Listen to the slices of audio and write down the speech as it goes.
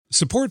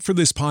Support for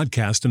this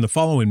podcast and the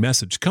following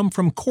message come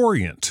from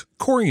Corient.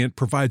 Corient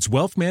provides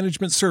wealth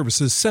management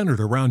services centered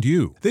around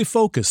you. They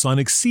focus on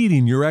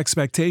exceeding your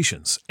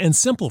expectations and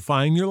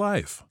simplifying your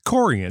life.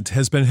 Corient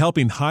has been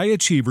helping high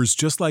achievers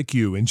just like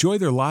you enjoy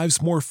their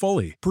lives more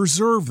fully,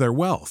 preserve their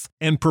wealth,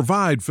 and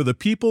provide for the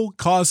people,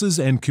 causes,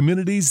 and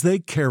communities they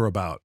care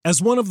about. As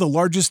one of the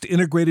largest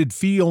integrated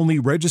fee-only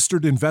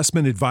registered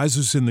investment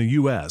advisors in the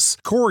U.S.,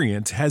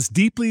 Corient has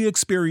deeply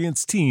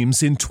experienced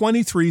teams in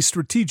 23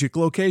 strategic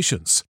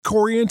locations.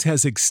 Corient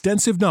has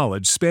extensive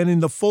knowledge spanning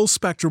the full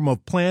spectrum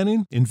of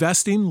planning,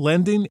 investing,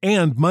 lending,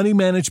 and money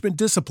management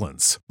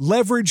disciplines.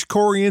 Leverage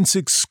Corient's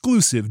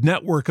exclusive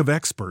network of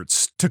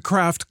experts to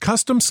craft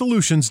custom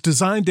solutions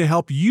designed to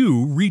help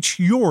you reach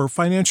your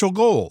financial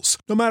goals,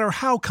 no matter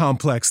how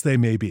complex they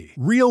may be.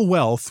 Real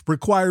wealth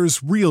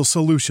requires real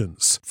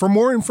solutions. For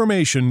more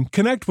information,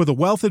 connect with a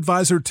wealth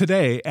advisor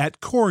today at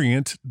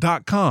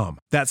Corient.com.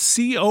 That's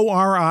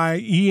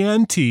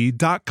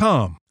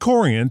Corient.com.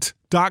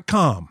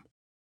 Corient.com.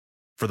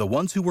 For the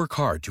ones who work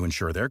hard to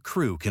ensure their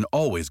crew can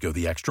always go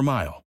the extra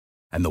mile,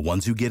 and the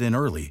ones who get in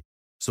early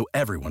so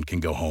everyone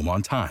can go home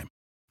on time,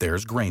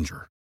 there's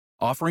Grainger,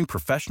 offering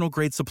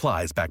professional-grade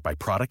supplies backed by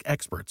product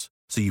experts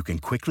so you can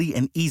quickly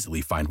and easily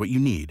find what you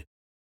need.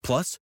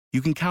 Plus,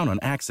 you can count on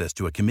access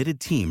to a committed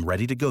team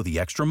ready to go the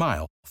extra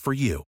mile for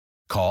you.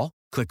 Call,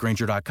 click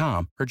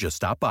Grainger.com, or just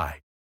stop by.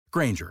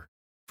 Grainger,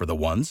 for the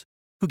ones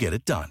who get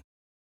it done.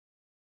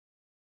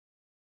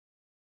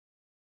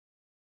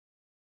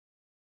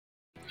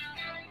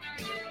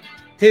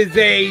 Tis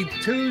a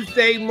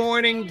Tuesday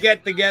morning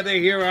get-together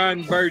here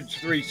on Birds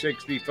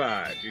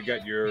 365. You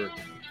got your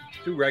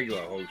two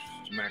regular hosts,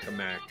 Mac and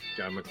Mac,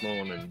 John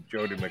McMullen and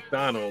Jody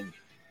McDonald.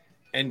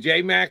 And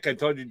J-Mac, I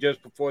told you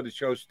just before the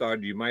show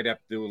started, you might have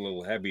to do a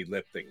little heavy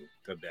lifting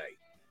today.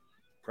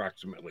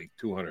 Approximately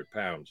 200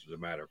 pounds, as a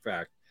matter of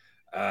fact.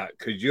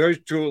 Because yours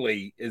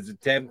truly is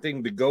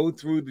attempting to go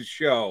through the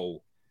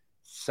show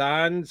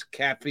sans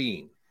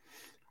caffeine.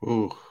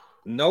 Ooh.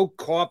 No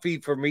coffee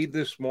for me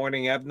this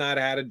morning. I've not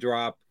had a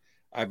drop.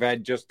 I've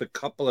had just a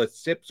couple of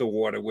sips of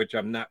water, which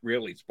I'm not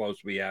really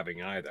supposed to be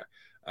having either.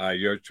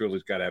 Yours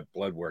truly's got to have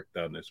blood work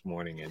done this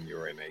morning, and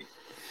you're in a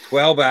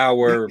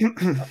 12-hour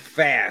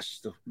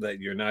fast that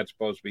you're not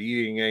supposed to be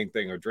eating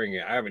anything or drinking.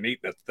 I haven't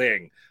eaten a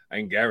thing. I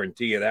can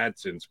guarantee you that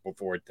since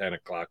before 10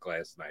 o'clock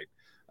last night.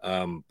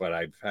 But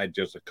I've had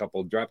just a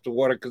couple of drops of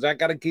water because I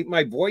got to keep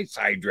my voice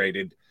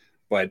hydrated.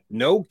 But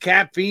no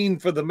caffeine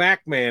for the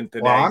Mac Man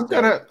today. Well,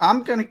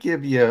 I'm gonna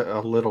give you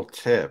a little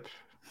tip,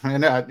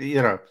 and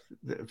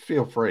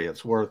feel free.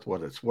 It's worth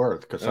what it's worth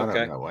because I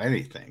don't know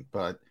anything.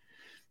 But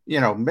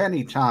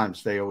many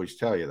times they always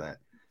tell you that.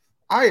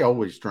 I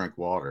always drink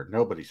water.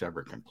 Nobody's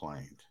ever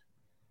complained.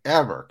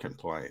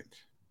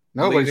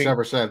 Nobody's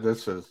ever said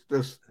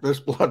this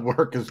blood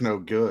work is no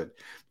good.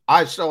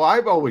 I've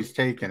always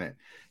taken it.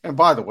 And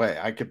by the way,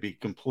 I could be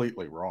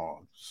completely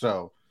wrong.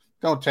 So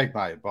don't take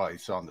my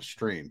advice on the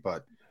stream,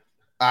 but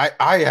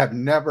I have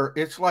never,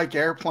 it's like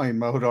airplane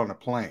mode on a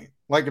plane.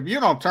 Like if you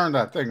don't turn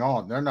that thing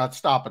on, they're not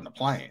stopping the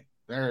plane.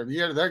 They're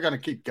going to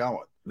keep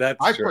going.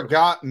 I've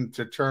forgotten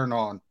to turn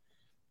on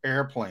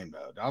airplane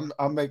mode.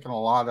 I'm making a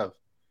lot of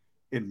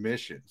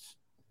admissions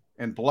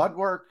and blood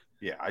work.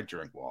 Yeah, I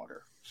drink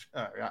water.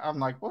 I'm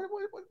like, what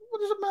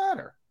does it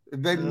matter?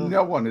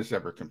 No one has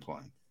ever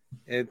complained.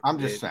 I'm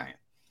just saying.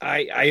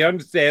 I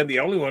understand the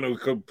only one who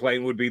could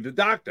complain would be the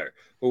doctor,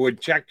 who would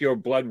check your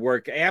blood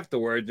work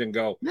afterwards and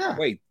go,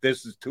 wait,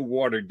 this is too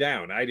watered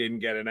down. I didn't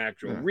get an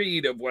actual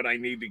read of what I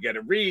need to get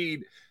a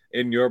read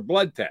in your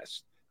blood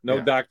test.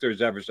 No doctor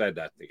has ever said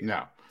that to you.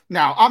 No.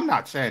 Now, I'm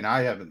not saying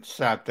I haven't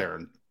sat there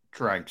and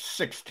drank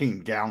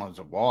 16 gallons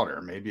of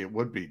water. Maybe it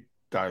would be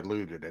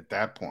diluted at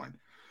that point.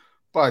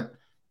 But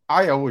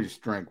I always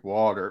drink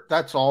water.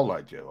 That's all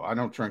I do. I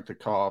don't drink the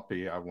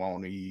coffee. I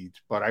won't eat,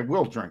 but I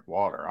will drink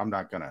water. I'm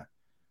not going to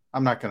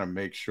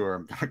make sure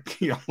I'm going to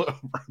keel over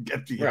and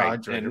get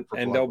dehydrated.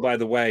 Right. And by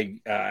the way,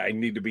 I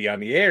need to be on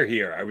the air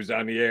here. I was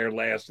on the air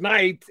last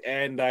night,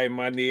 and I'm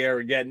on the air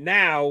again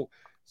now,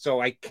 so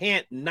I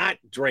can't not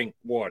drink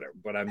water,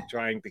 but I'm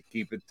trying to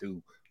keep it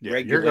to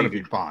regulated. You're going to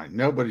be fine.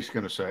 Nobody's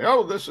going to say,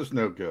 oh, this is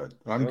no good.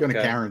 I'm going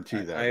to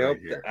guarantee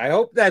that I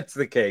hope that's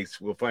the case.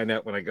 We'll find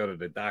out when I go to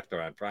the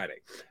doctor on Friday.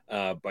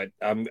 But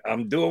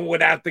I'm doing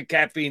without the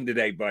caffeine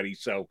today, buddy,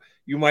 so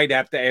you might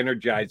have to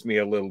energize me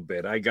a little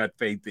bit. I got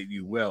faith that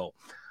you will.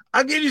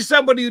 I'll give you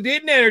somebody who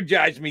didn't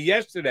energize me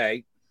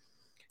yesterday,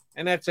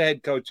 and that's the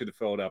head coach of the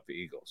Philadelphia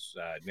Eagles,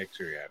 Nick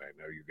Sirianni. I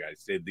know you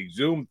guys did the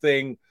Zoom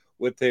thing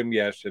with him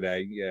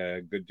yesterday.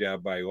 Good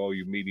job by all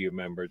you media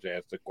members.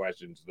 Asked the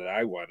questions that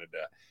I wanted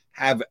to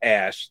have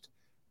asked.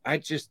 I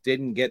just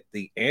didn't get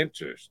the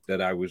answers that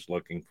I was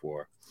looking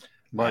for.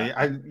 Well,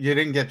 you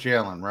didn't get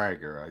Jalen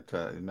Reagor, I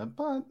tell you,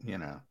 but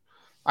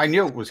I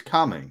knew it was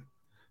coming.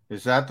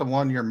 Is that the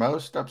one you're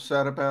most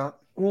upset about?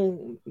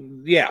 Well,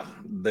 yeah,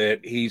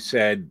 that he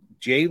said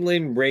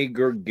Jalen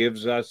Reagor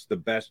gives us the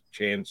best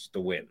chance to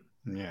win.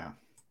 Yeah.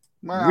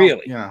 Well,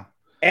 really?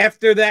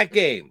 After that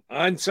game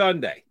on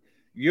Sunday,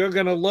 you're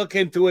going to look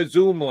into a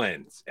zoom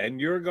lens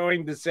and you're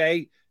going to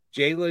say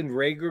Jalen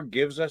Reagor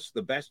gives us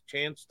the best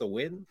chance to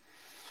win?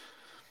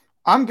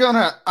 I'm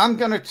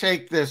gonna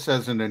take this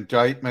as an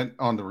indictment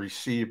on the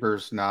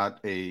receivers, not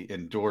a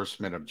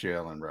endorsement of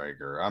Jalen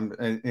Reagor. I'm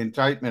an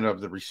indictment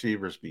of the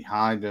receivers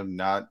behind him,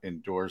 not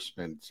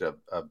endorsements of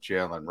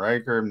Jalen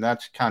Reagor. And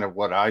that's kind of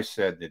what I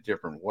said in a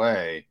different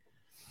way.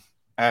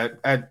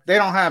 They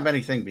don't have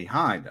anything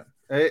behind them.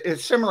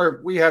 It's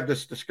similar. We had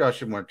this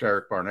discussion when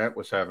Derek Barnett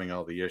was having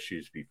all the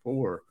issues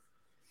before.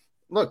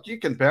 Look, you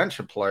can bench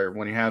a player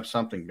when you have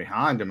something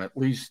behind him, at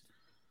least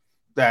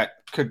that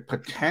could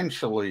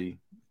potentially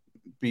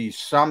be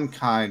some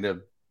kind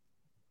of,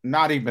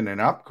 not even an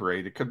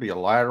upgrade. It could be a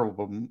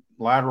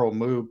lateral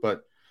move,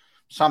 but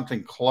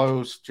something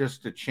close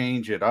just to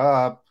change it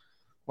up,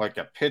 like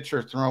a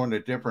pitcher throwing a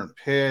different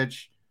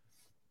pitch.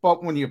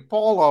 But when you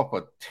fall off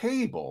a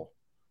table,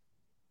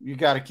 you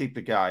got to keep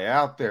the guy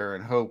out there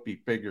and hope he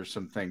figures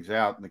some things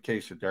out. In the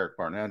case of Derek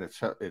Barnett,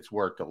 it's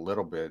worked a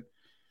little bit.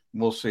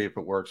 We'll see if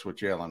it works with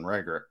Jalen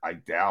Reagor. I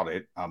doubt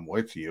it. I'm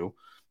with you.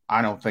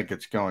 I don't think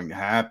it's going to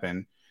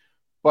happen.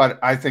 But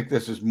I think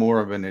this is more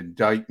of an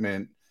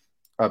indictment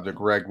of the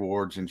Greg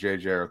Wards and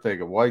J.J.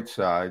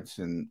 Arcega-Whitesides.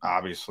 And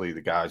obviously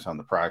the guys on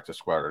the practice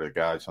squad are the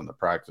guys on the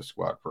practice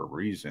squad for a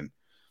reason.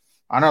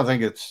 I don't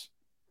think it's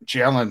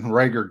Jalen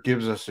Reagor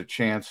gives us a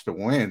chance to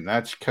win.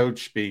 That's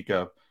coach speak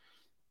of,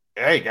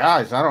 hey,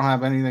 guys, I don't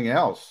have anything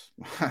else.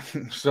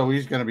 So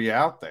he's going to be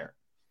out there.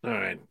 All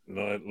right.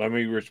 Let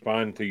me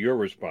respond to your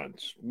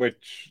response,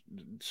 which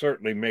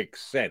certainly makes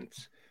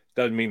sense.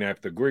 Doesn't mean I have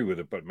to agree with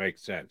it, but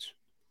makes sense.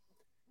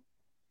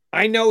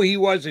 I know he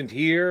wasn't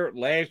here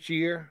last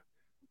year,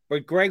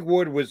 but Greg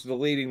Ward was the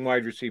leading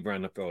wide receiver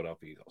on the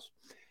Philadelphia Eagles.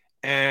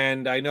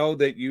 And I know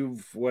that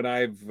when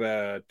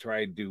I've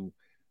tried to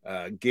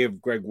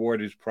give Greg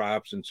Ward his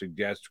props and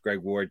suggest Greg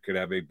Ward could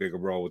have a bigger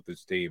role with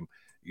this team,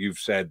 you've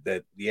said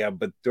that, yeah,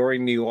 but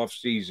during the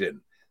offseason,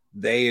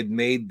 they had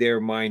made their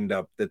mind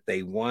up that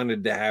they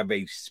wanted to have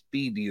a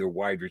speedier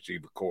wide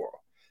receiver core,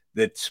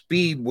 that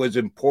speed was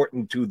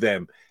important to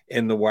them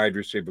in the wide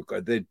receiver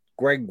core, that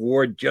Greg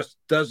Ward just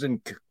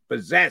doesn't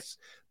possess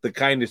the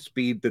kind of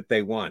speed that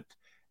they want.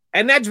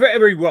 And that's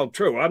very well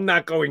true. I'm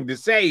not going to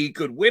say he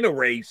could win a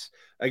race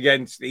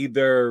against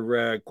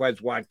either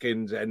Quez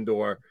Watkins and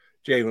or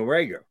Jalen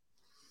Reagor.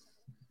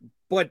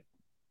 But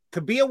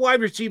to be a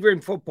wide receiver in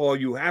football,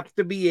 you have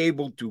to be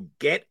able to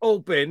get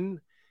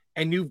open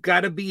and you've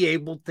got to be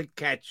able to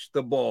catch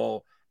the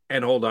ball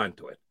and hold on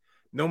to it.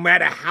 No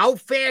matter how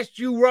fast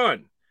you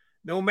run,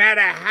 no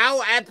matter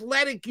how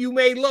athletic you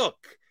may look,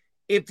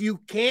 if you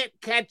can't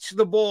catch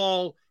the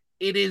ball,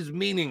 it is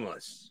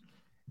meaningless.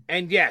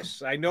 And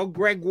yes, I know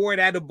Greg Ward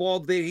had a ball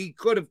that he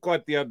could have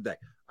caught the other day.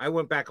 I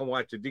went back and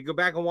watched it. Did you go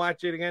back and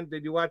watch it again?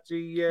 Did you watch the?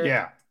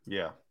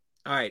 Yeah.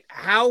 All right.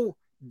 How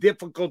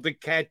difficult to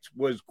catch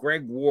was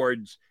Greg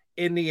Ward's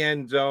in the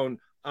end zone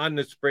on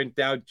the sprint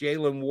out?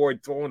 Jalen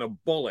Ward throwing a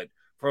bullet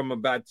from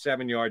about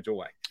 7 yards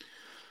away.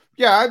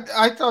 Yeah,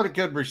 I thought a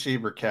good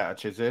receiver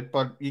catches it,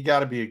 but you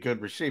got to be a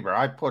good receiver.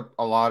 I put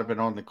a lot of it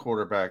on the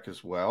quarterback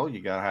as well.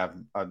 You got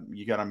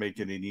to make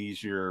it an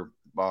easier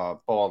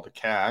ball to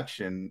catch,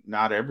 and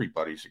not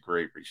everybody's a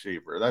great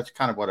receiver. That's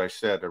kind of what I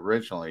said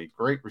originally.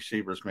 Great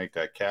receivers make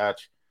that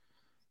catch.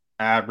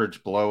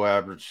 Average, below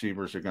average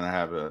receivers are going to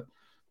have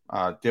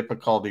a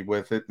difficulty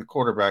with it. The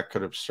quarterback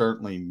could have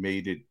certainly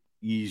made it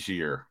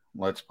easier.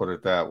 Let's put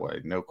it that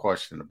way. No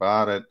question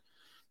about it.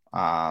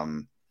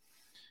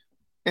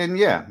 And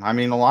yeah, I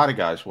mean, a lot of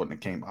guys wouldn't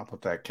have came up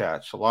with that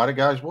catch. A lot of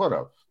guys would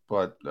have,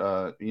 but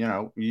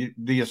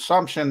the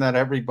assumption that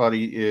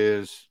everybody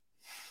is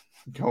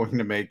going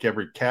to make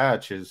every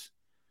catch is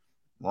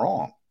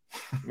wrong.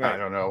 Right. I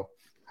don't know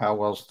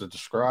how else to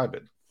describe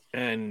it.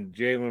 And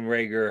Jalen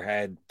Reagor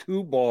had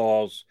two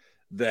balls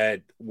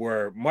that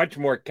were much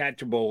more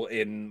catchable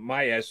in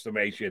my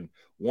estimation.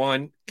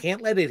 One, can't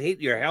let it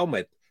hit your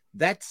helmet.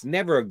 That's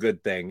never a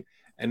good thing.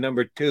 And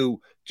number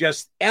two,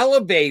 just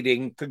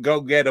elevating to go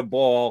get a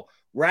ball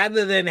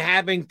rather than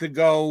having to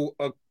go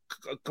a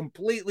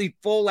completely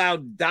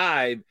full-out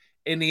dive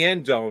in the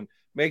end zone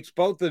makes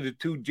both of the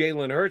two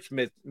Jalen Hurts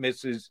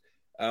misses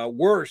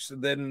worse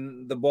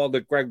than the ball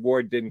that Greg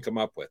Ward didn't come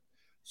up with.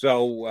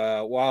 So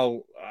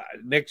while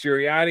Nick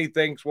Sirianni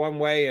thinks one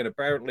way and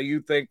apparently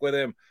you think with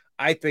him,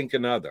 I think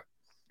another.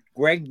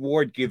 Greg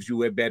Ward gives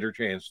you a better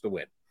chance to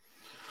win.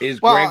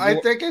 I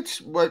think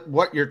it's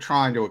what you're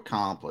trying to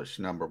accomplish,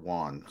 number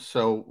one.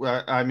 So,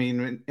 I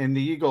mean, in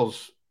the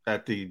Eagles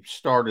at the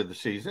start of the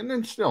season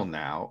and still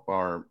now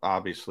are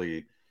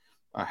obviously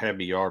a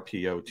heavy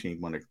RPO team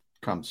when it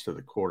comes to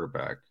the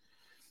quarterback.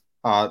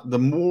 The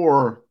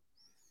more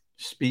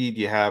speed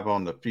you have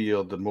on the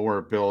field, the more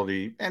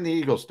ability, and the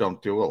Eagles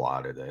don't do a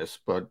lot of this,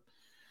 but,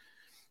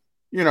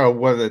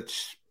 whether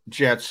it's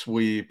jet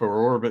sweep or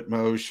orbit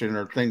motion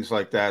or things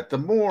like that, the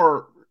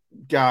more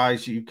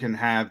guys you can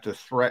have to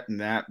threaten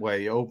that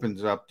way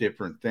opens up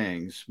different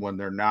things when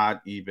they're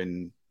not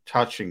even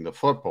touching the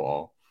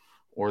football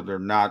or they're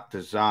not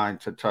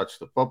designed to touch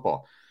the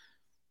football.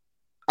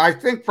 I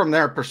think from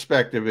their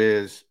perspective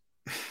is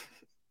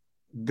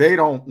they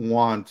don't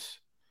want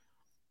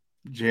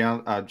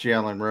Jalen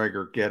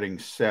Reagor getting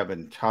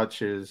 7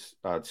 targets,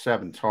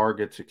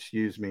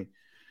 excuse me.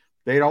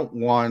 They don't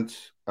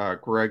want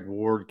Greg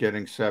Ward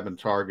getting 7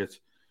 targets.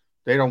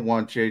 They don't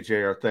want J.J.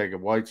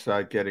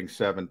 Arcega-Whiteside getting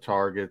 7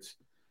 targets.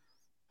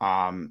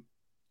 And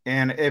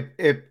if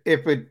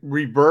it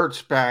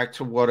reverts back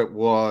to what it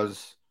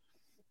was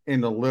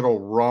in the little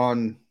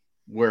run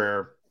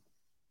where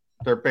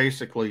they're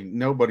basically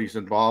nobody's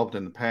involved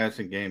in the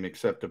passing game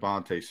except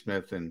Devontae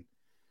Smith and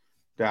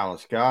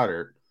Dallas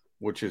Goedert,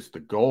 which is the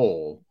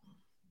goal.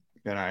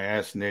 And I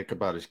asked Nick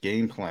about his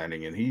game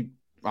planning, and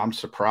I'm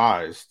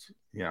surprised.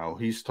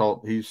 He's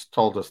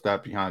told us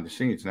that behind the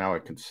scenes. Now I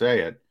can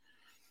say it.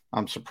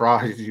 I'm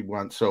surprised he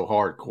went so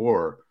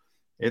hardcore.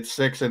 It's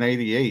 6 and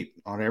 88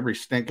 on every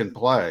stinking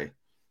play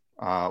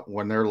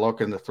when they're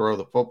looking to throw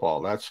the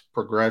football. That's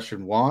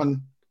progression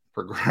 1,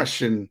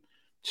 progression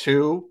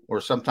 2,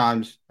 or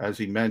sometimes, as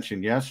he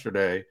mentioned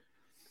yesterday,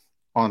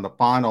 on the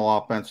final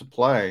offensive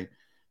play,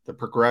 the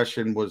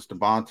progression was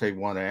Devontae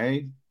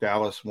 1A,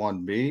 Dallas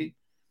 1B.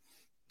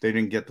 They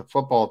didn't get the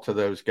football to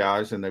those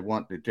guys, and they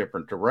went in a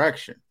different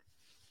direction.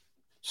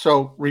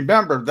 So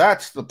remember,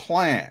 that's the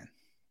plan.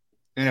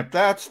 And if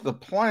that's the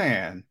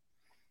plan,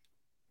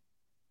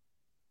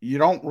 you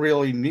don't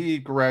really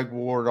need Greg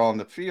Ward on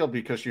the field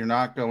because you're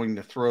not going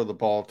to throw the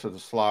ball to the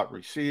slot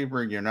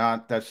receiver.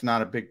 That's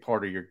not a big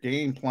part of your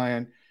game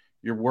plan.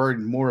 You're worried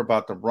more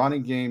about the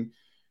running game.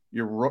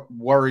 You're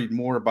worried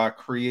more about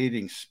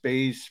creating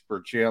space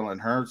for Jalen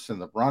Hurts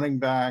and the running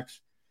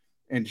backs.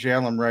 And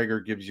Jalen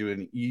Reagor gives you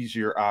an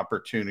easier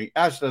opportunity,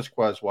 as does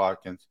Quez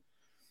Watkins,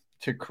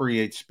 to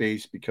create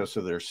space because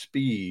of their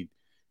speed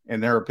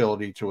and their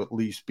ability to at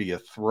least be a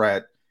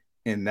threat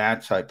in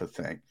that type of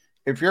thing.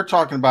 If you're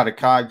talking about a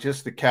guy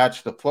just to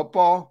catch the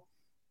football,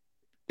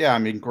 yeah, I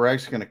mean,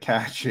 Greg's going to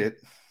catch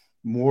it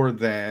more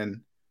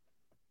than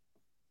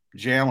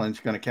Jalen's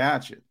going to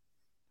catch it.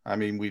 I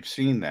mean, we've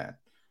seen that.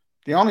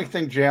 The only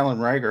thing Jalen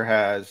Reagor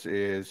has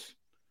is,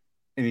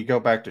 and you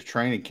go back to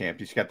training camp,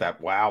 he's got that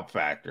wow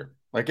factor.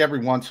 Like every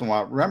once in a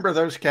while, remember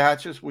those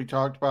catches we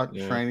talked about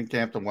in training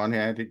camp, the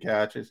one-handed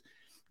catches,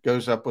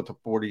 goes up with a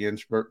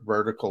 40-inch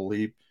vertical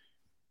leap.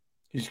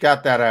 He's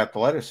got that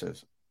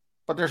athleticism.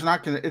 But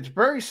it's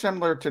very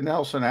similar to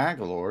Nelson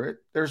Agholor.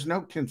 There's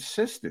no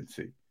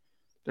consistency.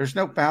 There's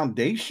no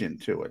foundation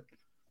to it.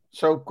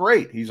 So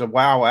great, he's a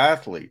wow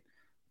athlete.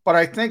 But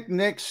I think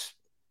Nick's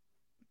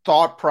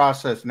thought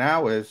process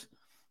now is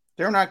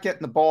they're not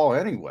getting the ball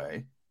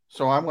anyway.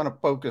 So I'm going to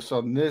focus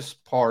on this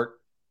part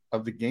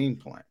of the game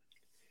plan.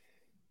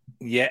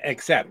 Yeah,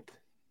 except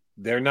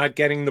they're not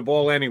getting the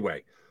ball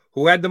anyway.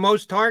 Who had the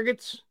most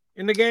targets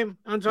in the game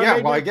on Sunday?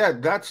 Yeah, well, again,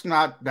 that's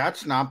not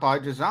by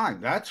design.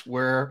 That's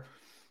where.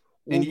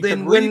 Well,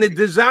 then when the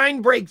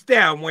design breaks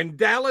down, when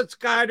Dallas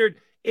Goedert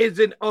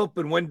isn't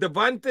open, when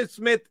Devonta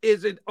Smith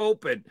isn't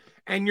open,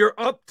 and you're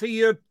up to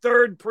your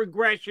third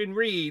progression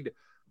read,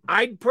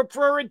 I'd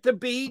prefer it to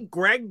be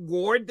Greg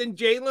Ward than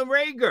Jalen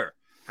Reagor.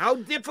 How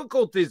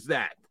difficult is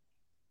that?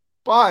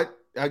 But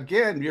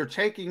again, you're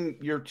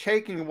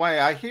taking away.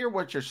 I hear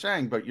what you're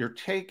saying, but you're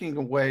taking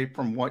away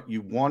from what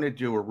you want to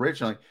do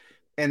originally.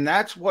 And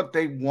that's what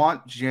they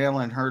want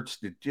Jalen Hurts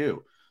to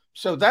do.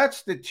 So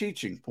that's the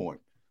teaching point.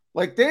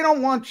 Like, they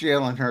don't want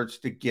Jalen Hurts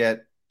to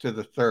get to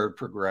the third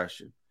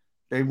progression.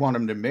 They want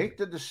him to make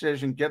the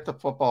decision, get the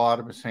football out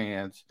of his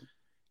hands,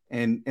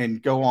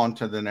 and go on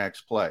to the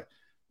next play.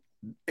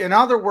 In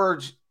other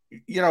words,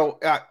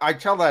 I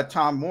tell that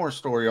Tom Moore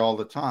story all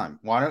the time.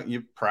 Why don't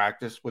you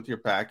practice with your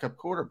backup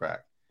quarterback?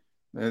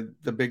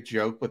 The big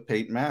joke with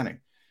Peyton Manning.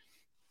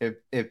 If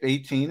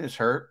 18 is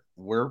hurt,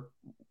 we're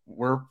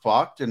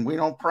fucked, and we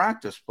don't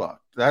practice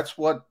fucked. That's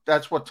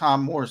what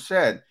Tom Moore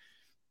said.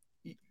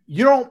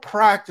 You don't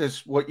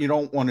practice what you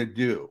don't want to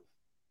do.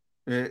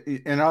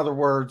 In other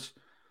words,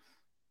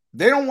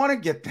 they don't want to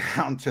get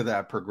down to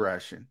that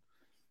progression.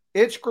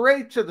 It's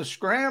great to the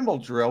scramble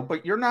drill,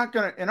 but you're not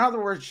going to, in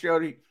other words,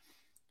 Jody,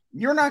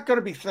 you're not going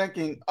to be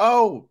thinking,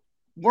 oh,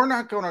 we're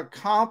not going to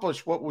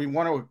accomplish what we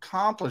want to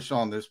accomplish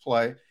on this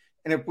play.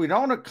 And if we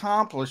don't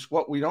accomplish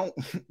what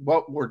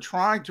we're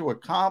trying to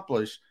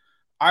accomplish,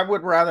 I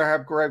would rather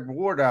have Greg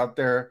Ward out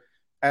there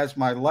as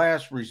my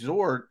last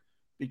resort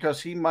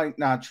because he might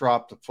not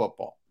drop the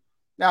football.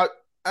 Now,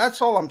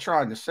 that's all I'm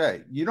trying to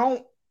say. You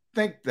don't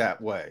think that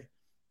way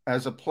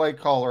as a play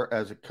caller,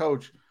 as a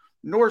coach,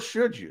 nor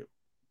should you,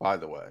 by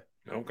the way.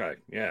 Okay,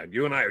 yeah,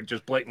 you and I are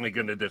just blatantly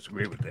going to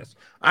disagree with this.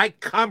 I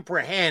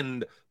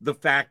comprehend the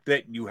fact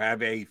that you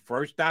have a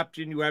first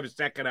option, you have a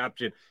second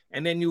option,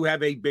 and then you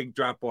have a big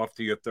drop-off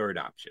to your third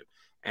option.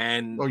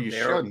 And well, you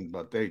shouldn't,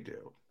 but they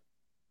do.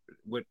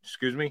 What?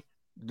 Excuse me?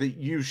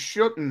 You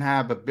shouldn't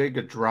have a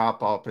bigger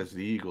drop off as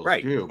the Eagles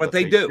do, but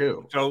they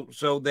do.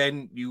 So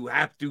then you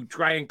have to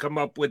try and come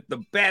up with the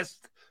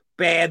best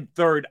bad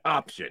third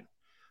option.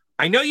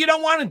 I know you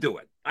don't want to do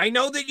it. I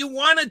know that you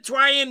want to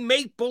try and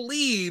make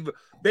believe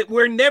that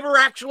we're never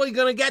actually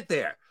going to get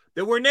there.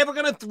 that we're never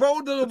going to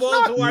throw the It's ball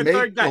not to our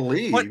third guy.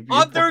 make-believe. But You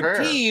other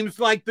prepare. teams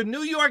like the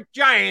New York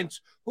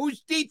Giants,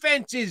 whose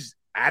defense is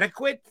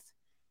adequate,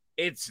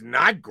 it's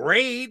not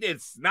great,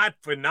 it's not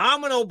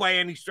phenomenal by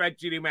any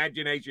stretch of the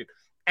imagination.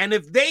 And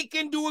if they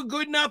can do a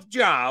good enough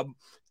job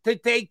to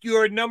take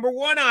your number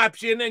one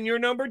option and your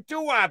number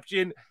two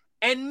option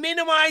and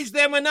minimize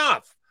them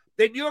enough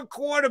that your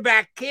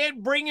quarterback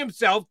can't bring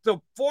himself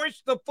to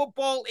force the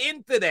football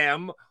into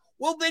them,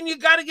 well, then you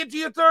got to get to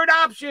your third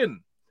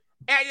option.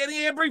 And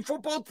every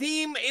football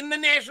team in the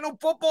National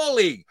Football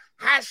League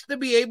has to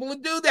be able to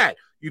do that.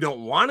 You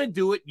don't want to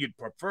do it. You'd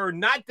prefer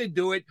not to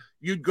do it.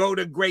 You'd go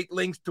to great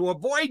lengths to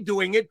avoid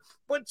doing it.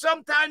 But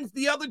sometimes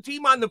the other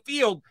team on the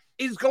field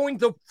is going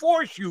to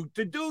force you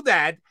to do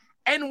that.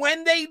 And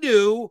when they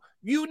do,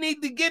 you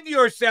need to give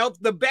yourself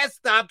the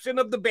best option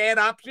of the bad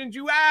options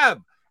you have.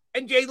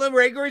 And Jalen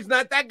Reagor is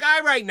not that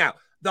guy right now.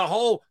 The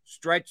whole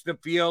stretch the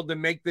field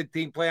and make the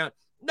team play on.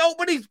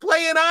 Nobody's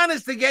playing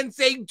honest against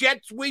a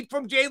jet sweep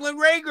from Jalen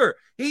Reagor.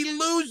 He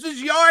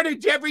loses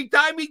yardage every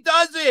time he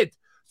does it.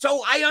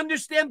 So I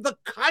understand the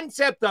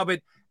concept of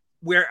it,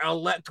 where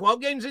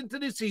 12 games into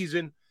the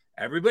season,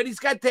 everybody's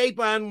got tape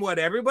on what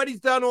everybody's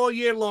done all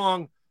year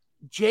long.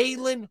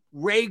 Jalen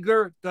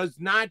Reagor does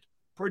not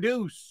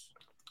produce.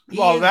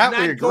 Well, that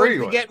we agree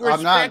with. Get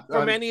respect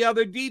from any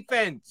other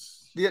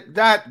defense. Yeah,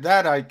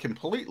 that I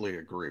completely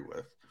agree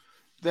with.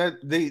 That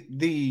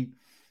the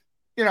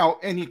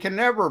and you can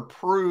never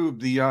prove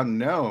the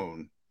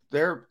unknown.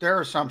 Their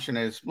assumption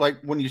is,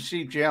 like, when you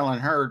see Jalen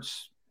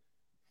Hurts,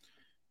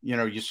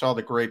 you saw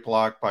the great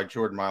block by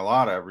Jordan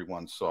Mailata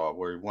everyone saw,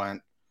 where he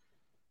went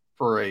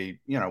for a,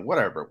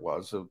 whatever it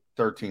was, a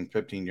 13,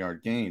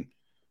 15-yard gain.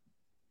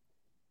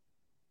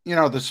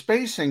 The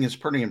spacing is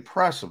pretty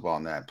impressive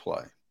on that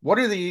play. What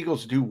do the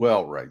Eagles do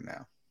well right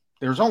now?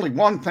 There's only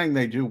one thing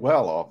they do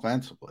well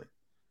offensively,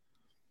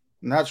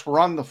 and that's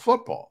run the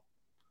football.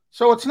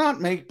 So it's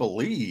not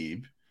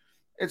make-believe.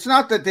 It's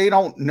not that they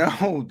don't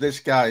know this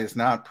guy is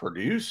not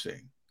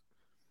producing.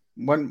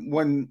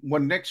 When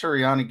Nick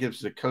Sirianni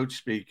gives the coach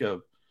speak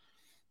of,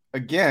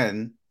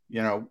 again,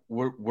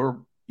 we're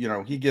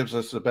he gives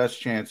us the best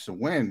chance to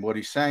win. What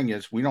he's saying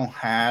is we don't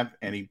have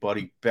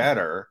anybody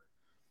better.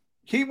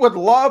 He would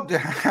love to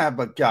have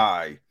a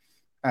guy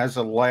as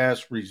a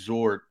last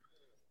resort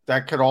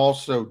that could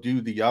also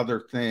do the other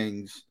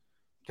things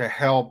to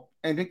help.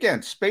 And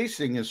again,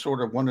 spacing is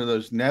sort of one of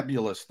those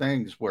nebulous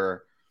things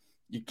where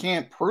you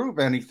can't prove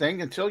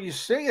anything until you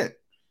see it.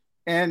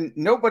 And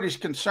nobody's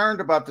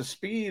concerned about the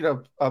speed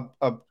of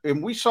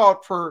and we saw it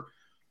for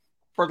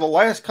the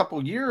last couple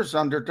of years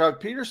under Doug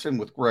Peterson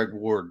with Greg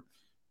Ward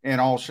and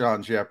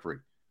Alshon Jeffrey.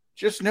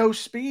 Just no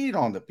speed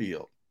on the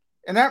field.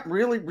 And that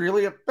really,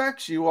 really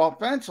affects you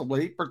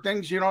offensively for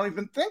things you don't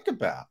even think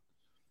about.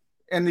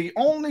 And the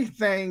only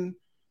thing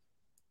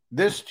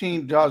this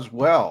team does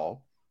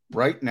well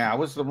right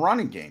now is the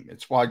running game.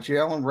 It's why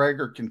Jalen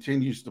Reagor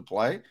continues to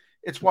play.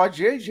 It's why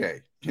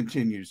JJ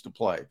continues to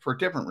play for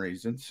different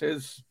reasons.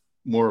 His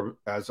more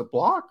as a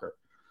blocker.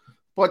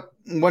 But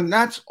when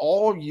that's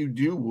all you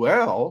do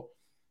well,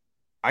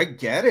 I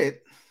get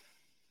it.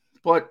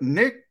 But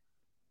Nick,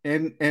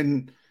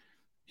 and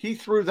he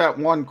threw that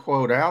one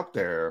quote out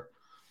there,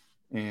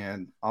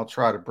 and I'll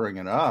try to bring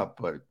it up,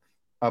 but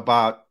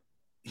about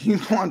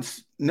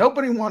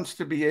nobody wants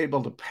to be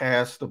able to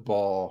pass the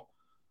ball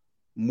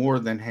more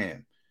than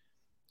him.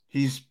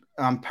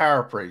 I'm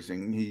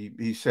paraphrasing.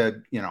 He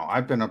said,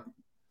 I've been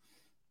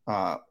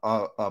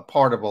a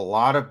part of a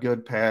lot of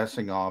good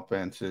passing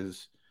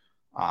offenses.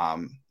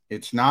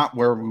 It's not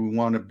where we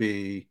want to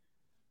be,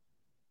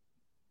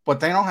 but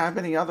they don't have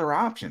any other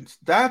options.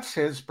 That's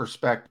his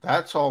perspective.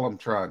 That's all I'm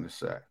trying to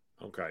say.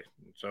 Okay.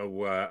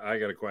 So I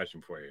got a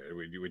question for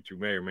you, which you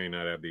may or may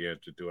not have the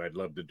answer to. I'd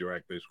love to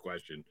direct this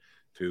question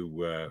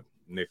to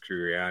Nick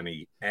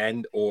Sirianni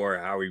and or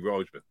Howie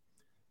Roseman.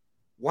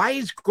 Why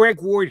is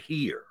Greg Ward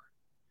here?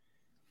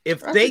 If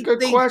That's they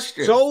think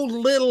question. So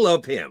little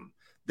of him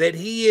that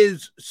he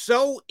is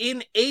so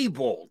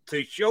unable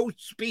to show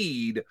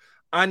speed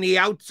on the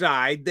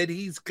outside that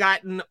he's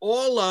gotten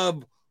all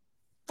of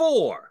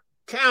 4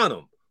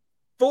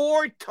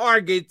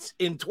 targets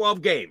in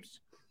 12 games.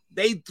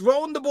 They've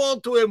thrown the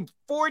ball to him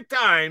 4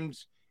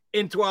 times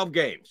in 12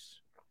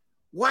 games.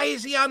 Why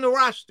is he on the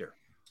roster?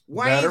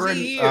 Why is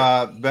he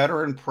here?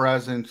 Veteran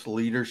presence,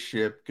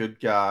 leadership, good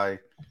guy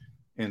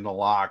in the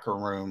locker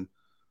room.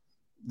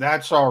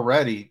 That's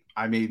already,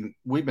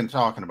 we've been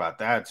talking about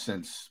that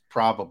since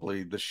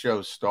probably the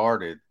show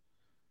started.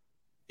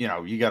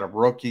 You got a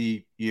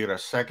rookie, you got a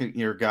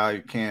second-year guy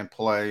who can't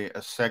play,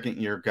 a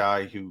second-year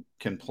guy who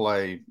can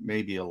play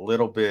maybe a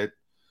little bit.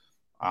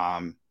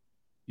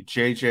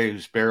 JJ,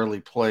 who's barely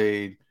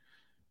played.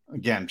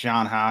 Again,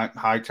 John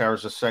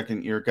Hightower's a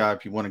second-year guy.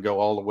 If you want to go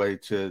all the way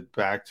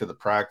back to the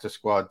practice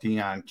squad,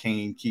 Deion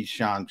Kane,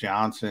 Keyshawn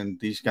Johnson,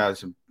 these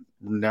guys have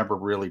never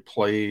really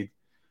played.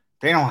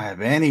 They don't have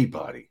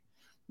anybody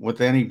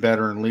with any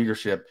veteran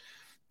leadership.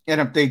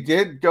 And if they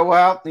did go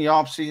out in the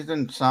offseason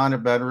and sign a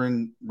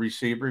veteran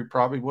receiver, he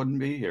probably wouldn't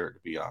be here, to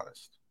be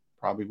honest.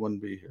 Probably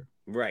wouldn't be here.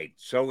 Right.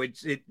 So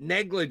it's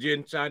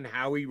negligence on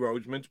Howie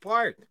Roseman's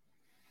part.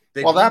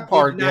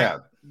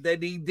 That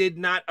he did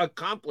not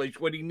accomplish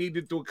what he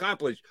needed to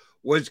accomplish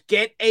was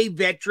get a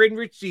veteran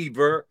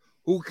receiver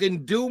who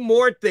can do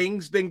more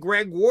things than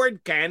Greg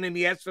Ward can in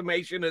the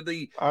estimation of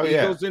the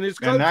Eagles and his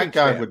coaching staff. And that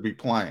guy staff. would be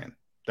playing.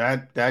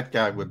 That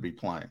guy would be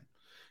playing.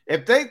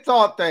 If they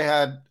thought they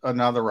had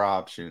another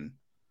option,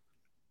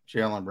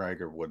 Jalen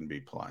Reagor wouldn't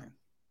be playing.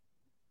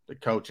 The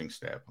coaching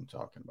staff I'm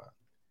talking about.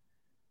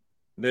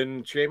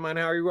 Then shame on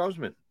Howie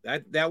Roseman.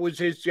 That was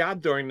his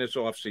job during this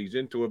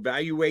offseason, to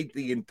evaluate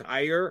the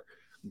entire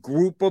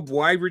group of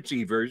wide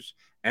receivers.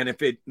 And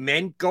if it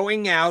meant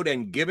going out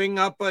and giving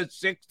up a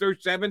 6th or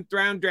 7th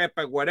round draft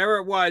pick, whatever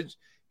it was,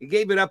 he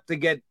gave it up to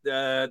get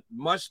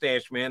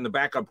Mustache Man, the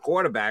backup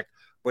quarterback,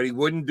 but he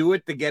wouldn't do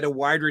it to get a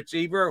wide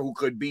receiver who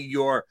could be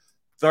your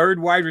third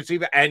wide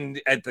receiver.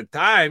 And at the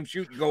time,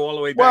 you go all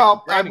the way back.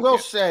 Well, I will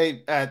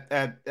say at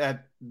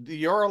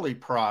the early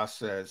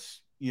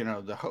process,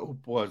 the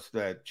hope was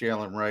that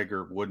Jalen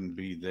Reagor wouldn't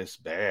be this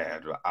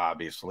bad.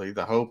 Obviously,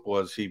 the hope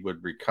was he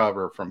would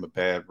recover from a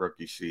bad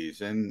rookie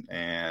season.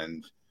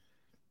 And,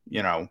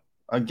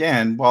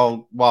 again,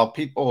 while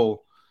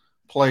people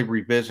play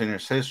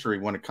revisionist history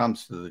when it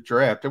comes to the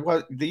draft,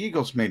 the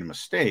Eagles made a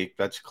mistake.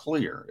 That's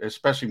clear,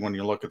 especially when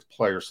you look at the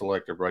player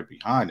selected right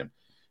behind him.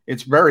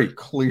 It's very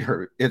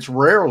clear. It's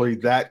rarely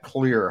that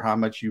clear how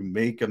much you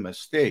make a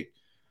mistake.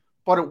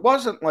 But it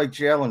wasn't like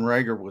Jalen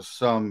Reagor was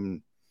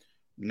some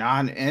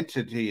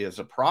non-entity as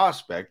a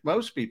prospect.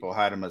 Most people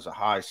had him as a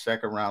high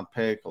 2nd-round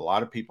pick. A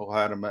lot of people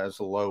had him as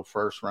a low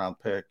 1st-round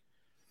pick.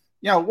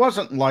 It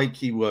wasn't like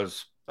he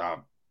was a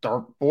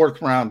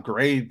 4th-round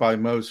grade by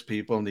most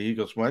people, and the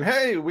Eagles went,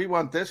 hey, we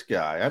want this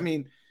guy. I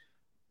mean,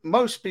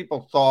 most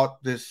people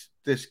thought this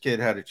kid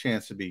had a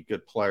chance to be a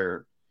good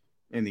player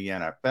in the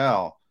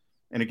NFL.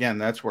 And again,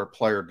 that's where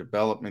player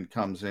development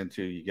comes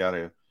into.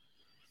 The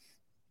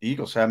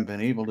Eagles haven't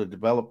been able to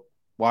develop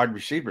wide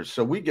receivers.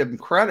 So we give them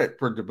credit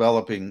for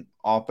developing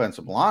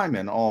offensive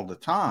linemen all the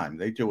time.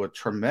 They do a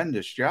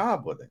tremendous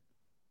job with it.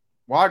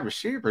 Wide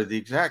receiver, the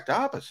exact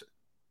opposite.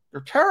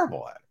 They're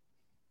terrible at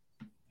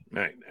it.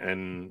 Right.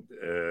 And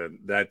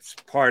that's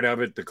part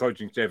of it. The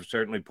coaching staff is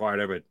certainly part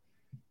of it.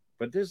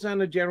 But this is on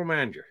the general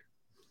manager.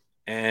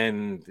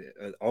 And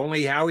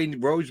only Howie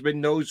Roseman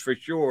knows for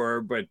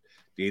sure. But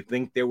do you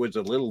think there was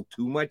a little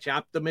too much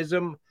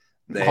optimism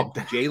that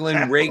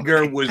Jalen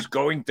Reagor was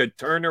going to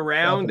turn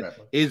around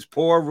his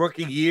poor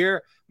rookie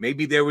year?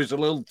 Maybe there was a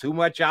little too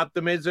much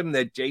optimism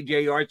that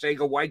J.J.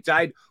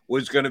 Arcega-Whiteside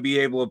was going to be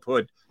able to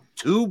put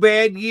 2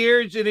 bad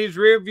years in his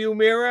rearview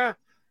mirror.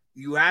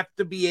 You have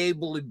to be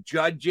able to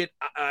judge it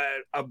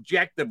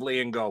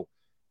objectively and go,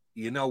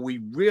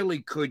 we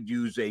really could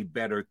use a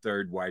better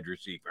third wide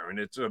receiver. And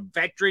it's a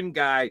veteran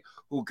guy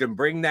who can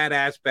bring that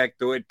aspect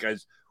to it,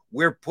 because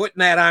we're putting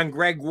that on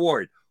Greg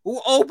Ward, who,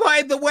 oh,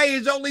 by the way,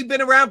 has only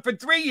been around for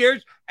 3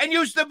 years and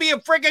used to be a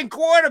friggin'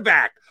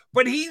 quarterback.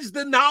 But he's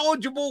the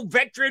knowledgeable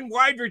veteran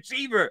wide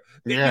receiver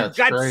that you've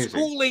got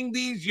schooling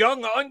these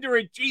young,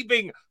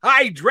 underachieving,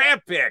 high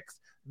draft picks.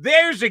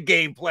 There's a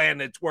game plan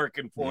that's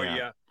working for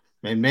you.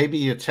 And maybe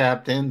you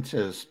tapped into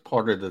as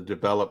part of the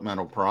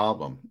developmental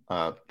problem.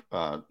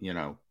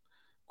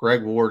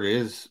 Greg Ward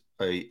is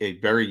a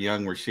very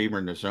young receiver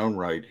in his own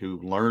right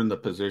who learned the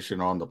position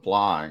on the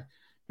fly.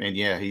 And,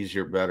 he's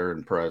your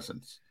veteran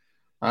presence.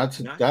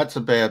 That's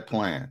a bad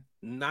plan.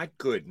 Not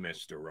good,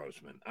 Mr.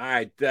 Roseman. All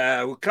right,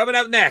 we're coming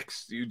up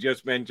next. You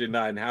just mentioned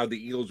on how the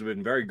Eagles have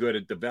been very good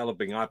at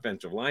developing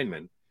offensive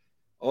linemen.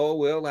 Oh,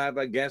 we'll have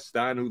a guest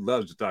on who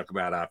loves to talk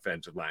about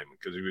offensive linemen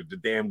because he was the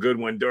damn good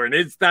one during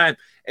his time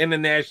in the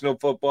National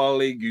Football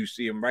League. You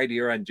see him right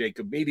here on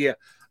Jacob Media,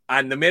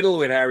 on The Middle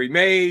with Harry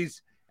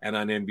Mays, and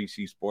on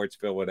NBC Sports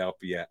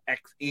Philadelphia.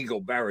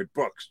 Ex-Eagle Barrett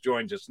Brooks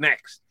joins us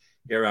next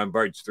here on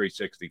Birds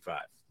 365.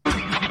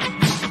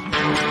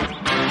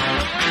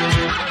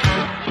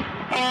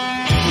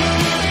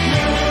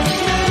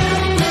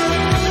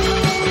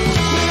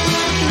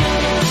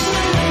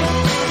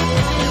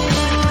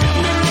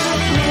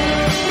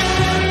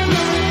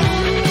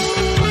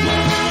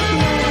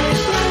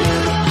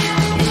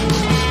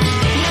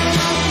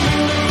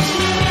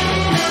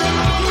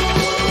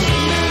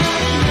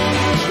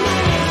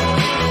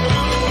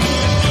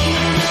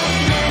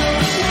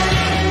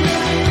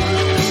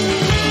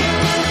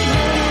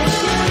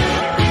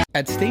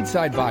 At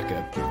Stateside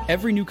Vodka,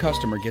 every new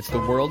customer gets the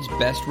world's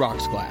best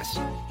rocks glass,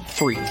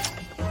 free.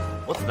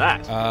 What's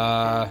that?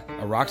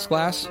 A rocks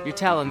glass? You're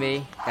telling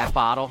me that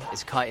bottle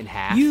is cut in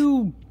half?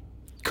 You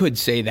could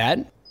say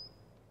that.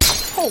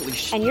 Holy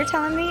shit. And you're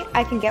telling me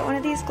I can get one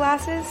of these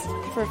glasses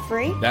for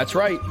free? That's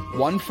right.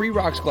 1 free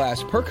rocks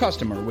glass per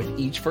customer with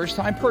each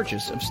first-time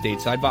purchase of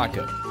Stateside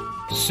Vodka.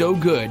 So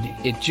good,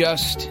 it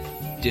just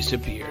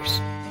disappears.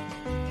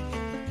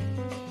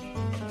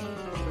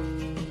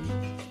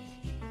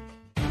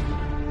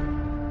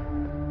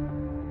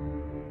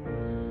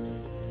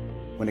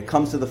 When it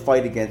comes to the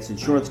fight against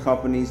insurance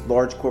companies,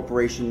 large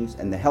corporations,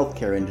 and the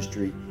healthcare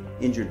industry,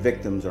 injured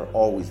victims are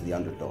always the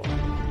underdog.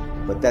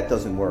 But that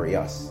doesn't worry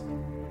us.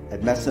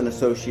 At Messa &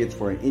 Associates,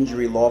 we're an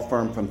injury law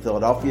firm from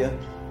Philadelphia,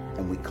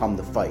 and we come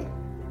to fight.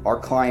 Our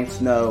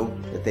clients know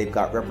that they've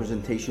got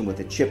representation with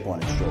a chip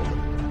on its shoulder,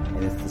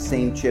 and it's the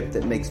same chip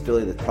that makes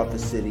Philly the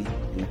toughest city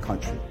in the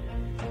country.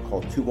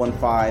 Call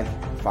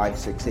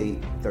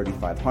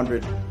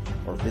 215-568-3500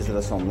 or visit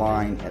us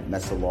online at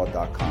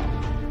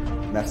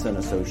messalaw.com. Messa &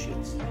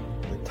 Associates,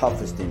 the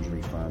toughest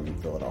injury firm in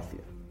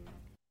Philadelphia.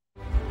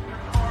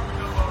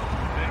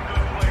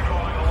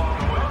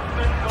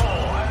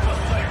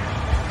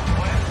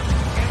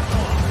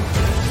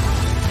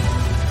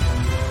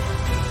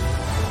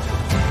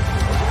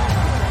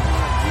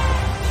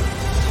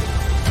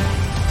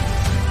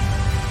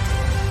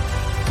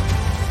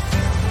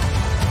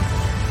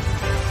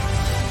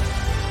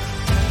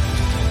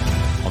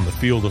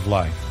 Field of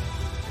life,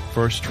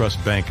 First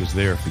Trust Bank is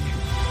there for you.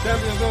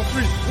 Champions on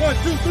 3. 1,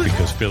 2, 3.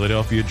 Because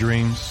Philadelphia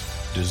dreams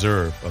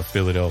deserve a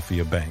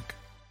Philadelphia bank.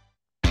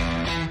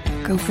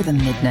 Go for the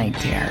midnight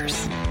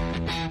dares.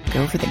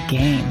 Go for the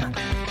game.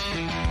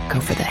 Go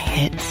for the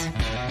hits.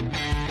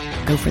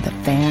 Go for the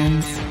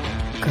fans.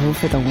 Go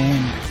for the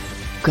win.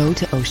 Go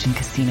to Ocean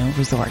Casino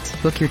Resort.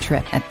 Book your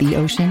trip at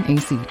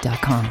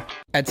theoceanac.com.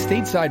 At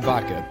Stateside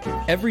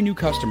Vodka, every new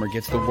customer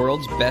gets the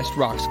world's best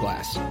rocks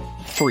glass,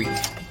 free.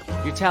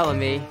 You're telling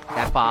me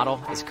that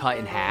bottle is cut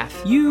in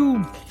half?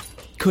 You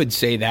could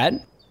say that.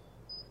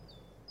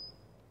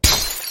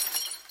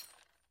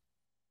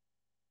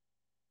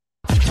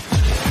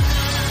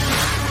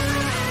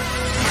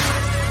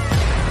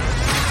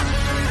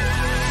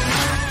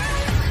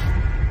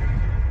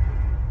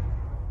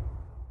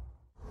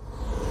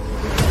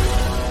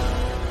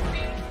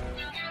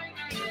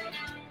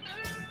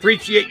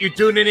 Appreciate you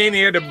tuning in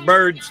here to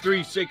Birds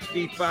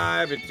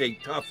 365. It's a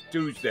tough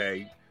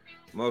Tuesday,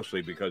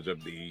 mostly because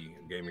of the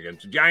game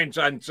against the Giants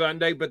on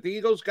Sunday, but the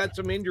Eagles got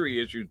some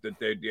injury issues that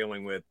they're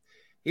dealing with.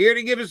 Here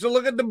to give us a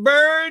look at the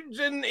Birds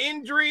and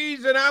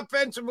injuries and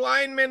offensive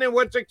linemen and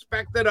what's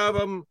expected of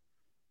them.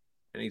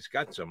 And he's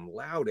got some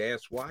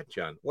loud-ass watch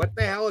on. What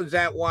the hell is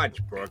that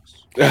watch,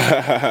 Brooks?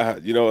 I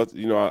love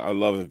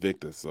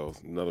Invicta, so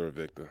another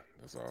Invicta.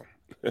 That's all.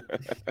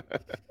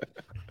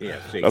 Yeah,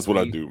 see, that's what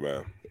I do,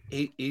 man.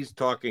 He's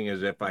talking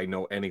as if I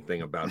know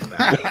anything about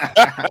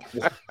that.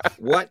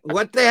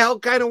 What the hell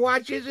kind of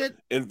watch is it?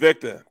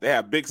 Invicta. They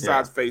have big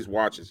size face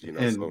watches,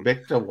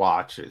 Invicta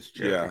watches,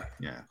 Jerry.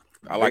 Yeah.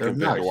 I like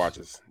Invicta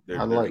watches.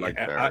 I like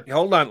it.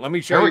 Hold on, let me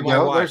show you my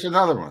watch. There's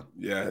another one.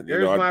 Yeah.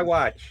 There's my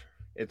watch.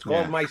 It's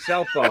called my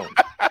cell phone.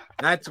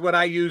 That's what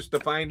I use to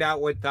find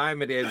out what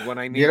time it is when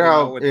I need to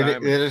know what time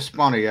it is.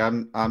 Funny. I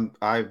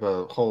have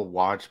a whole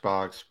watch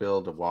box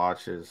filled of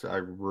watches. I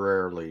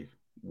rarely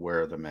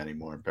wear them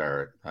anymore,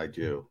 Barrett. I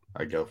do.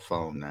 I go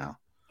phone now.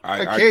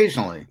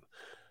 Occasionally.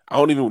 I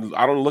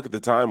don't look at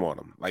the time on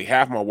them. Like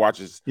half my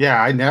watches.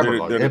 Yeah, I never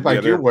look. If I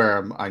do wear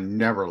them, I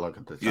never look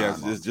at the time. Yeah,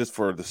 it's just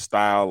for the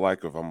style.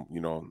 Like if I'm,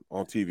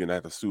 on TV and I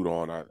have a suit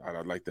on,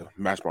 I'd like to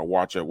match my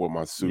watch up with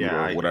my suit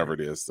or whatever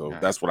it is. So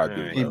that's what I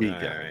do.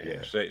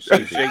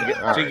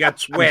 She got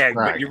swag,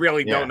 but you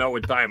really don't know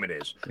what time it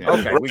is. Yeah.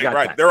 Okay, we got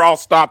that. They're all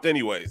stopped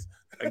anyways.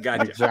 I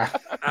got you.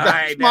 Exactly.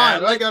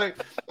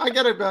 I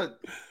got about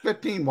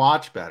 15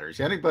 watch batteries.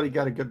 Anybody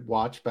got a good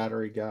watch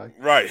battery guy?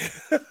 Right.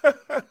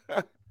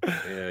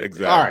 Yeah,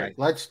 exactly. All right,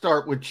 let's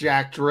start with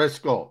Jack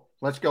Driscoll.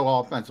 Let's go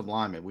offensive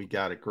lineman. We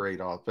got a great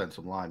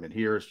offensive lineman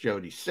here, as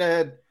Jody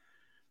said.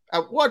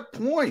 At what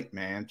point,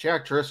 man,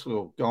 Jack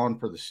Driscoll gone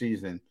for the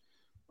season?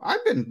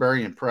 I've been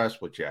very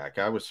impressed with Jack.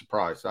 I was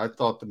surprised. I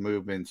thought the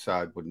move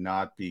inside would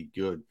not be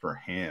good for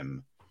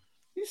him.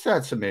 He's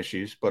had some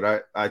issues,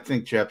 but I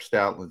think Jeff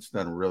Stoutland's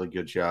done a really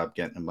good job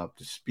getting him up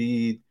to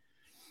speed.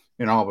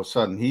 And all of a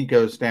sudden he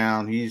goes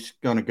down. He's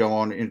going to go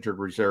on injured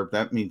reserve.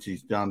 That means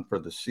he's done for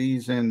the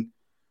season.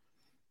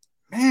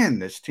 Man,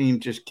 this team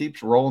just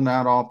keeps rolling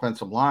out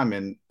offensive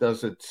linemen.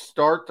 Does it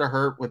start to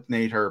hurt with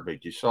Nate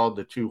Herbig? You saw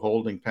the 2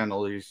 holding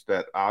penalties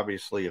that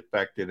obviously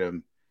affected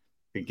him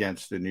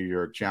against the New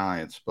York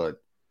Giants.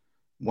 But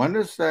when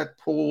does that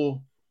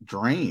pool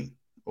drain?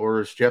 Or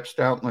is Jeff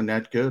Stoutland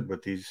that good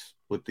with these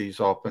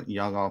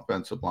young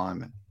offensive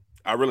linemen?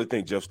 I really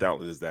think Jeff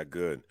Stoutland is that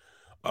good.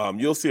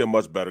 You'll see a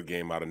much better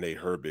game out of Nate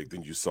Herbig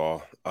than you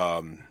saw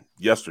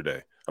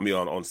yesterday.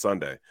 On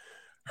Sunday.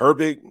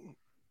 Herbig,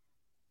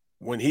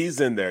 when he's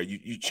in there,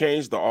 you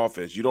change the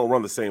offense. You don't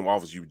run the same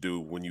offense you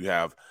do when you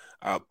have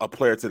a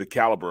player to the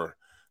caliber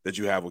that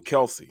you have with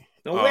Kelsey.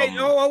 No, wait,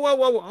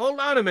 whoa. Hold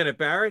on a minute,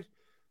 Barrett.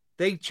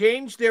 They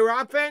changed their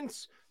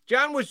offense?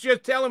 John was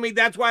just telling me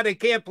that's why they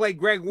can't play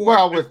Greg Ward.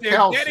 Well, with they're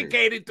Kelsey.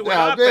 Dedicated to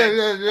an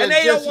offense, and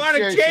they don't want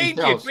to change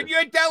Kelsey. it. But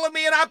you're telling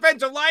me an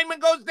offensive lineman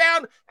goes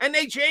down and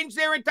they change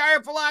their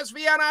entire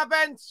philosophy on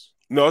offense?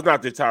 No, it's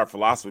not the entire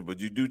philosophy,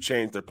 but you do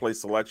change their play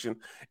selection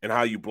and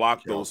how you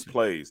block those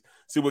plays.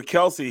 See, with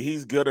Kelsey,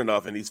 he's good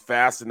enough and he's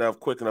fast enough,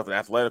 quick enough, and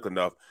athletic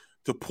enough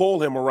to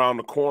pull him around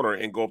the corner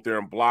and go up there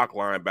and block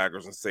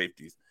linebackers and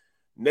safeties.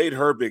 Nate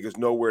Herbig is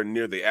nowhere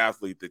near the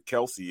athlete that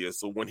Kelsey is.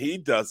 So when he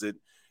does it,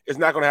 it's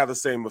not going to have the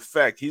same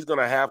effect. He's going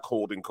to have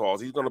holding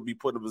calls. He's going to be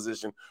put in a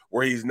position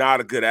where he's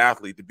not a good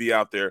athlete to be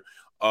out there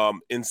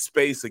in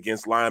space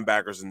against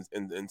linebackers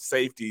and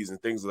safeties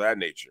and things of that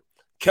nature.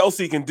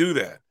 Kelce can do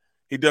that.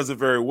 He does it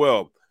very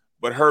well,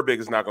 but Herbig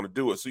is not going to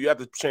do it. So you have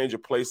to change your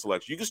play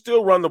selection. You can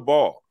still run the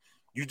ball.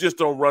 You just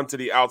don't run to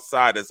the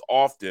outside as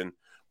often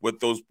with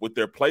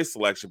their play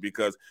selection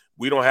because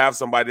we don't have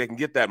somebody that can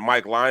get that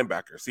Mike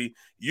linebacker. See,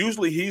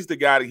 usually he's the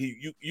guy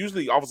that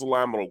usually offensive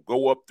lineman will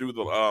go up through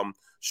the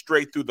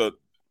straight through the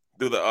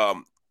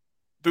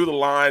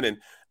line and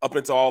up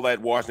into all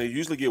that wash. And they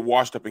usually get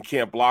washed up and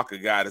can't block a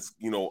guy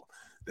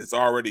that's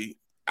already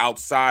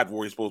outside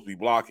where he's supposed to be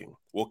blocking.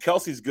 Well,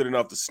 Kelce's good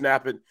enough to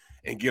snap it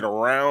and get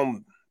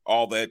around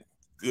all that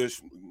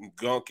gush,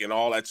 gunk, and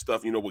all that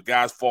stuff, with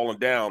guys falling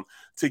down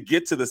to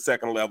get to the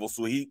second level.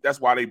 So that's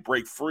why they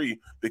break free,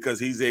 because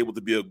he's able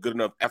to be a good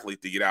enough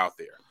athlete to get out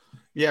there.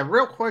 Yeah,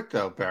 real quick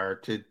though,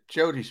 Barrett, to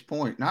Jody's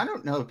point, and I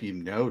don't know if you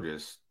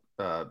noticed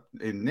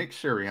in Nick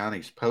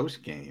Sirianni's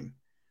post game,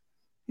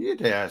 he had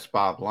to ask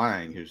Bob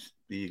Lang, who's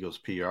the Eagles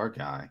PR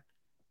guy,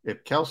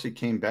 if Kelce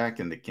came back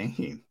in the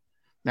game.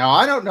 Now,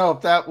 I don't know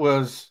if that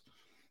was,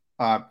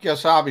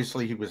 guess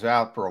obviously he was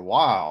out for a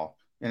while,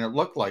 and it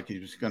looked like he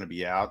was going to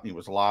be out, and he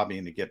was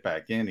lobbying to get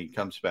back in. He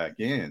comes back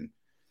in.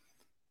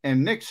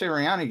 And Nick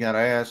Sirianni got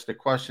asked a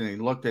question. He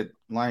looked at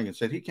Lang and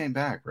said, he came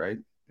back, right?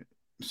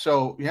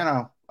 So,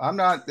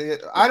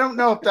 I don't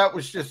know if that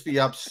was just the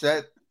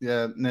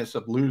upsetness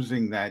of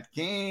losing that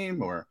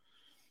game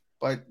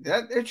but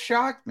it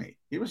shocked me.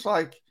 He was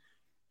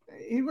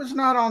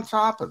not on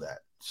top of that.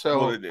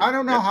 So I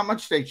don't know how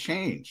much they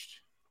changed.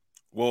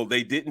 Well,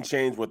 they didn't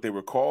change what they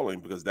were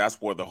calling, because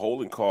that's where the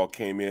holding call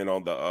came in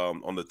on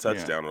the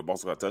touchdown, on the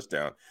Boston Scott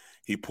touchdown.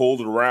 He pulled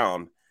it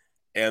around,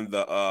 and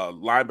the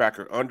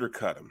linebacker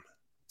undercut him.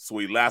 So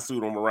he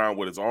lassoed him around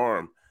with his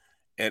arm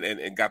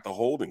and got the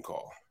holding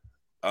call.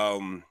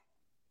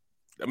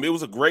 It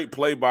was a great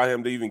play by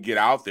him to even get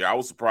out there. I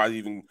was surprised he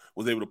even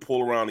was able to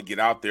pull around and get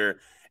out there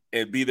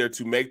and be there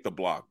to make the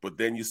block. But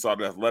then you saw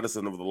the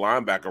athleticism of the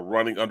linebacker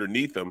running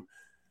underneath him,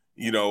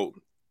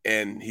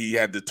 and he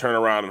had to turn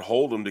around and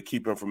hold him to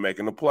keep him from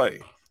making the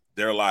play.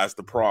 There lies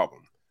the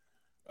problem.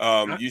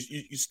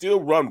 You still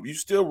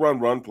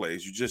run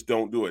plays. You just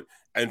don't do it.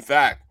 In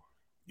fact,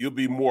 you'll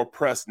be more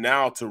pressed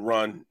now to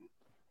run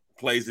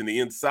plays in the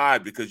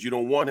inside because you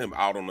don't want him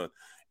out on the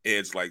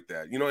edge like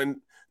that.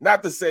 And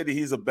not to say that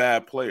he's a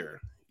bad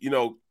player.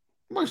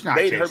 Well, he's not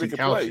Nate Jason Herbig can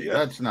Kelce. play. Yeah.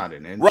 That's not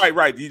an injury.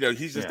 Right.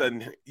 He's just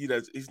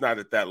he's not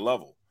at that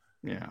level.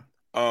 Yeah.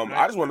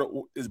 I just wonder,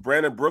 is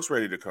Brandon Brooks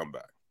ready to come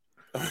back?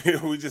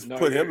 We just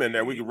put him in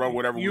there. We can run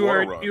whatever we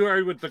want to run. You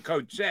heard what the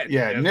coach said.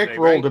 Yeah, Nick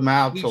rolled him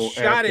out. He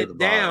shot it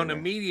down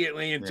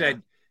immediately and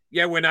said,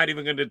 we're not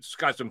even going to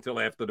discuss him till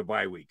after the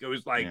bye week. It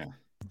was like,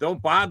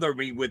 don't bother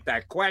me with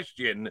that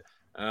question.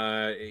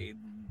 I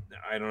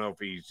don't know if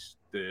he's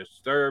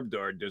disturbed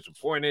or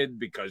disappointed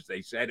because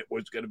they said it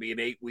was going to be an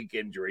 8-week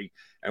injury,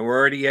 and we're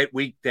already at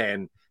week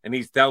 10, and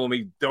he's telling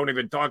me, don't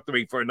even talk to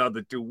me for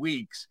another 2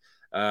 weeks.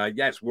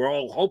 Yes, we're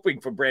all hoping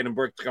for Brandon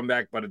Brooks to come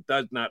back, but it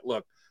does not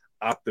look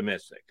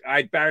optimistic. All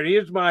right, Barrett,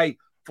 here's my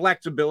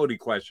flexibility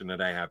question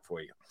that I have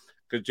for you.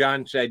 Because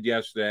John said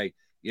yesterday,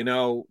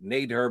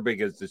 Nate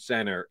Herbig as the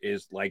center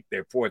is like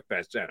their fourth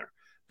best center.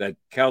 That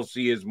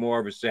Kelce is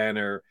more of a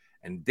center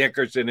and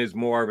Dickerson is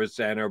more of a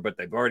center, but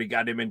they've already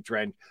got him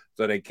entrenched,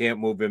 so they can't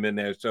move him in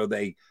there. So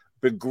they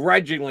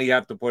begrudgingly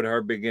have to put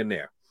Herbig in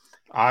there.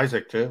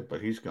 Isaac too,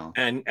 but he's gone.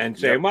 And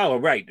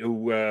Seumalo, right,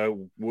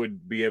 who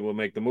would be able to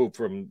make the move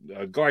from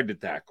guard to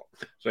tackle.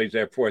 So he's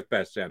their fourth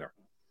best center.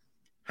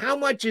 How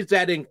much is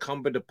that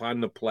incumbent upon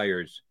the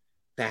players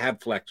to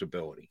have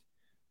flexibility,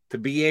 to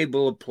be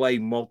able to play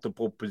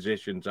multiple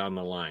positions on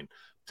the line,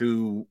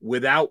 to,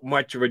 without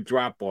much of a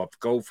drop-off,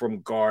 go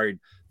from guard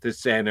to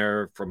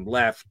center, from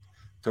left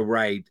to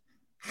right?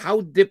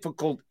 How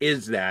difficult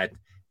is that?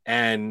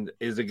 And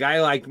is a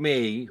guy like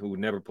me, who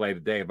never played a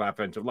day of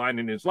offensive line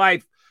in his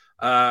life,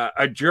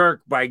 a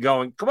jerk by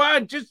going, come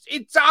on,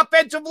 it's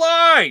offensive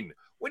line.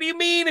 What do you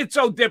mean it's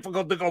so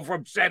difficult to go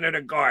from center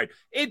to guard?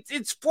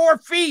 It's 4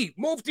 feet.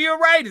 Move to your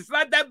right. It's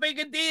not that big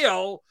a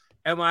deal.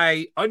 Am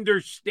I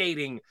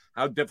understating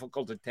how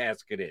difficult a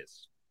task it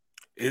is?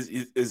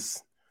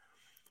 It's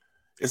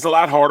a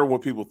lot harder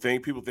what people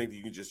think. People think that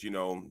you can just,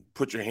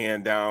 put your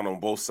hand down on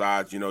both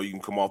sides. You can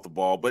come off the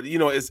ball. But,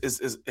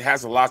 it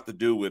has a lot to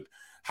do with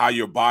how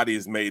your body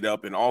is made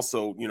up and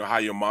also, how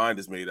your mind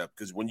is made up.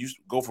 Because when you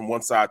go from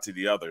one side to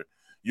the other,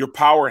 your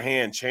power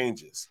hand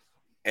changes.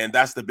 And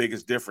that's the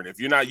biggest difference. If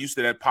you're not used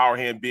to that power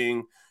hand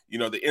being,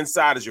 the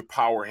inside is your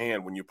power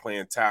hand when you're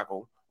playing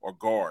tackle or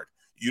guard.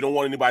 You don't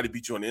want anybody to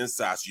beat you on the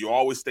inside. So you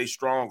always stay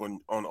strong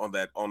on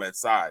that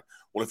side.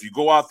 Well, if you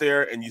go out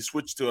there and you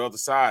switch to the other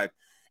side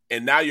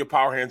and now your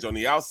power hand's on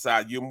the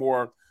outside, you're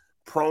more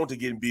prone to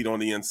getting beat on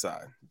the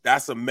inside.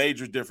 That's a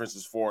major difference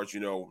as far as,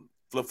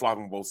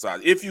 flip-flopping both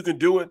sides. If you can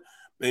do it,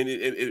 then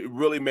it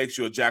really makes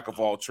you a jack of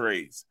all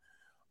trades.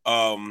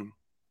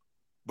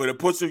 But it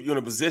puts you in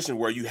a position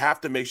where you have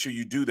to make sure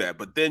you do that.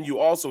 But then you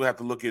also have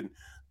to look at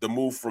the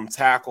move from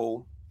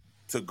tackle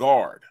to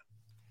guard.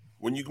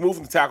 When you move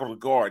from tackle to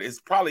guard, it's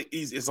probably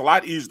easy. It's a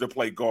lot easier to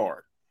play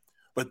guard.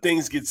 but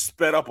things get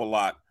sped up a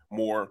lot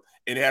more,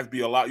 and you have to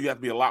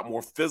be a lot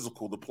more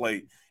physical to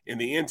play in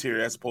the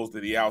interior as opposed to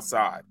the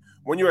outside.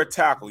 When you're a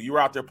tackle, you're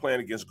out there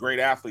playing against great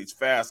athletes,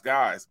 fast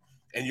guys,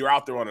 and you're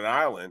out there on an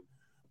island,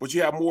 but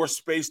you have more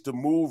space to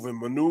move and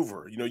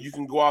maneuver. You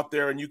can go out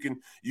there and you can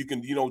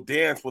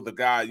dance with a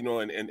guy,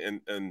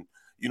 and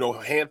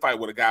hand fight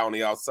with a guy on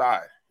the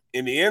outside.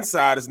 In the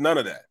inside, it's none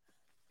of that.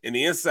 In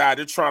the inside,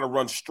 they're trying to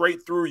run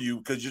straight through you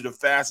because you're the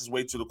fastest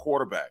way to the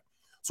quarterback.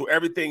 So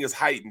everything is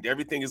heightened.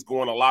 Everything is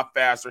going a lot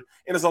faster,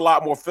 and it's a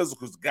lot more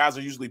physical because guys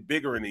are usually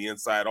bigger in the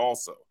inside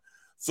also.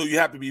 So you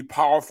have to be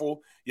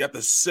powerful. You have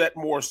to set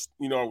more,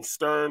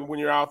 stern when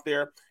you're out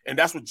there. And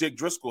that's what Jake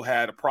Driscoll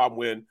had a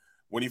problem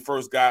when he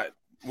first made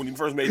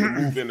the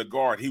move in the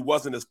guard. He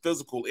wasn't as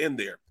physical in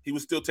there. He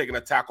was still taking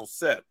a tackle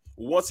set.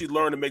 Once he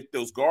learned to make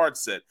those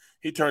guards set,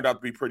 he turned out to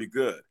be pretty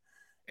good.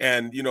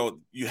 And,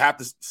 you have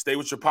to stay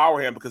with your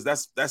power hand because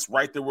that's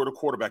right there where the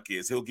quarterback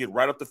is. He'll get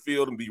right up the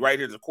field and be right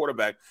here to the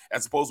quarterback,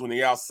 as opposed to when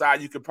you're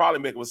outside, you could probably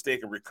make a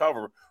mistake and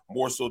recover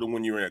more so than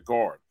when you're in a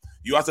guard.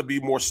 You have to be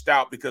more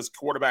stout because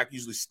quarterback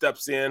usually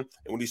steps in, and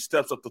when he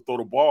steps up to throw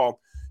the ball,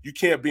 you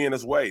can't be in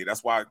his way.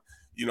 That's why,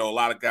 a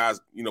lot of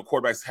guys,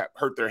 quarterbacks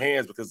hurt their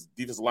hands because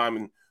defensive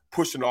linemen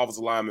pushing the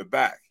offensive lineman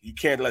back. You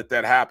can't let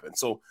that happen.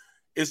 So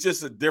it's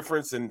just a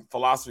difference in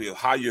philosophy of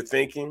how you're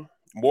thinking.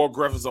 More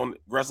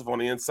aggressive on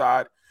the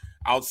inside.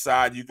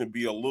 Outside, you can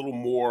be a little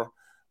more,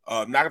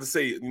 not going to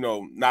say,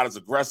 not as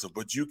aggressive,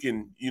 but you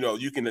can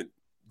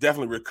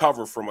definitely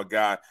recover from a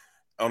guy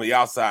on the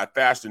outside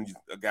faster than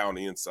a guy on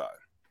the inside.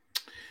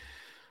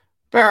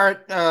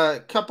 Barrett,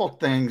 a couple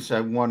things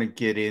I want to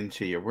get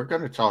into you. We're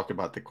going to talk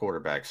about the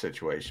quarterback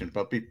situation,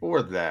 but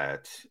before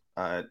that,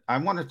 I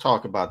want to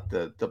talk about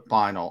the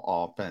final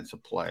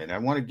offensive play, and I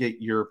want to get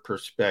your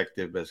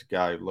perspective as a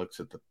guy who looks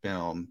at the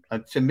film.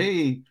 To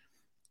me,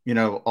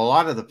 a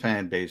lot of the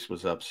fan base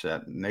was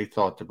upset, and they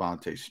thought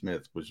Devontae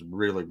Smith was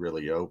really,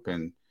 really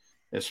open,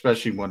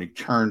 especially when he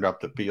turned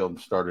up the field and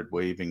started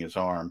waving his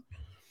arm.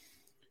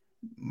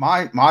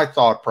 My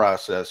thought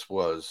process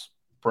was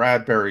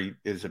Bradbury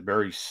is a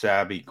very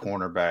savvy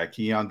cornerback.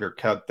 He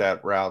undercut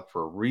that route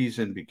for a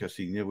reason because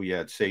he knew he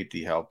had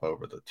safety help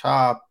over the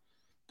top.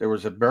 There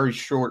was a very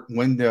short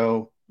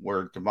window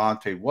where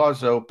Devontae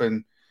was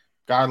open.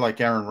 A guy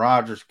like Aaron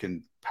Rodgers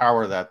can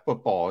power that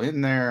football in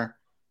there.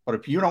 But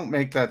if you don't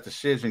make that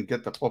decision,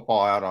 get the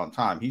football out on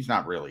time, he's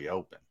not really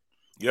open.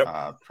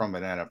 Yep. From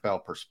an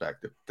NFL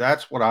perspective.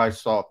 That's what I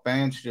saw.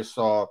 Fans just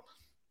saw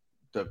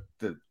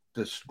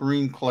the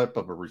screen clip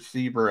of a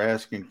receiver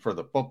asking for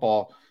the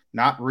football,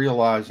 not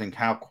realizing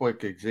how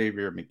quick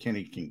Xavier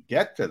McKinney can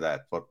get to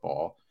that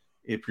football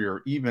if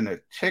you're even a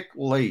tick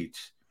late,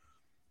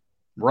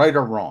 right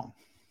or wrong.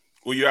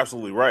 Well, you're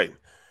absolutely right.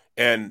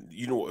 And,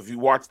 if you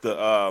watch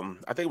I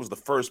think it was the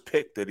first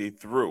pick that he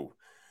threw,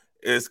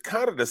 it's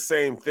kind of the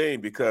same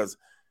thing because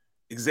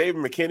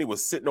Xavier McKinney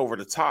was sitting over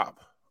the top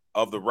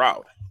of the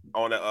route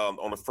on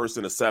the first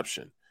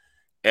interception.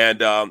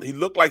 And he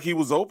looked like he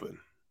was open,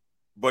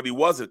 but he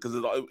wasn't because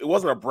it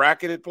wasn't a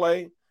bracketed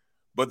play,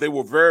 but they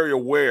were very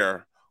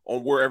aware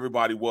on where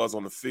everybody was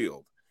on the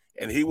field.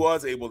 And he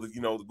was able to,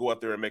 to go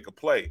out there and make a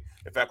play.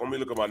 In fact, let me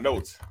look at my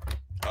notes.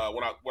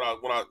 When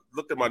I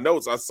looked at my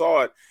notes, I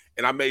saw it,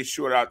 and I made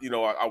sure that,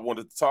 I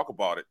wanted to talk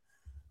about it.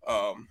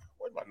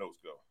 Where'd my notes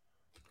go?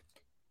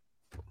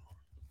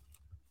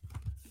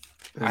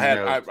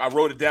 I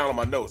wrote it down on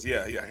my notes.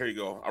 Yeah, here you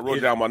go. I wrote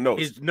it down on my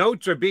notes. His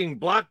notes are being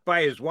blocked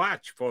by his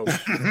watch, folks.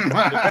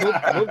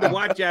 move the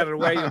watch out of the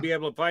way, you'll be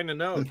able to find the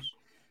notes.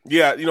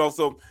 Yeah,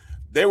 so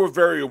they were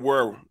very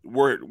aware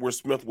where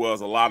Smith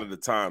was a lot of the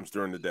times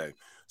during the day.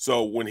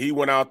 So when he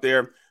went out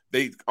there,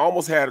 they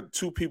almost had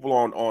two people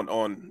on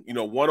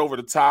one over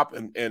the top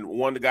and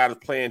one the guy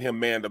that's playing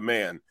him man to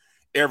man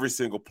every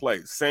single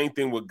play. Same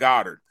thing with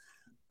Goddard.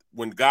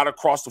 When Goddard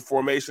crossed the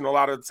formation a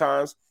lot of the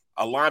times,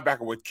 a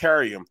linebacker would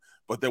carry him,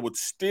 but there would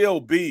still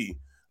be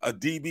a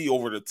DB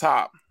over the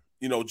top,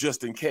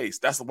 just in case.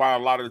 That's why a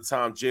lot of the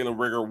time Jalen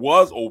Reagor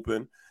was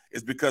open,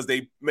 is because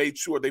they made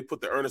sure they put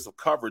the earnest of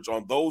coverage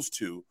on those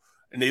two.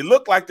 And they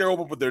look like they're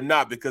open, but they're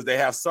not because they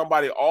have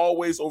somebody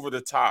always over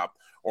the top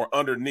or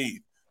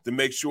underneath to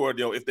make sure,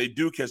 if they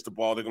do catch the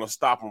ball, they're going to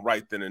stop them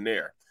right then and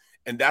there.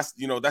 And that's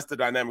the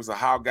dynamics of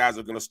how guys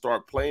are going to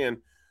start playing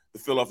the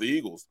Philadelphia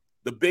Eagles.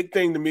 The big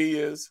thing to me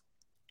is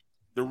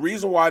the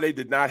reason why they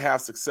did not have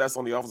success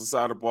on the offensive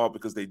side of the ball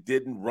because they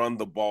didn't run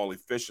the ball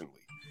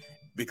efficiently,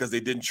 because they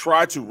didn't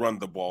try to run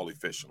the ball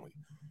efficiently.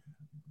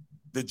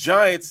 The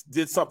Giants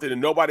did something that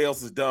nobody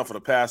else has done for the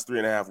past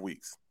 3.5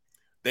 weeks.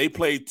 They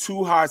played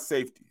two high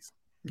safeties.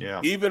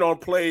 Yeah. Even on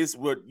plays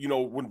with,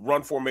 with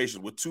run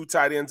formation with two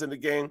tight ends in the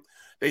game,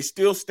 they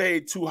still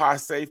stayed two high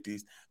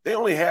safeties. They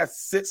only had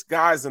 6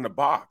 guys in the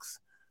box.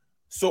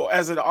 So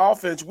as an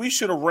offense, we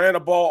should have ran the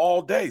ball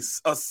all day.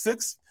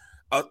 6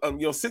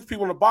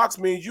 people in the box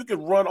means you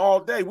can run all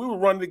day. We were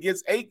running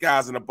against 8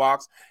 guys in the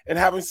box and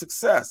having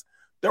success.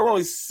 There were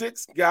only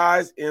 6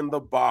 guys in the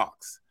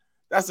box.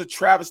 That's a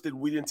travesty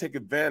we didn't take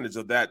advantage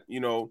of that,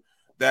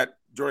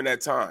 during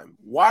that time?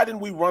 Why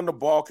didn't we run the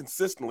ball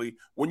consistently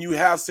when you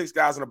have 6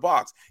 guys in the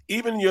box?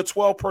 Even in your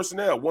 12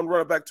 personnel, 1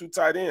 running back, 2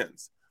 tight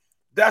ends.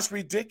 That's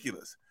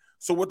ridiculous.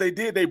 So what they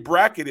did, they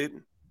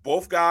bracketed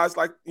both guys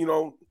like,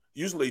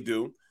 usually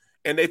do,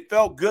 and they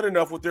felt good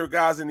enough with their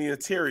guys in the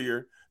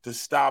interior to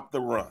stop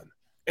the run.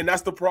 And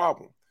that's the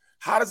problem.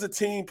 How does a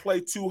team play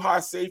 2 high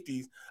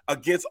safeties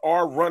against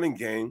our running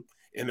game?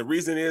 And the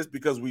reason is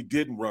because we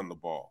didn't run the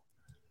ball.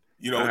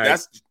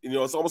 That's,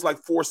 it's almost like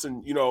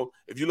forcing,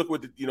 if you look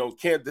with,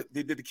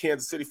 they did the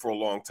Kansas City for a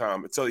long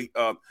time until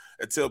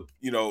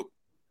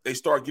they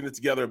start getting it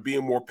together and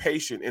being more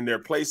patient in their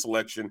play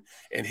selection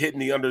and hitting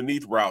the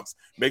underneath routes,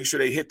 making sure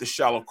they hit the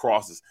shallow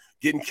crosses,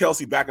 getting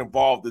Kelce back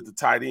involved at the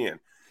tight end.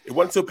 It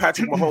wasn't until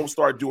Patrick Mahomes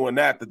started doing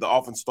that the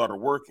offense started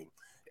working.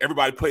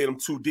 Everybody played them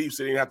too deep,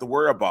 so they didn't have to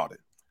worry about it.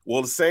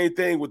 Well, the same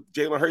thing with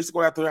Jalen Hurts. He's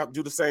going to have to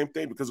do the same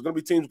thing because there's going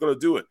to be teams going to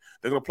do it.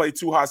 They're going to play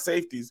 2 high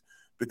safeties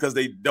because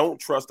they don't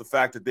trust the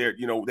fact that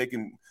they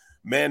can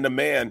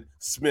man-to-man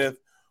Smith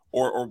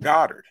or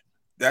Goddard.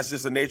 That's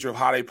just the nature of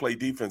how they play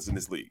defense in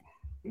this league.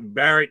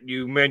 Barrett,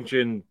 you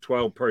mentioned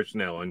 12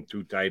 personnel and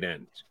 2 tight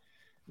ends.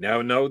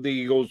 Now, no, the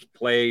Eagles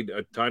played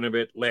a ton of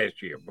it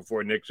last year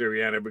before Nick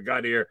Sirianni ever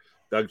got here.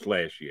 Doug's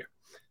last year.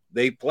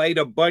 They played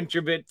a bunch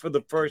of it for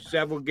the first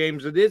several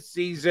games of this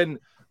season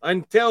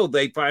until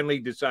they finally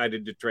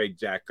decided to trade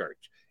Zach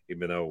Ertz,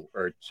 even though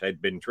Ertz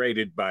had been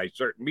traded by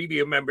certain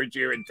media members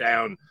here in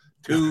town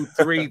 2,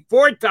 3,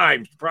 4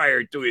 times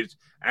prior to his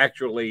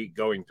actually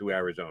going to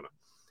Arizona.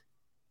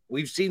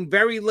 We've seen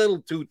very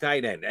little 2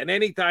 tight end, and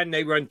anytime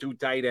they run 2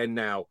 tight end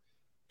now,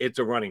 it's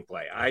a running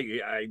play.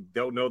 I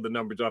don't know the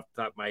numbers off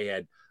the top of my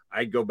head.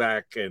 I'd go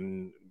back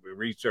and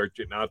research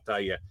it, and I'll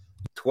tell you,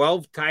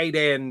 12 tight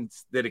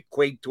ends that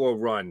equate to a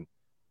run,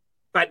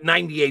 about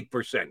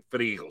 98% for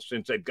the Eagles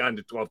since they've gone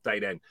to 12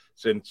 tight end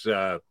since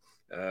Mr.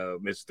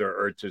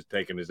 Ertz has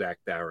taken his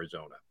act to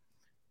Arizona.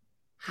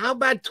 How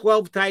about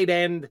 12 tight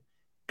end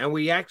and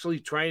we actually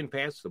try and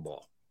pass the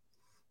ball?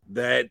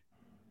 That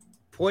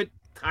put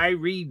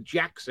Tyree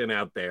Jackson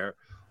out there,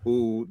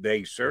 who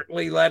they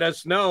certainly let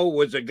us know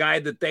was a guy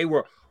that they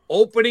were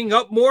opening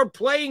up more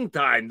playing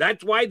time.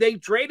 That's why they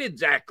traded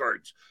Zach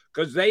Ertz,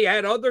 because they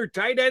had other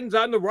tight ends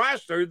on the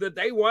roster that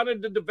they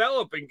wanted to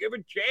develop and give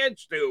a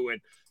chance to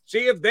and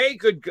see if they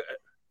could.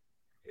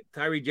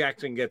 Tyree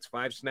Jackson gets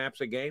 5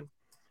 snaps a game.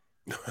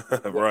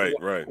 Right.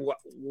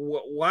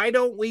 Why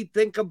don't we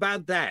think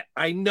about that?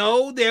 I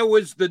know there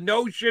was the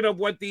notion of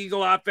what the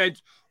Eagle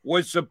offense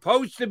was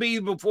supposed to be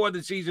before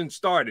the season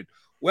started.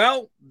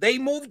 Well, they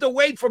moved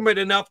away from it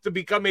enough to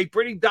become a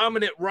pretty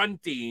dominant run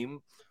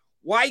team.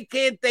 Why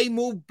can't they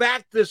move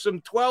back to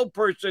some 12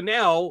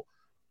 personnel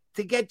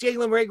to get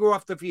Jalen Reagor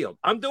off the field?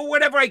 I'm doing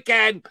whatever I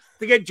can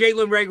to get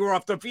Jalen Reagor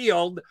off the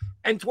field,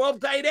 and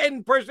 12 tight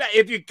end personnel.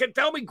 If you can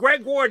tell me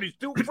Greg Ward is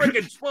too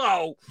freaking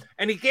slow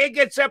and he can't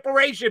get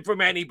separation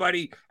from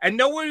anybody, and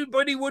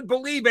nobody would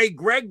believe a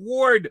Greg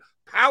Ward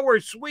power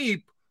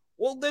sweep,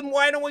 well, then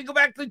why don't we go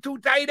back to 2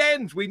 tight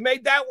ends? We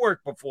made that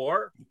work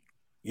before.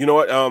 You know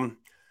what?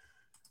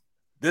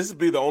 This would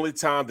be the only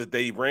time that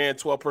they ran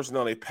 12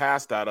 personnel they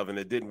passed out of, and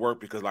it didn't work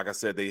because, like I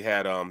said, they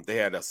had a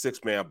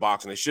 6-man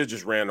box, and they should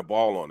just ran the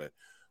ball on it.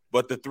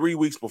 But the 3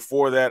 weeks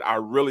before that, I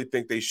really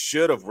think they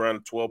should have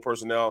run 12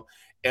 personnel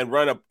and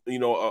run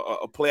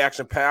a play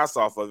action pass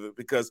off of it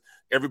because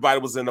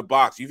everybody was in the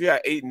box. If you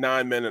had 8 and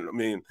 9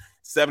 men,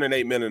 7 and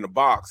 8 men in the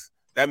box,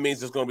 that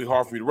means it's going to be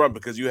hard for you to run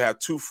because you have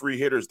 2 free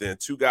hitters then,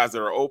 2 guys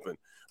that are open.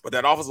 But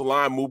that offensive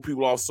line moved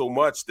people off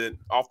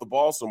the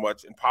ball so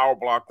much and power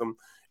blocked them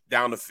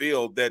down the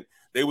field that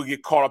they would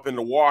get caught up in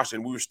the wash,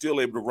 and we were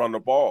still able to run the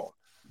ball.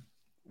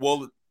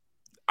 Well,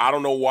 I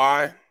don't know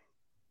why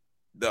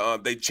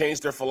they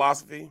changed their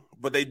philosophy,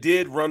 but they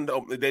did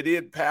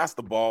pass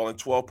the ball in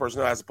 12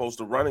 personnel as opposed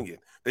to running it.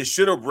 They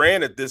should have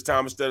ran it this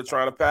time instead of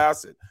trying to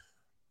pass it.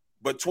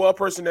 But 12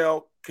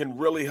 personnel can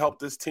really help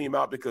this team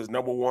out because,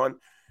 number one,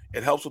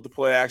 it helps with the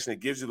play action. It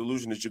gives you the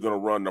illusion that you're going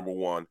to run, number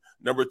one.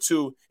 Number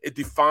two, it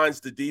defines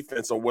the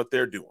defense on what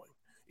they're doing.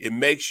 It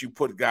makes you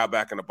put a guy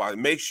back in the box. It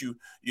makes you,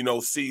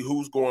 see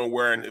who's going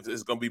where and if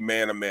it's going to be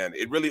man-to-man.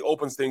 It really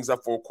opens things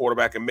up for a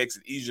quarterback and makes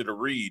it easier to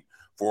read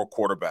for a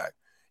quarterback.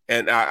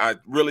 And I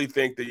really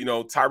think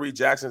that, Tyree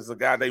Jackson is a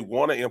guy they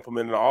want to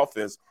implement in the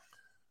offense.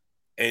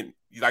 And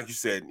like you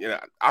said,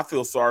 I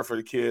feel sorry for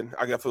the kid.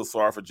 I feel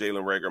sorry for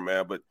Jalen Reagor,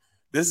 man. But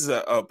this is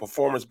a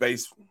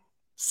performance-based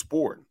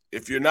sport.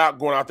 If you're not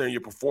going out there and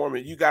you're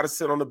performing, you got to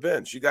sit on the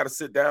bench. You got to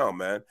sit down,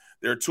 man.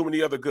 There are too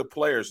many other good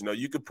players.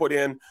 You could put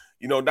in,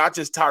 not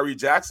just Tyree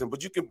Jackson,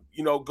 but you can,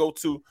 go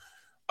to,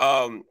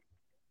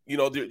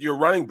 your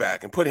running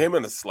back and put him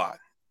in the slot.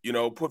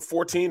 Put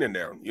 14 in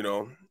there.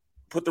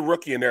 Put the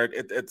rookie in there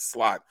at the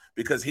slot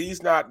because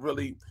he's not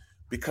really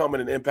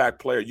becoming an impact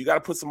player. You got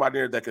to put somebody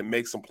in there that can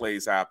make some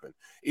plays happen.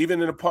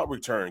 Even in a punt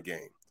return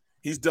game,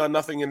 he's done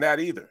nothing in that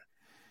either.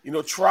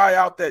 Try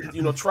out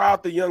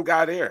the young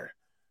guy there.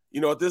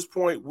 At this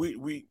point,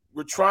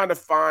 we're trying to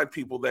find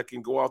people that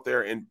can go out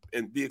there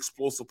and be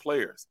explosive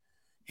players.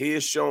 He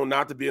is shown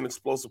not to be an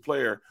explosive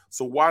player.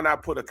 So why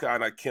not put a guy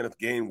like Kenneth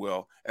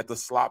Gainwell at the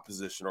slot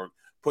position, or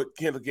put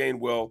Kenneth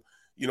Gainwell,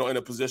 in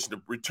a position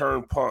to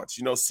return punts?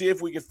 See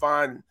if we can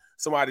find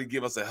somebody to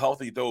give us a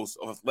healthy dose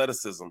of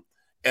athleticism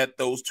at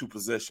those two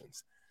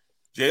positions.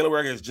 Jalen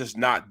Reagor is just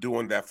not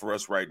doing that for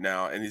us right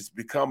now, and he's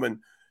becoming,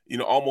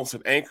 almost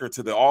an anchor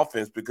to the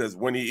offense, because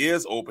when he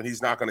is open,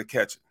 he's not going to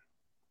catch it,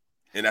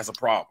 and that's a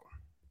problem.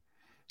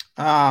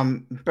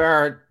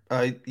 Barrett,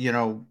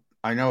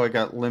 I know I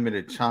got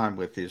limited time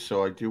with you,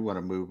 so I do want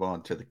to move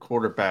on to the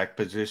quarterback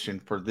position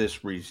for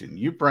this reason.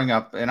 You bring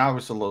up, and I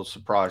was a little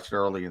surprised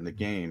early in the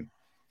game,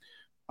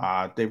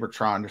 they were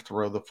trying to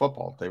throw the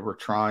football. They were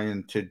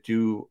trying to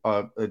do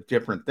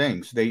different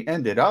things. They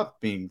ended up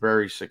being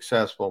very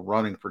successful,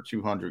 running for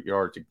 200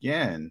 yards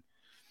again,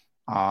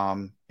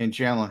 and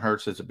Jalen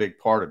Hurts is a big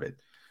part of it.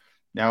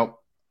 Now,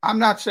 I'm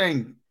not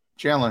saying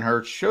Jalen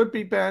Hurts should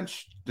be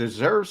benched,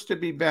 deserves to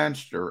be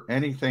benched, or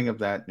anything of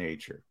that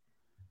nature.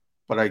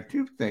 But I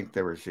do think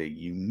there is a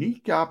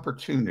unique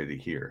opportunity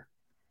here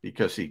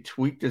because he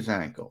tweaked his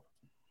ankle.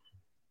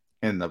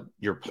 And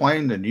you're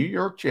playing the New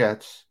York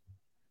Jets,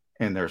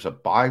 and there's a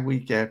bye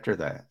week after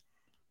that.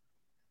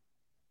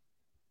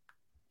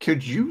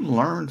 Could you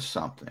learn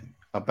something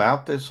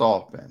about this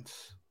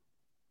offense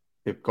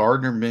if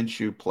Gardner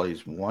Minshew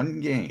plays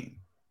one game,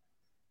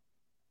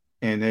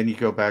 and then you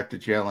go back to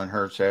Jalen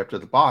Hurts after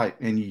the bye,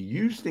 and you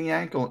use the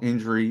ankle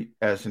injury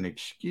as an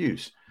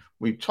excuse?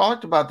 We've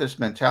talked about this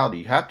mentality.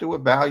 You have to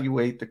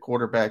evaluate the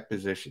quarterback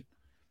position.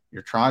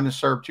 You're trying to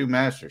serve two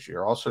masters.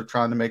 You're also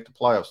trying to make the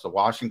playoffs. The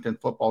Washington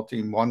football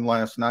team won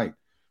last night.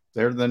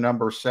 They're the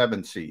number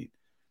 7 seed.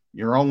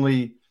 You're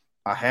only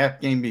a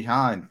half game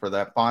behind for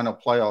that final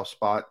playoff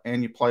spot,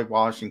 and you play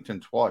Washington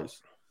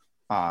twice.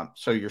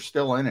 So you're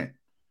still in it.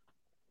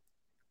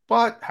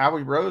 But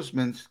Howie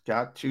Roseman's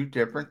got two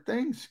different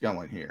things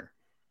going here.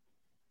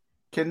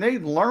 Can they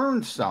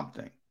learn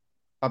something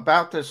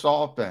about this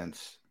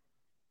offense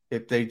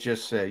if they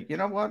just say, you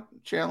know what,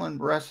 Jalen,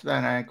 rest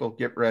that ankle,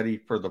 get ready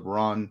for the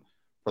run,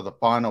 for the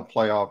final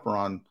playoff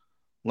run.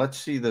 Let's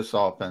see this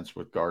offense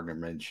with Gardner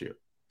Minshew.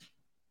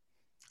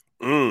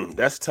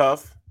 That's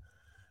tough.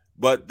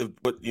 But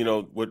what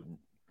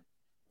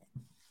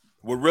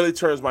really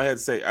turns my head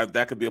to say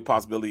that could be a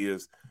possibility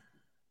is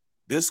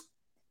this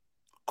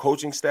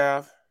coaching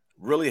staff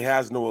really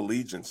has no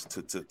allegiance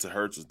to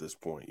Hurts at this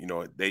point.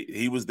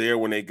 He was there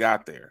when they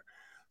got there.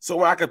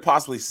 So I could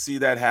possibly see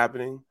that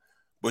happening.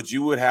 But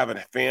you would have a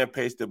fan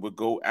base that would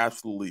go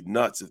absolutely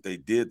nuts if they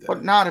did that.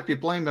 But not if you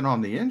blame it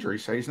on the injury.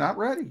 Say he's not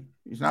ready.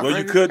 He's not ready.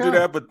 Well, you could do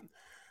that, but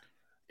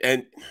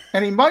and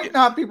he might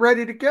not be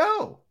ready to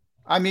go.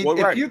 I mean,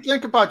 if you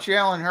think about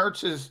Jalen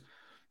Hurts'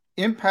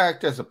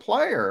 impact as a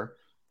player,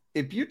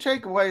 if you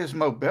take away his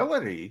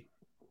mobility,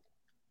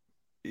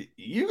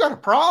 you got a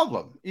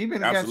problem,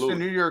 even against the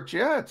New York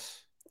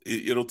Jets.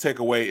 It'll take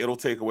away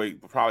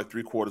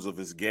probably 3/4 of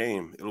his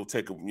game. It'll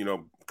take,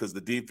 because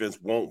the defense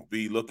won't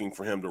be looking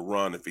for him to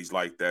run if he's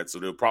like that. So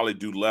they'll probably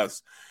do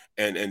less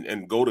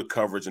and go to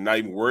coverage and not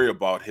even worry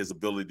about his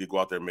ability to go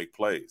out there and make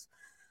plays.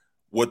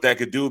 What that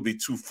could do would be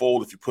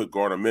twofold if you put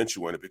Gardner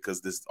Minshew in it,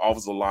 because this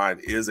offensive line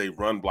is a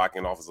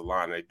run-blocking offensive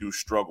line, and they do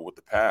struggle with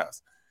the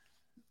pass.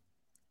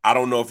 I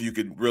don't know if you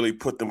could really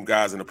put them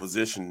guys in a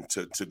position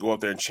to go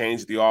out there and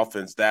change the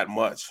offense that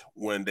much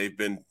when they've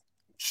been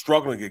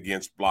struggling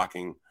against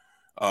blocking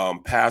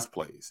pass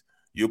plays.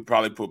 You'll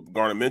probably put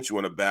Gardner Minshew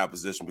in a bad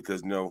position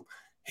because,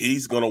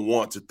 he's going to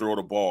want to throw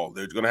the ball.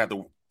 They're going to have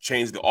to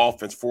change the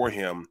offense for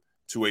him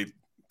to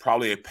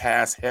probably a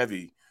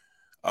pass-heavy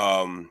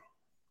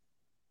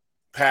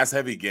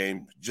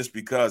game just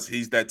because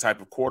he's that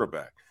type of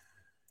quarterback.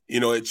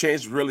 It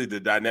changed really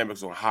the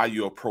dynamics on how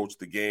you approach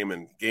the game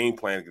and game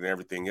planning and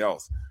everything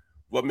else.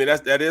 Well, I mean,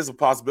 that is a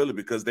possibility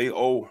because they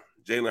owe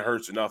Jalen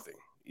Hurts nothing.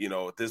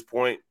 At this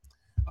point,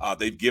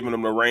 they've given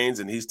him the reins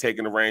and he's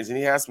taking the reins and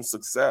he has some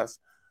success,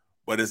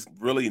 but it's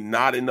really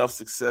not enough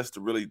success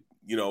to really,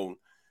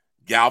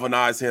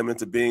 galvanize him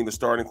into being the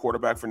starting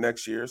quarterback for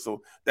next year.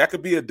 So that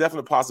could be a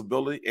definite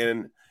possibility.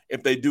 And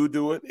if they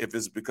do it, if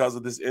it's because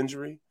of this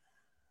injury,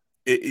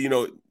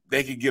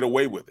 they could get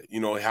away with it.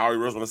 Howie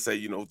Roseman will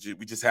say,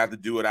 we just have to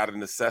do it out of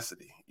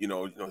necessity,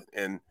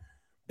 and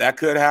that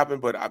could happen,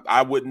 but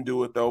I wouldn't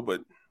do it though.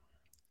 But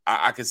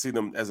I can see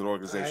them as an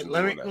organization.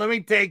 Let me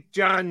take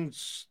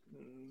John's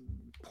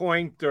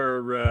point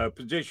or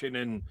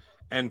position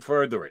and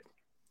further it.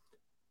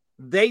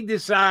 They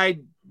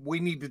decide we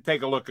need to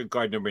take a look at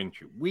Gardner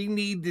Minshew. We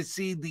need to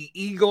see the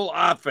Eagle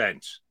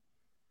offense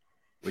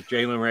with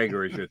Jalen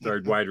Reagor as your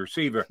third wide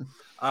receiver,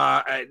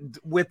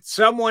 with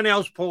someone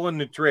else pulling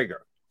the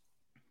trigger.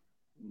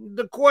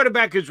 The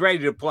quarterback is ready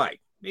to play.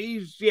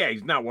 He's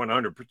not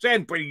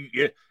 100%, but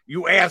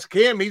you ask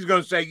him, he's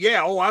going to say,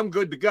 I'm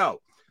good to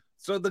go.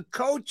 So the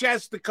coach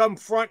has to come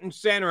front and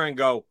center and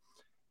go,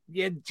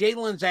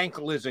 Jalen's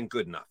ankle isn't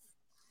good enough.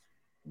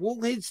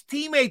 Well, his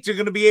teammates are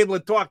going to be able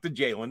to talk to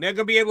Jalen. They're going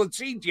to be able to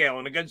see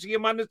Jalen. They're going to see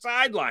him on the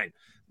sideline.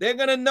 They're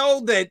going to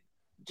know that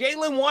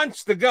Jalen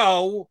wants to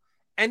go,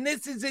 and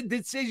this is a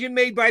decision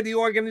made by the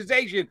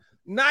organization.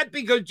 not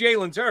because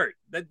Jalen's hurt,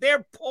 that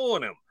they're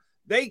pulling him.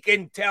 They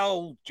can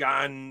tell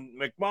John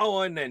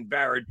McMullen and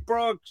Barrett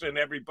Brooks and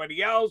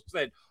everybody else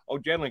that,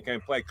 Jalen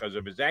can't play because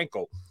of his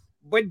ankle.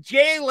 But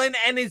Jalen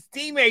and his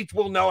teammates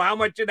will know how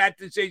much of that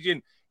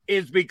decision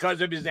is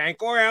because of his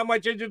ankle or how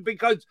much is it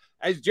because,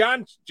 as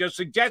John just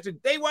suggested,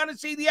 they want to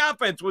see the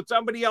offense with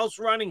somebody else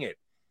running it.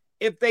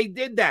 If they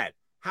did that,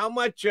 how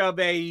much of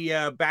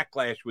a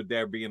backlash would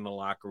there be in the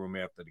locker room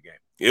after the game?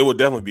 It would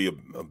definitely be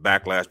a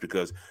backlash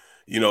because,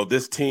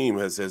 this team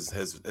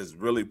has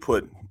really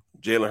put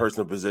Jalen Hurts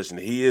in a position.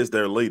 He is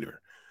their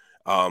leader.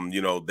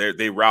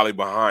 They rally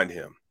behind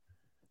him.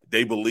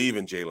 They believe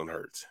in Jalen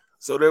Hurts.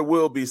 So there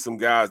will be some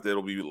guys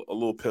that'll be a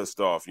little pissed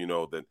off,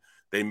 that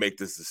they make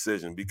this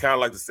decision. Be kind of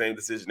like the same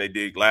decision they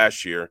did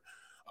last year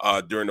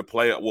during the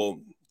playoff.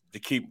 Well, to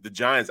keep the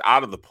Giants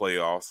out of the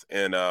playoffs,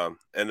 and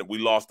we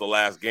lost the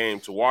last game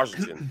to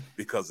Washington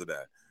because of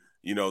that.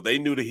 They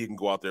knew that he can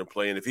go out there and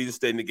play, and if he just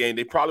stayed in the game,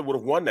 they probably would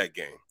have won that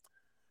game.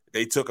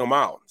 They took him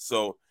out.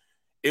 So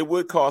it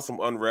would cause some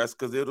unrest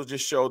because it'll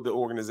just show the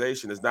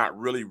organization is not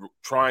really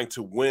trying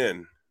to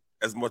win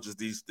as much as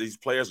these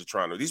players are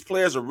trying to. These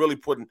players are really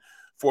putting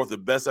forth the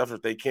best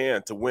effort they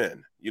can to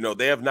win.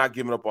 They have not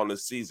given up on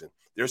this season.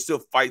 They're still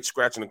fighting,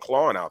 scratching, and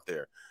clawing out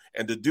there.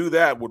 And to do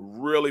that would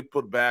really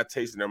put bad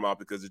taste in their mouth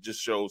because it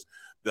just shows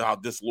how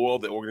disloyal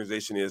the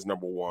organization is,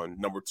 number one.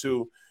 Number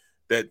two,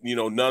 that,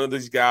 none of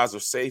these guys are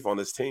safe on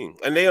this team.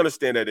 And they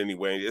understand that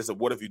anyway. It's a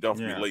what have you done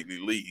for me lately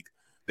league.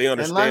 They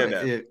understand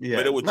that.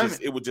 But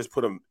it would just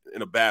put them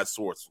in a bad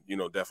source,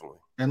 definitely.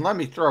 And let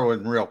me throw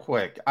in real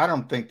quick. I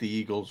don't think the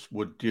Eagles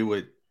would do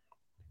it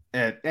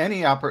at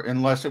any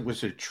unless it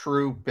was a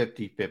true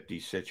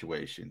 50-50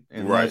 situation.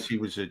 Unless he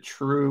was a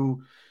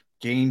true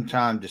game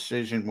time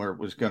decision where it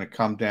was going to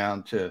come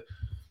down to,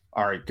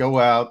 all right, go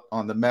out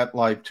on the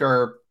MetLife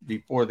turf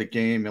before the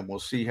game and we'll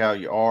see how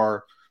you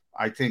are.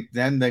 I think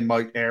then they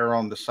might err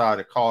on the side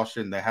of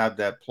caution. They have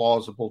that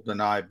plausible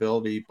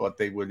deniability, but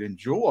they would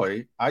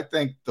enjoy. I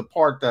think the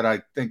part that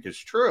I think is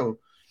true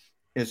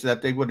is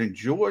that they would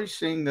enjoy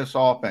seeing this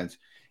offense.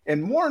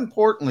 And more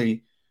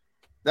importantly,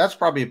 that's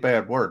probably a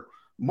bad word.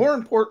 More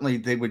importantly,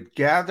 they would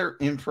gather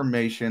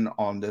information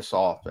on this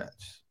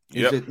offense.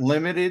 Is it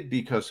limited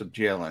because of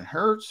Jalen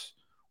Hurts,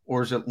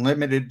 or is it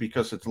limited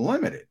because it's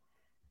limited?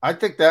 I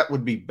think that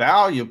would be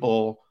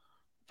valuable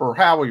for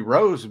Howie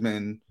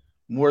Roseman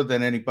more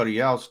than anybody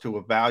else to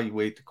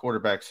evaluate the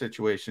quarterback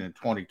situation in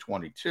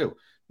 2022.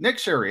 Nick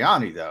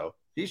Sirianni, though,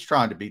 he's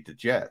trying to beat the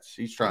Jets.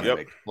 He's trying to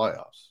make the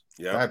playoffs.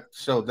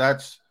 So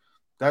that's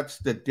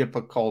the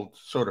difficult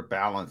sort of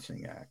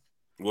balancing act.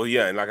 Well,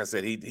 yeah, and like I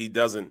said, he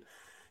doesn't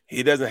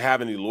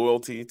have any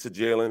loyalty to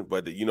Jalen,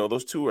 but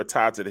those two are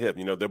tied to the hip.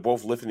 They're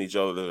both lifting each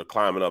other. They're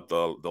climbing up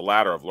the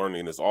ladder of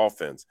learning this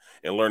offense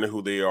and learning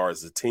who they are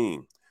as a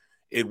team.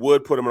 It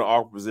would put him in an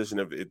awkward position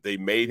if they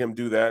made him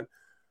do that.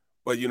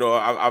 But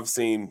I've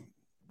seen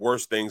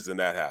worse things than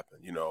that happen.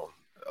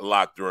 A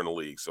lot during the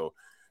league. So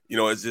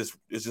it's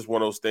just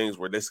one of those things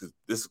where this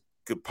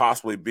could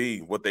possibly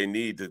be what they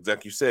need to,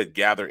 like you said,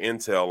 gather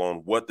intel on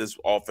what this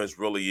offense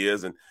really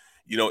is. And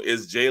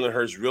is Jalen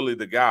Hurts really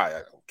the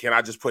guy? Can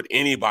I just put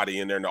anybody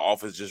in there and the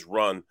offense just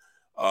run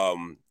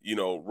and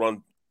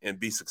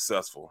be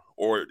successful?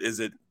 Or is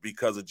it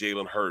because of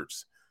Jalen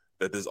Hurts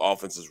that this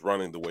offense is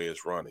running the way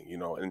it's running?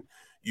 And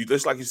you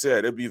just like you said,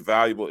 it'd be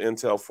valuable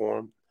intel for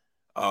him.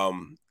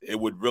 It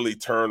would really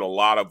turn a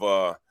lot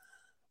of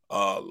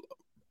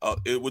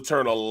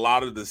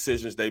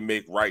decisions they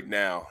make right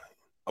now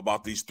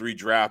about these 3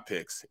 draft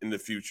picks in the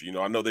future.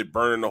 I know they're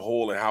burning a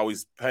hole in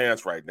Howie's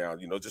pants right now.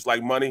 Just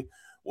like money.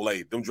 Well,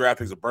 hey, them draft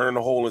picks are burning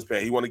a hole in his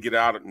pants. He want to get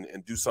out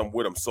and do something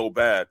with them so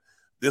bad.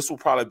 This will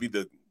probably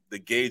be the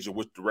gauge of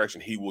which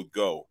direction he would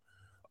go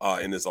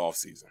in this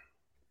offseason.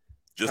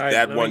 Just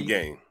one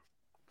game.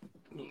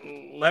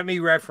 Let me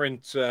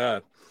reference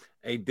a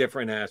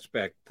different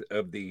aspect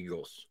of the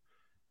Eagles.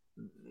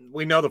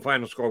 We know the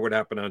final score would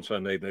happen on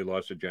Sunday. They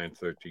lost to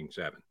Giants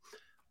 13-7.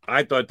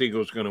 I thought the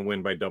Eagles were going to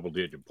win by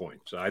double-digit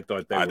points. I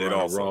thought they were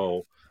on a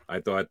roll. I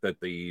thought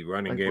that the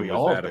running game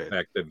was that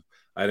effective.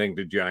 I think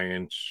the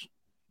Giants,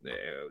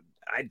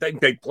 I think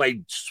they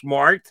played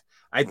smart.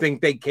 I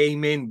think they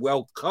came in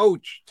well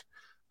coached.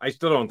 I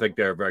still don't think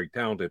they're a very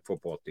talented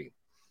football team.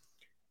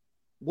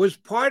 Was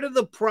part of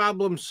the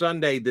problem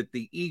Sunday that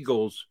the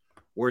Eagles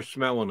were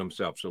smelling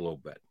themselves a little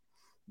bit?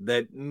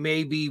 That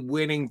maybe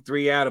winning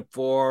 3 out of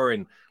 4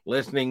 and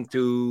listening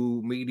to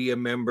media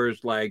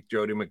members like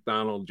Jody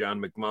McDonald,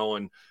 John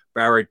McMullen,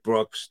 Barrett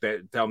Brooks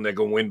that tell them they're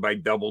going to win by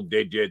double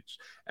digits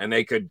and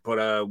they could put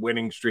a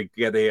winning streak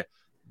together.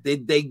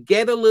 Did they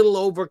get a little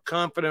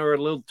overconfident or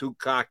a little too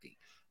cocky?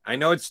 I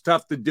know it's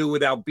tough to do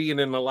without being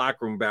in the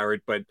locker room,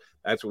 Barrett, but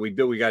that's what we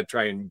do. We got to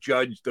try and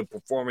judge the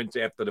performance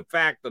after the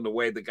fact and the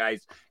way the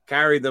guys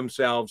carry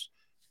themselves.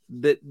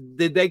 Did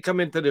they come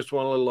into this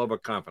one a little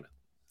overconfident?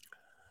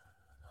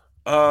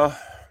 I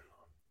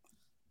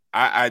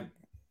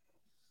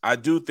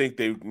do think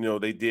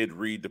they did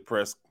read the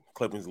press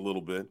clippings a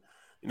little bit.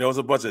 You know, there's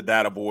a bunch of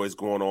data boys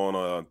going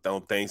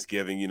on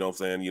Thanksgiving, you know what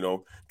I'm saying? You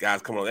know,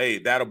 guys coming on, hey,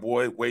 data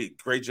boy, wait,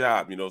 great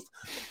job. You know,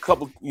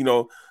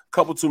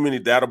 couple too many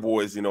data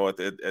boys, you know, at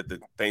the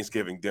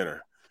Thanksgiving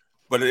dinner.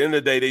 But at the end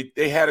of the day,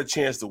 they had a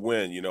chance to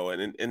win, you know,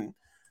 and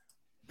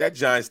that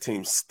Giants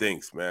team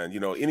stinks, man. You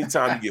know,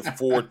 anytime you get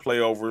forward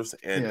playovers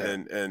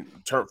and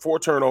four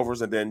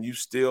turnovers, and then you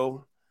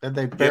still and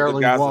they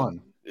barely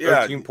won.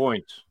 13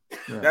 points.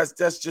 Yeah.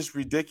 That's just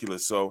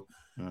ridiculous. So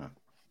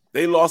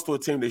they lost to a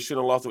team they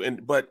shouldn't have lost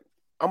to. But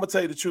I'm gonna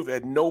tell you the truth.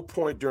 At no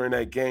point during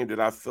that game did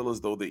I feel as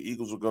though the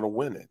Eagles were going to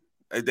win it.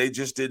 They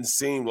just didn't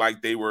seem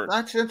like they were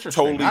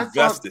totally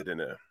vested in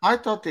it. I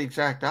thought the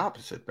exact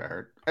opposite,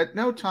 Barrett. At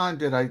no time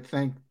did I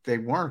think they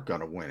weren't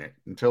going to win it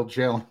until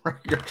Jalen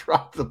Reagor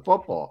dropped the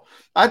football.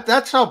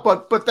 That's how.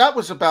 But that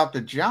was about the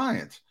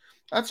Giants.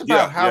 That's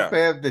about how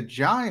bad the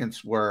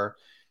Giants were.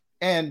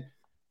 And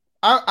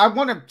I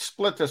want to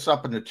split this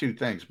up into two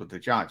things with the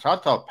Giants. I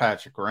thought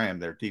Patrick Graham,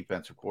 their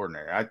defensive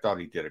coordinator, I thought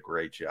he did a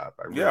great job.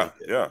 I really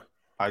did.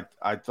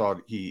 I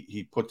thought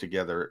he put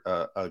together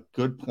a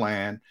good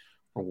plan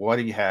for what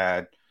he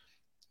had.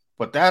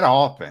 But that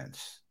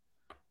offense,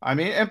 I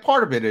mean, and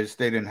part of it is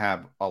they didn't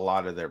have a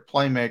lot of their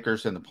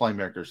playmakers, and the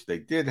playmakers they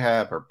did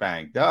have are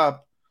banged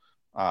up.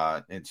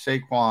 And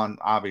Saquon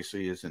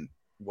obviously isn't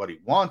what he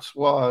once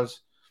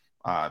was.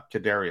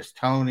 Kadarius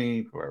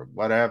Toney or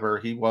whatever,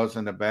 he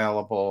wasn't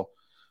available.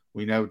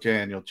 We know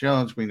Daniel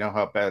Jones. We know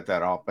how bad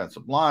that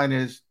offensive line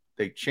is.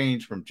 They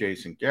changed from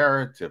Jason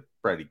Garrett to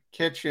Freddie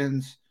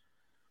Kitchens.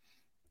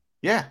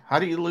 Yeah, how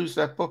do you lose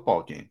that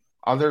football game?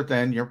 Other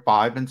than you're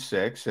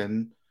 5-6,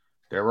 and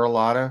there were a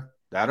lot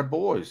of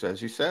boys,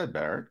 as you said,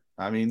 Barrett.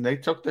 I mean, they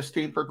took this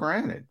team for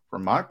granted,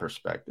 from my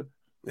perspective.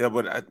 Yeah,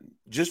 but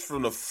just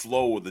from the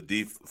flow of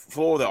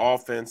the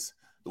offense,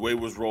 the way it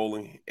was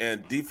rolling,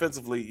 and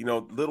defensively, you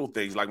know, little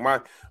things like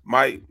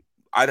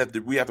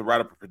we have to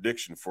write up a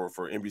prediction for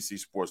NBC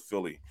Sports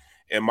Philly,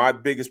 and my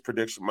biggest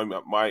prediction,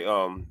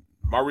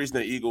 my reason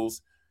the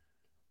Eagles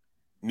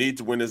need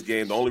to win this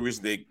game. The only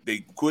reason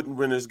they couldn't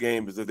win this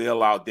game is that they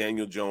allowed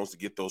Daniel Jones to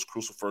get those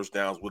crucial first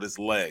downs with his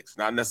legs.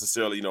 Not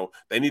necessarily, you know,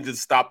 they needed to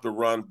stop the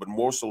run, but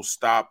more so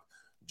stop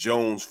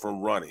Jones from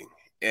running.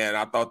 And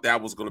I thought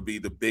that was going to be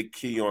the big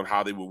key on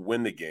how they would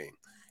win the game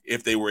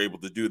if they were able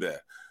to do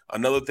that.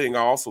 Another thing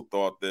I also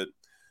thought that,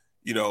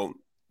 you know,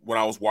 when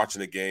I was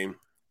watching the game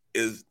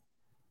is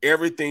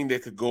everything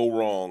that could go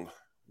wrong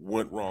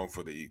went wrong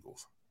for the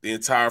Eagles. The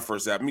entire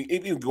first half. I mean,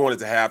 even going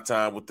into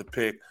halftime with the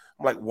pick,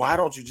 I'm like, why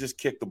don't you just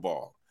kick the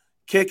ball?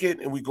 Kick it,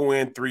 and we go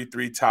in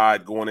 3-3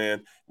 tied going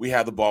in. We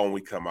have the ball when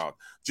we come out.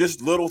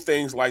 Just little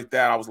things like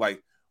that. I was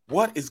like,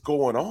 what is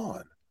going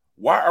on?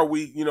 Why are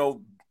we, you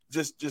know,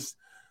 just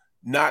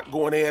not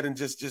going ahead and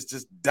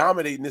just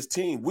dominating this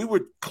team? We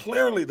were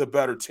clearly the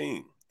better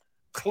team.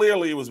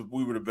 Clearly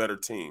we were the better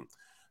team.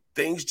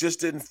 Things just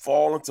didn't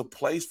fall into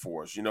place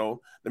for us, you know.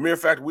 The mere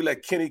fact we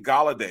let Kenny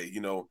Golladay, you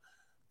know,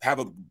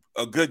 have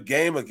a good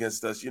game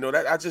against us, you know,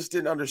 that I just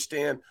didn't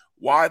understand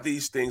why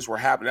these things were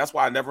happening. That's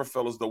why I never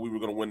felt as though we were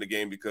going to win the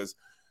game, because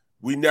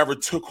we never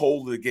took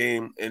hold of the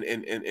game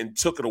and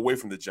took it away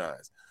from the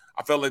Giants.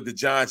 I felt like the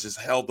Giants just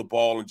held the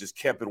ball and just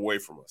kept it away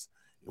from us.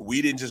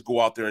 We didn't just go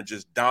out there and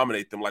just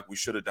dominate them like we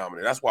should have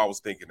dominated. That's why I was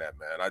thinking that,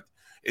 man.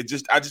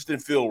 I just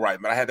didn't feel right,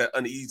 man. I had that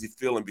uneasy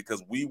feeling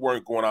because we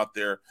weren't going out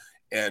there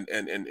and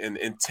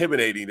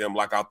intimidating them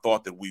like I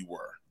thought that we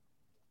were.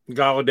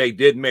 Golladay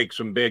did make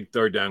some big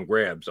third down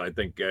grabs. I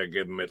think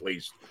give him at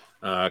least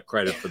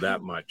credit for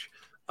that much.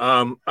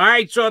 All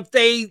right, so if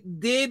they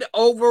did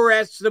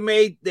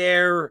overestimate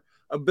their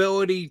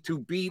ability to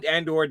beat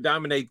and or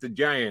dominate the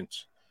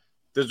Giants,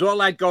 does all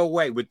that go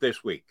away with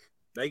this week?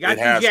 They got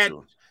the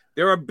Jets.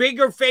 They're a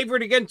bigger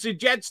favorite against the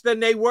Jets than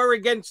they were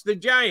against the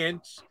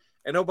Giants.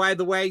 And oh, by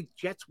the way,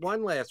 Jets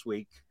won last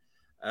week.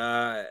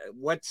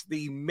 What's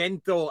the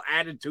mental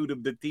attitude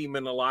of the team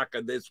in the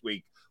locker this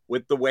week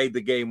with the way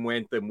the game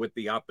went and with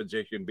the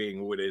opposition being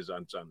who it is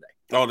on Sunday?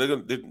 Oh, they're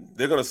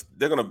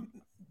gonna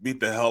beat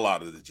the hell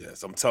out of the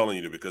Jets. I'm telling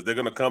you, because they're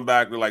gonna come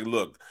back. They're like,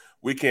 look,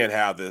 we can't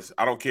have this.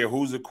 I don't care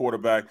who's the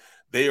quarterback.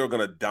 They are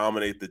gonna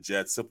dominate the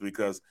Jets simply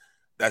because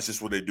that's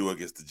just what they do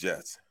against the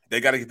Jets. They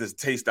got to get this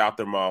taste out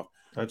their mouth.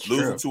 That's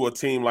losing to a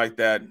team like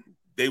that,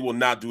 they will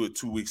not do it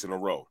 2 weeks in a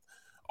row.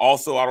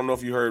 Also, I don't know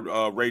if you heard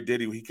Ray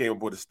Diddy. He came up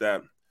with a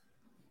stat.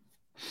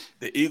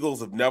 The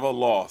Eagles have never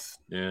lost.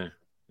 And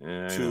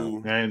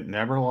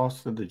never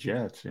lost to the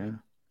Jets. Yeah,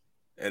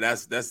 and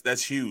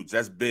that's huge.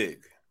 That's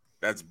big.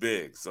 That's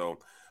big. So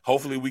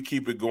hopefully we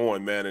keep it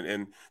going, man.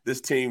 And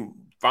this team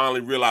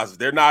finally realizes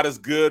they're not as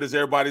good as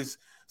everybody's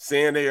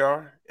saying they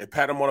are, and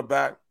pat them on the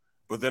back,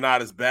 but they're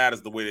not as bad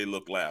as the way they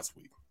looked last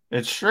week.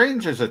 It's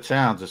strange as it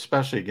sounds,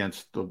 especially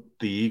against the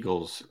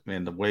Eagles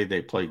and the way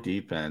they play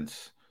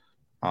defense.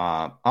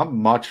 I'm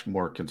much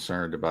more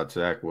concerned about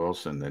Zach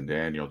Wilson than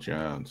Daniel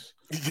Jones.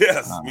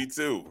 Yes, me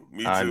too.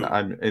 Me too.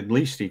 At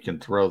least he can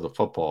throw the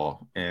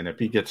football. And if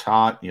he gets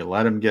hot, you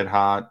let him get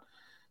hot.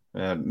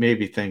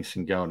 maybe things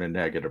can go in a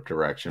negative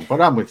direction. But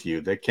I'm with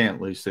you. They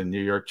can't lose the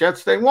New York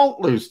Jets. They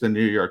won't lose the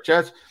New York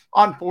Jets,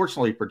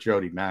 unfortunately for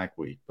Jody Mack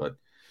week. But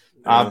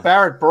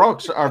Barrett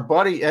Brooks, our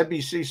buddy,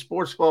 NBC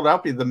Sports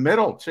Philadelphia, the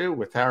middle, too,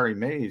 with Harry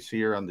Mays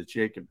here on the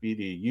Jacob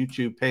Beatty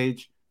YouTube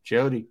page.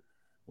 Jody,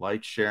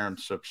 like, share, and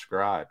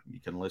subscribe. You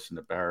can listen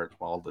to Barrett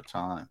all the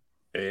time.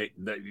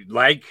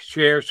 Like,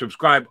 share,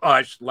 subscribe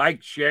us.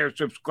 Like, share,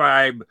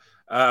 subscribe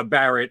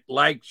Barrett.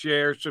 Like,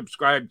 share,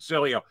 subscribe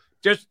Cilio.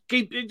 Just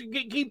keep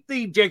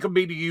the Jacob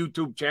Beatty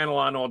YouTube channel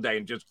on all day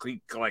and just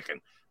keep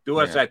clicking. Do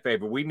us that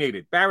favor. We need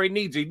it. Barry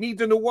needs it. He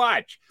needs a new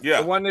watch.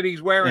 Yeah. The one that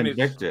he's wearing is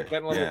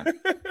getting a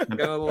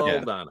little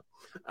old on it.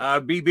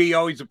 BB,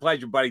 always a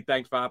pleasure, buddy.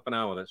 Thanks for hopping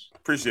on with us.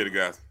 Appreciate it,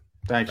 guys.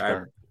 Thanks,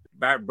 Barry.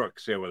 Barrett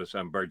Brooks here with us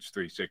on Birds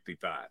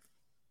 365.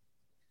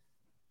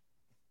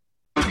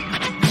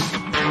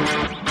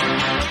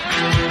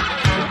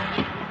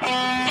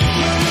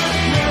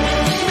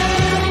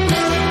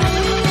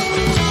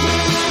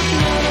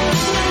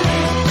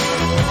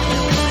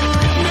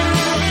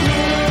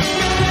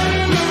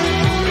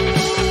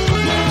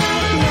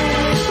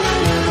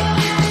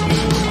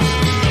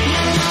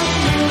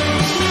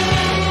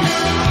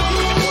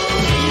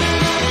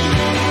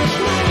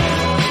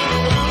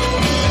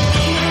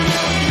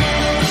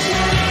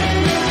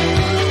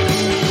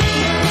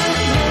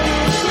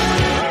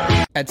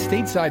 At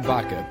Stateside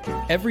Vodka,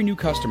 every new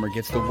customer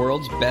gets the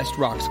world's best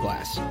rocks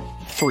glass,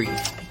 free.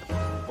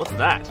 What's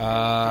that?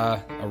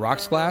 A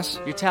rocks glass?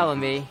 You're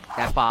telling me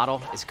that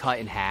bottle is cut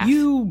in half?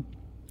 You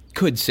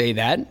could say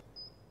that.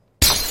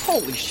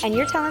 Holy shit. And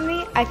you're telling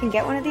me I can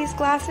get one of these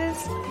glasses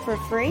for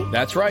free?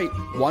 That's right.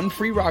 One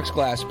free rocks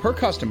glass per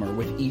customer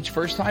with each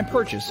first-time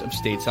purchase of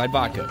Stateside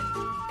Vodka.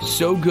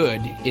 So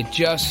good, it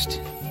just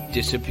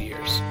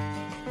disappears.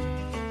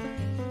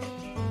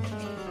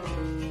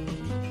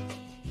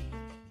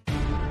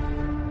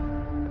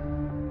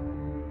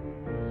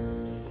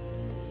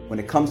 When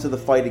it comes to the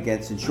fight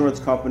against insurance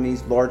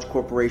companies, large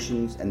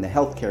corporations, and the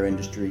healthcare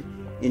industry,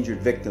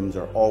 injured victims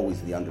are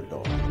always the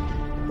underdog.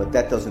 But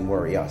that doesn't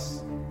worry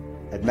us.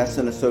 At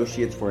Messa &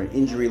 Associates, we're an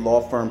injury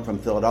law firm from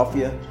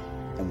Philadelphia,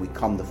 and we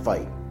come to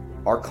fight.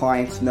 Our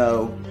clients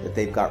know that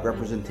they've got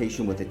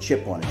representation with a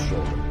chip on its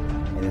shoulder,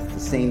 and it's the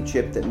same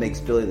chip that makes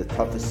Philly the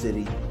toughest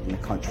city in the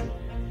country.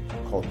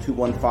 Call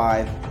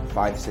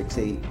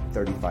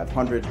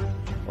 215-568-3500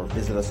 or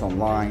visit us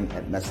online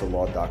at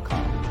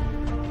messalaw.com.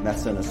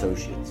 Messa &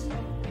 Associates,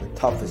 the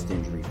toughest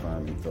injury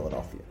firm in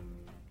Philadelphia.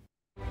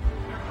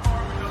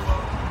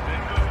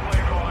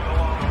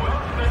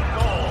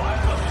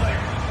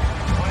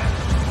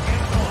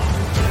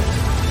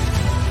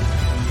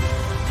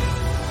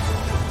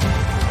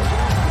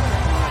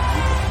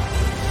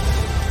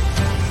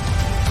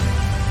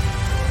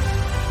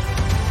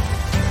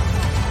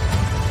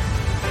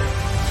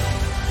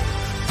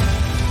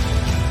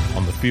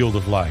 On the field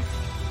of life,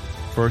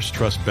 First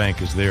Trust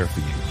Bank is there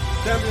for you.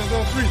 Champions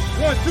on three.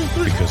 1, 2,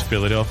 3. Because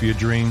Philadelphia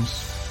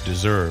dreams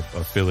deserve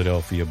a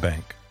Philadelphia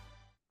bank.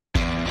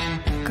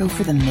 Go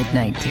for the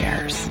midnight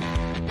dares.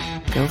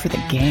 Go for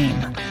the game.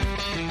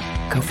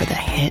 Go for the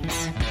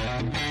hits.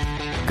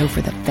 Go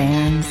for the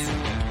fans.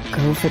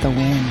 Go for the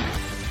win.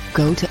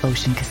 Go to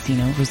Ocean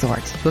Casino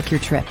Resort. Book your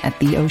trip at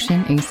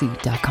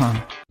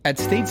theoceanac.com. At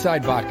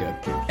Stateside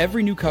Vodka,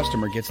 every new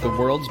customer gets the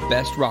world's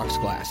best rocks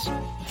glass,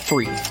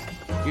 free.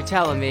 You're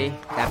telling me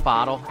that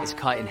bottle is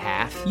cut in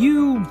half?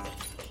 You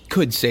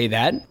could say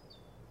that.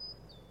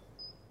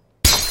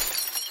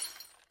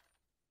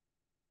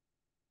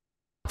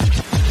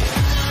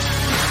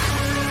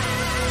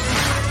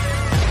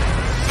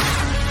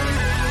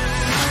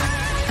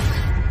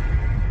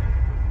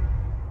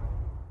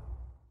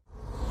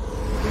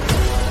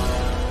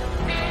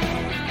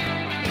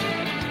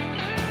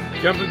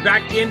 Jumping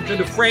back into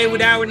the fray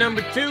with hour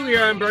number 2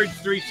 here on Birds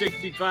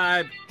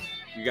 365.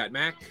 You got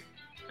Mac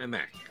and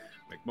Mac,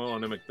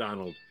 McMullen and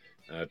McDonald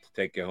to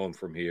take you home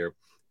from here.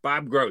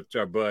 Bob Groats,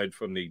 our bud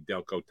from the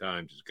Delco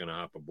Times, is going to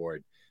hop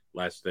aboard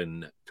less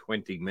than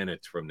 20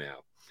 minutes from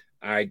now.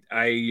 I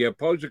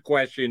pose a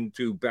question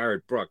to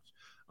Barrett Brooks.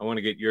 I want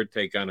to get your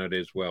take on it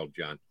as well,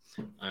 John.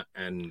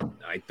 And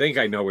I think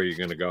I know where you're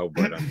going to go,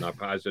 but I'm not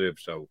positive,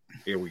 so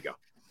here we go.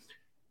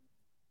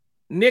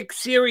 Nick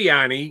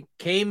Sirianni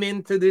came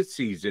into this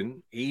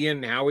season, he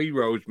and Howie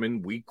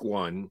Roseman, week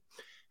 1,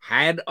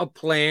 had a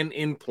plan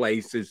in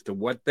place as to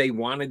what they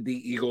wanted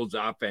the Eagles'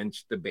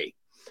 offense to be.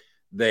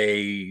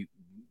 They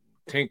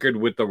tinkered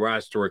with the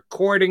roster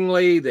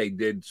accordingly. They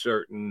did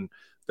certain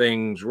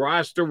things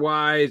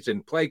roster-wise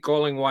and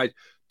play-calling-wise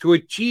to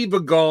achieve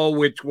a goal,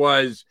 which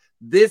was,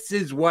 this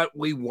is what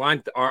we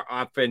want our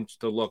offense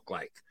to look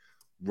like.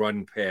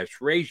 Run-pass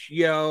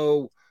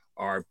ratio,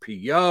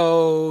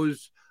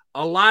 RPOs,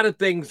 a lot of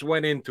things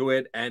went into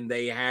it, and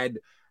they had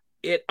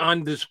it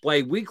on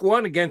display. Week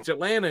 1 against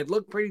Atlanta, it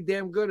looked pretty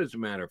damn good, as a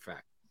matter of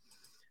fact.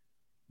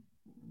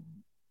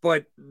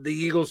 But the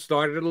Eagles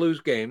started to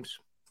lose games,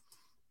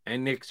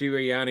 and Nick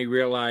Sirianni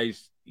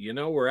realized,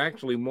 we're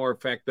actually more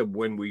effective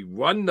when we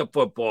run the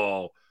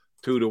football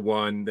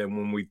 2-1 than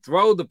when we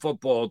throw the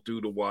football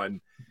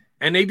 2-1.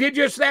 And they did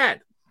just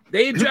that.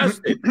 They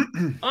adjusted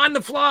on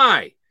the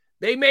fly.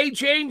 They made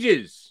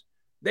changes.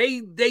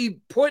 They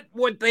put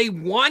what they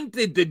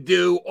wanted to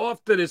do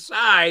off to the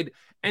side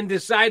and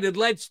decided,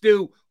 let's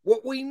do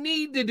what we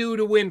need to do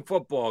to win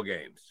football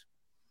games.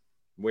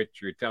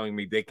 Which you're telling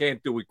me they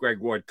can't do with Greg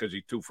Ward because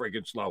he's too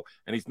friggin' slow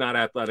and he's not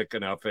athletic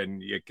enough,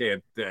 and you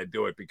can't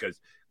do it because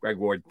Greg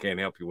Ward can't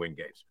help you win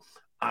games.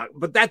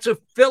 But that's a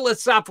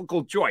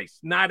philosophical choice,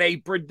 not a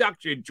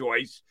production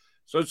choice.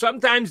 So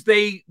sometimes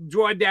they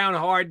draw down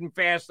hard and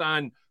fast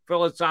on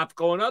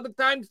philosophical, and other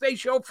times they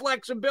show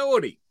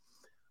flexibility.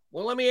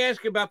 Well, let me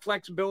ask you about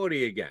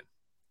flexibility again.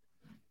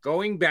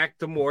 Going back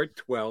to more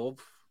 12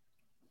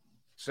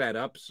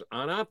 setups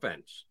on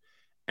offense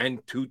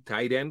and 2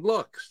 tight end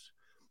looks.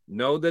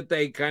 Know that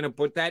they kind of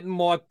put that in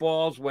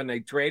mothballs when they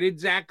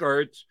traded Zach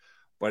Ertz,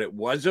 but it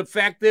was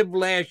effective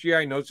last year.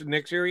 I know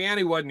Nick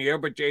Sirianni wasn't here,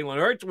 but Jalen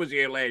Hurts was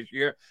here last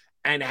year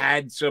and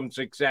had some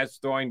success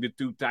throwing the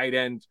 2 tight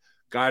ends,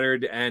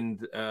 Goddard and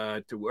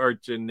to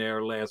Ertz in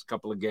their last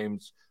couple of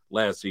games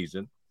last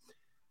season.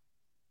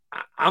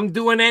 I'm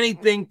doing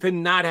anything to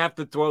not have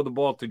to throw the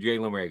ball to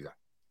Jalen Reagor.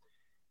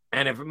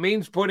 And if it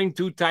means putting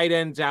 2 tight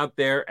ends out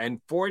there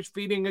and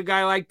force-feeding a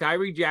guy like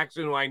Tyree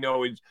Jackson, who I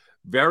know is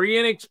very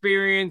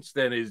inexperienced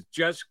and is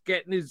just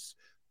getting his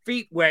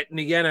feet wet in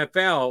the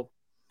NFL.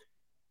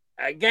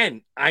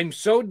 Again, I'm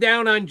so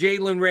down on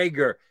Jalen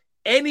Reagor.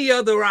 Any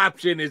other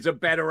option is a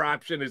better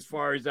option as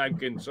far as I'm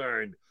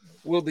concerned.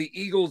 Will the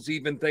Eagles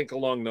even think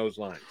along those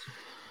lines?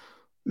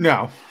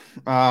 No.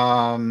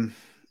 And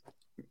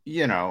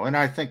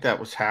I think that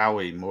was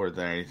Howie more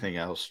than anything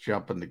else,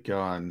 jumping the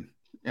gun.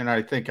 And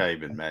I think I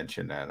even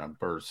mentioned that on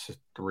Burst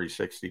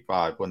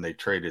 365 when they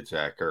traded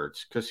Zach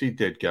Ertz, because he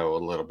did go a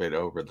little bit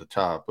over the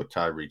top with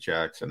Tyree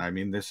Jackson. I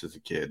mean, this is a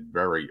kid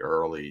very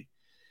early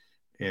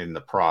in the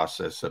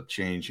process of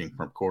changing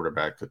from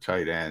quarterback to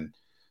tight end,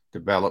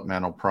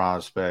 developmental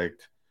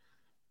prospect.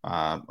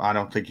 I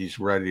don't think he's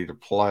ready to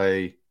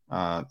play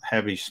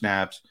heavy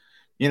snaps.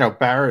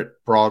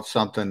 Barrett brought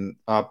something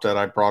up that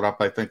I brought up,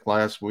 I think,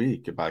 last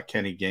week about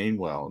Kenny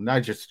Gainwell. And I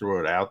just threw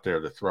it out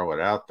there to throw it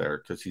out there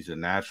because he's a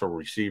natural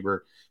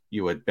receiver.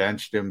 You had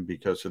benched him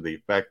because of the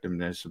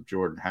effectiveness of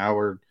Jordan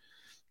Howard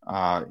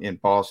in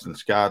Boston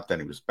Scott. Then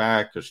he was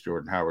back because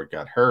Jordan Howard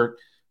got hurt.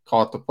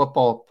 Caught the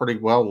football pretty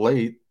well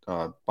late.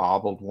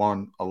 Bobbled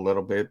one a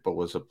little bit, but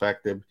was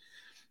effective.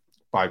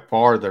 By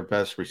far their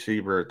best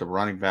receiver at the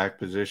running back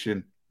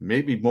position.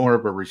 Maybe more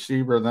of a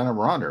receiver than a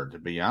runner, to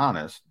be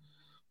honest.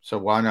 So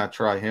why not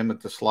try him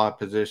at the slot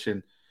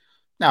position?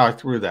 Now, I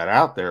threw that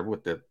out there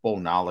with the full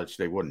knowledge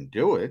they wouldn't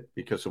do it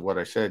because of what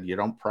I said. You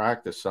don't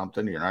practice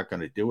something, you're not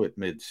going to do it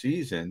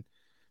mid-season.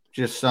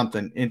 Just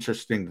something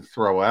interesting to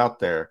throw out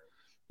there.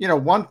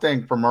 One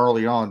thing from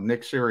early on,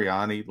 Nick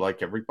Sirianni,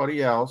 like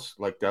everybody else,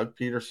 like Doug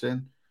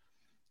Peterson,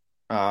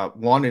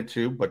 wanted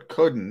to but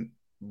couldn't.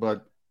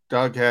 But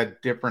Doug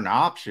had different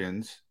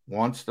options,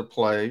 wants to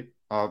play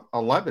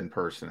 11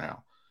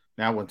 personnel.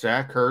 Now, when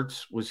Zach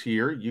Ertz was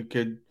here, you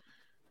could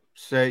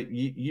say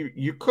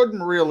you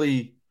couldn't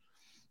really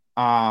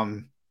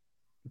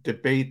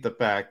debate the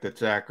fact that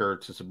Zach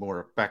Ertz is a more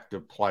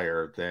effective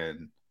player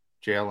than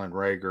Jalen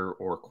Reagor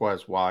or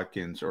Quez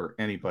Watkins or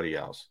anybody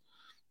else.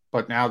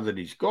 But now that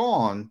he's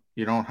gone,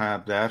 you don't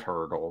have that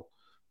hurdle,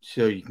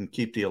 so you can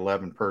keep the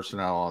 11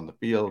 personnel on the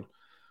field,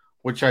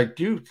 which I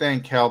do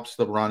think helps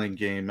the running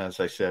game, as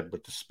I said,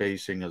 with the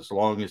spacing, as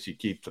long as you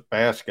keep the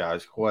fast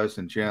guys, Quez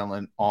and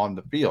Jalen, on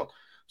the field.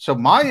 So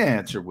my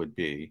answer would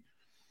be,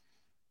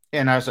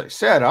 and as I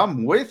said,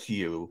 I'm with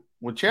you.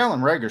 Well,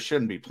 Jalen Reagor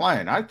shouldn't be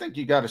playing. I think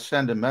you got to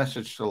send a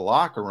message to the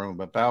locker room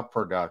about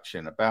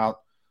production, about,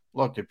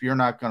 look, if you're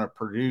not going to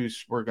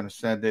produce, we're going to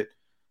send it.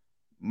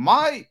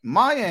 My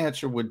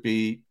answer would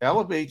be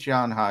elevate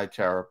John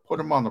Hightower, put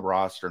him on the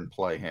roster and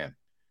play him.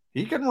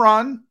 He can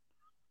run.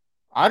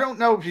 I don't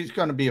know if he's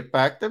going to be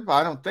effective.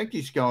 I don't think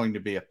he's going to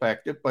be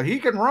effective, but he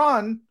can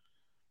run.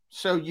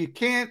 So you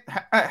can't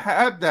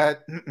have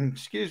that,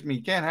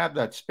 you can't have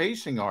that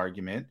spacing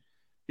argument,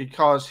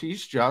 because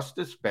he's just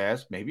as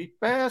fast, maybe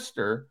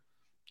faster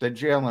than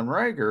Jalen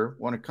Reagor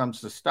when it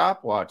comes to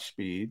stopwatch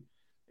speed.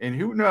 And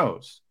who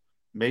knows,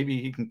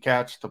 maybe he can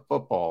catch the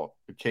football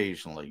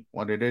occasionally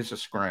when it is a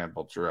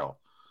scramble drill.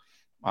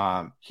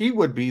 He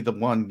would be the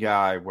one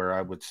guy where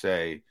I would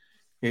say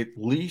at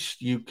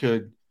least you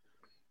could,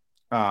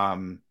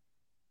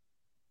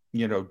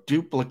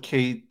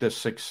 duplicate the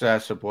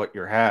success of what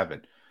you're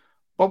having.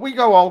 But we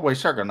go all the way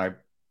second. I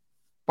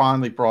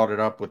finally brought it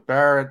up with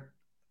Barrett.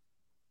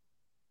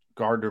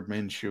 Gardner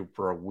Minshew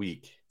for a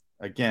week.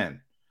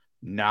 Again,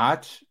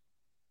 not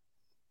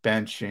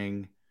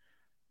benching,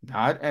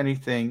 not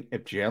anything.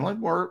 If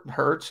Jalen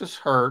Hurts is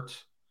hurt,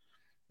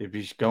 if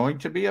he's going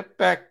to be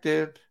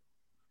effective,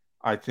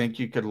 I think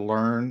you could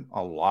learn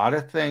a lot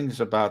of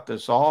things about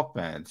this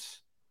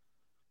offense.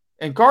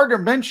 And Gardner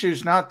Minshew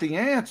is not the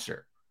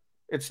answer.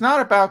 It's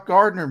not about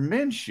Gardner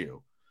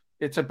Minshew.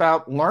 It's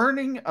about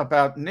learning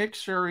about Nick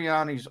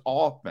Sirianni's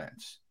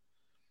offense.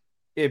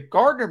 If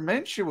Gardner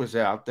Minshew was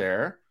out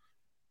there,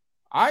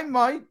 I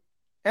might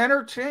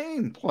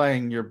entertain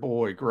playing your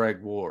boy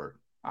Greg Ward.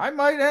 I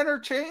might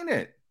entertain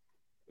it.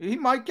 He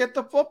might get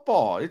the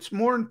football. It's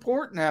more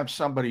important to have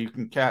somebody who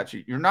can catch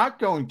it. You're not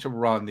going to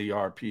run the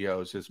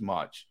RPOs as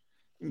much.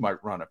 You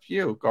might run a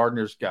few.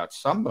 Gardner's got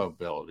some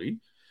mobility,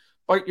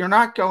 but you're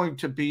not going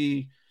to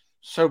be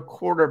so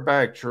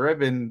quarterback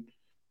driven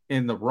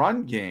in the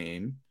run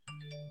game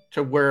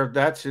to where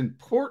that's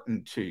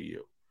important to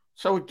you.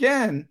 So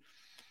again,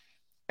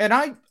 and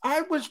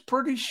I was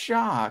pretty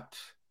shocked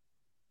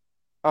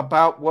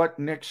about what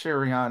Nick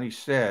Sirianni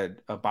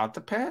said about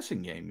the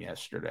passing game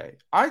yesterday.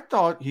 I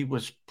thought he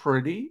was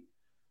pretty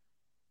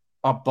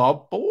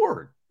above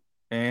board.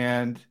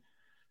 And,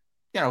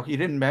 he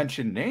didn't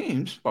mention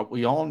names, but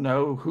we all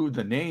know who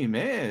the name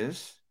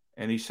is.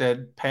 And he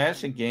said,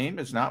 passing game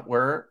is not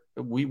where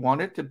we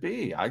want it to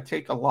be. I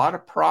take a lot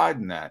of pride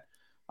in that.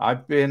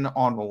 I've been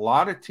on a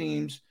lot of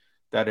teams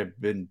that have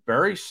been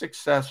very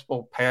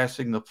successful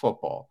passing the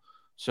football.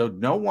 So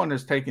no one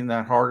is taking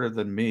that harder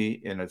than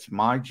me, and it's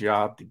my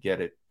job to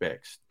get it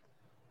fixed.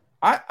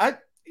 And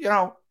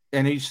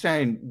he's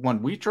saying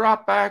when we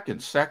drop back in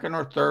second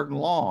or third and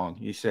long,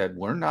 he said,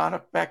 we're not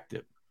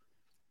effective.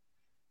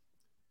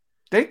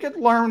 They could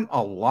learn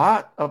a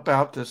lot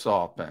about this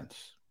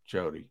offense,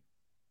 Jody,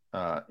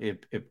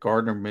 if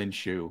Gardner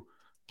Minshew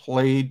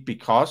played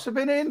because of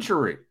an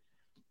injury,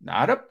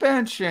 not a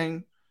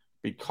benching,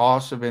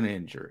 because of an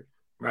injury.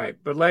 Right,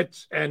 but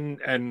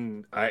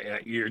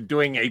you're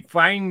doing a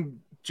fine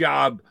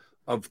job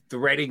of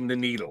threading the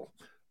needle,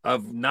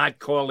 of not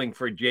calling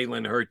for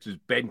Jalen Hurts'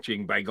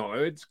 benching by going,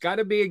 it's got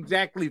to be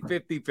exactly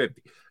 50-50,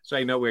 so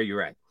I know where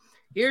you're at.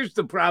 Here's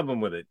the problem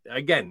with it.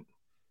 Again,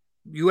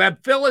 you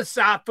have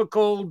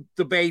philosophical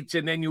debates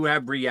and then you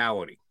have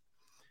reality.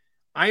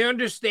 I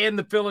understand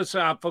the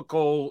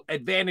philosophical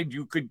advantage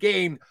you could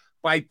gain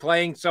by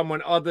playing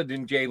someone other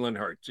than Jalen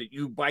Hurts. That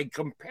you, by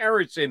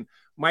comparison,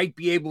 might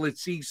be able to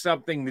see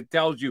something that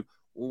tells you,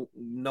 well,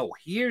 no,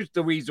 here's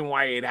the reason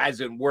why it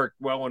hasn't worked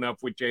well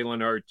enough with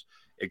Jalen Hurts.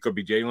 It could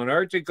be Jalen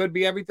Hurts. It could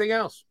be everything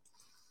else.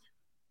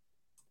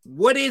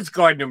 What is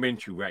Gardner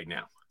Minshew right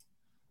now?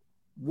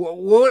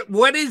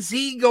 What is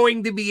he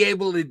going to be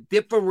able to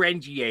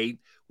differentiate?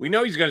 We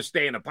know he's going to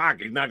stay in the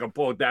pocket. He's not going to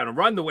pull it down and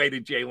run the way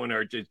that Jalen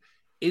Hurts is.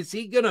 Is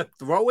he going to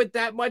throw it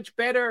that much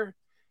better?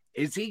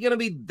 Is he going to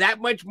be that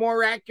much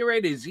more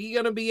accurate? Is he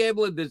going to be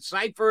able to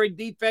decipher a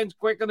defense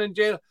quicker than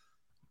Jalen?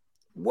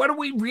 What are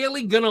we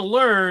really going to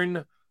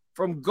learn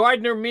from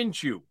Gardner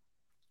Minshew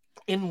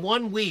in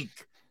 1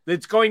 week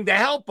that's going to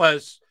help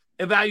us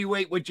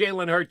evaluate what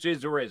Jalen Hurts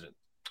is or isn't?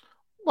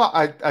 Well,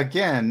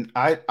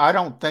 I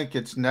don't think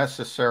it's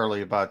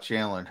necessarily about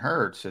Jalen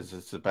Hurts as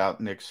it's about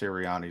Nick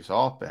Sirianni's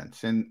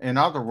offense. In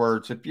other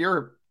words, if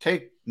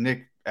take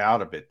Nick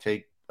out of it,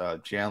 take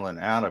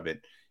Jalen out of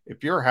it,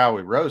 if you're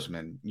Howie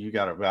Roseman, you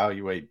got to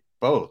evaluate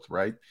both,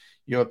 right?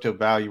 You have to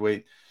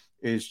evaluate,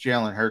 is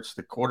Jalen Hurts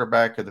the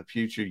quarterback of the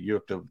future? You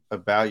have to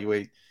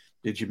evaluate,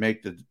 did you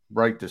make the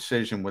right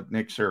decision with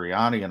Nick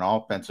Sirianni, an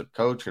offensive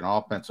coach, an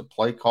offensive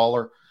play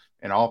caller,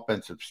 an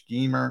offensive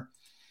schemer?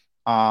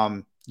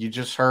 You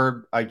just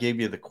heard I gave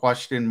you the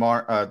questions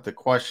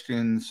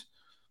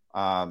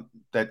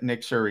that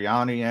Nick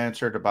Sirianni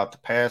answered about the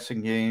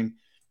passing game,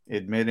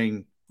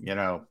 admitting,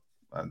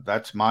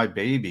 that's my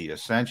baby,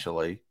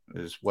 essentially,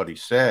 is what he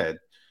said.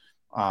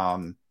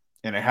 And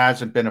it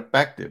hasn't been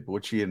effective,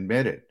 which he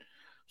admitted.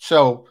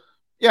 So,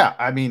 yeah,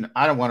 I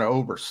don't want to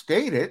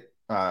overstate it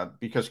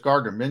because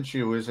Gardner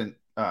Minshew isn't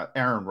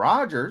Aaron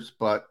Rodgers,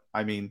 but,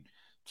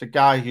 it's a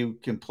guy who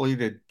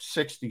completed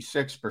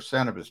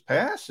 66% of his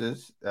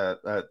passes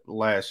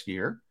last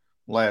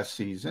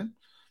season.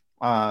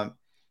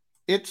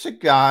 It's a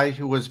guy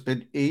who has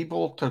been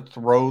able to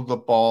throw the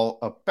ball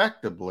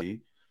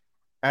effectively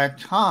at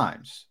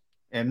times.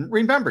 And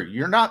remember,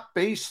 you're not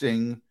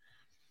facing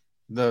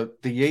the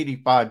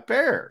 85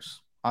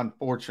 Bears,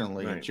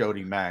 unfortunately, right, in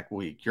Jody Mack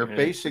week. You're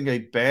facing a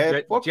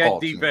bad football team. Jet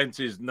defense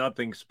is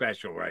nothing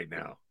special right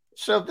now.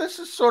 So this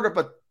is sort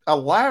of a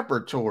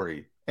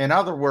laboratory. In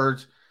other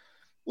words,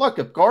 look,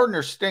 if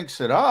Gardner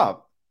stinks it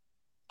up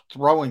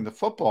throwing the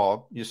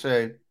football, you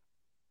say,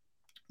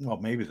 well,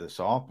 maybe this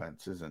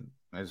offense isn't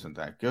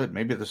that good.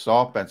 Maybe this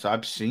offense,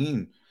 I've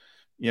seen,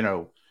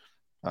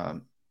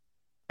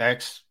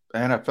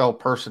 ex-NFL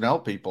personnel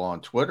people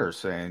on Twitter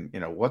saying,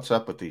 what's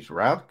up with these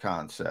route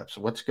concepts?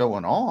 What's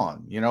going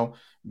on?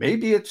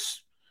 Maybe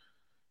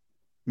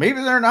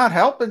they're not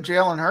helping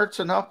Jalen Hurts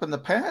enough in the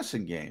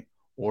passing game,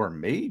 or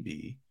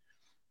maybe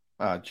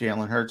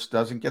Jalen Hurts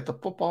doesn't get the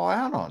football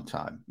out on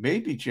time.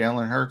 Maybe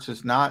Jalen Hurts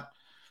is not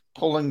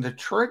pulling the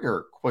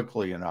trigger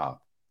quickly enough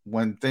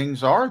when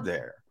things are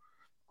there.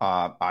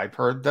 I've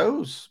heard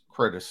those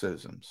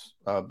criticisms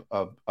of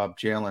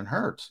Jalen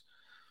Hurts.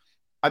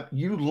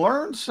 You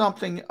learn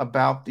something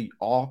about the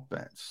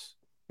offense.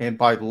 And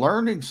by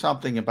learning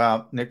something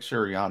about Nick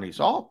Sirianni's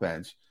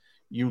offense,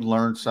 you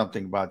learn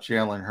something about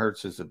Jalen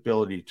Hurts'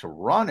 ability to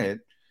run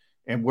it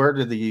and where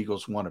do the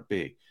Eagles want to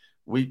be.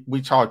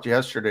 We talked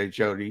yesterday,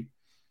 Jody.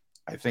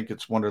 I think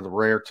it's one of the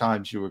rare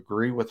times you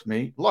agree with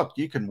me. Look,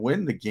 you can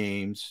win the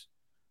games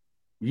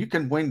you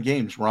can win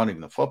games running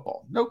the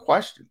football. No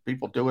question.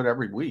 People do it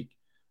every week.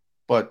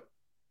 But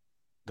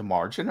the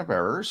margin of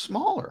error is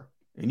smaller.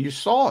 And you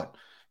saw it.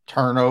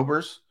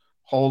 Turnovers,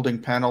 holding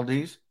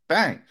penalties,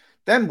 bang.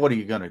 Then what are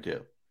you going to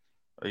do?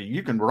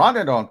 You can run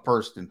it on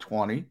 1st and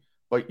 20,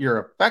 but your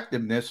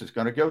effectiveness is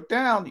going to go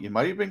down. You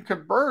might even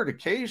convert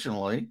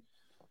occasionally,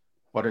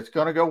 but it's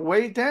going to go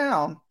way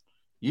down.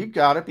 You've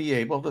got to be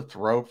able to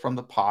throw from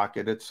the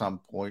pocket at some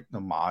point in the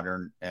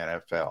modern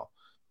NFL.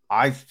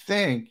 I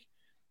think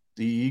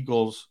the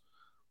Eagles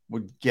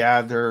would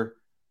gather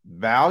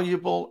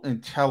valuable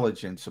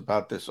intelligence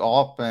about this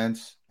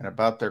offense and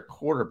about their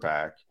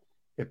quarterback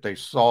if they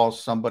saw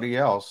somebody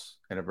else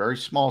in a very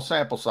small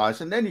sample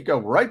size. And then you go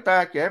right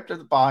back after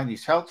the bye, and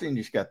he's healthy, and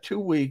he's got 2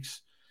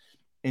 weeks,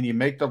 and you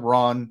make the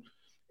run,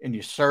 and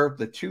you serve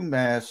the two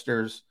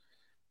masters,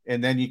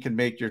 and then you can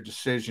make your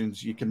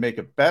decisions. You can make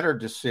a better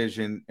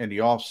decision in the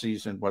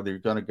offseason whether you're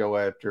going to go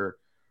after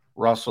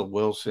Russell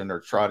Wilson or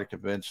try to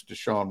convince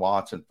Deshaun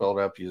Watson,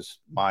 Philadelphia's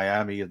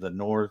Miami of the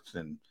North,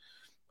 and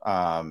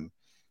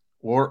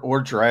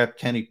or draft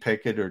Kenny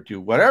Pickett or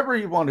do whatever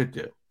you want to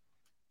do.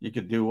 You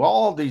could do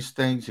all these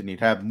things, and you'd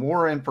have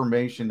more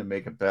information to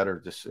make a better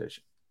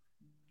decision.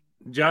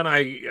 John,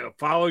 I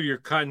follow your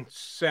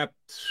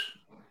concept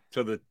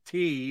to the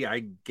T.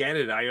 I get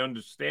it. I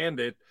understand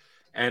it.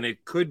 And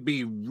it could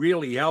be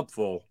really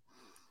helpful.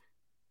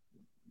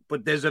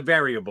 But there's a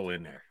variable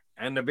in there.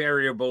 And the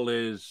variable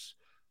is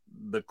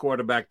the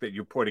quarterback that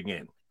you're putting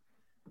in.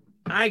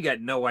 I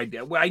got no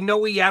idea. Well, I know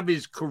we have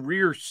his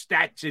career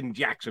stats in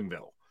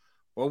Jacksonville.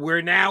 Well,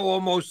 we're now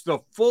almost a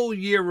full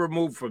year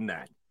removed from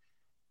that.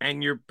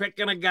 And you're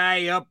picking a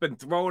guy up and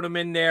throwing him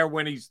in there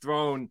when he's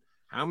thrown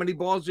how many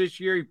balls this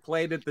year? He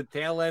played at the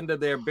tail end of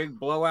their big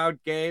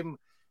blowout game.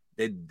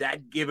 Did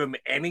that give him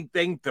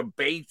anything to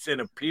base an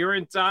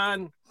appearance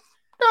on?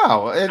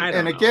 No,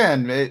 and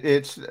again,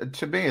 it's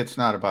to me, it's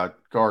not about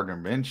Gardner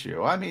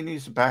Minshew. I mean,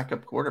 he's a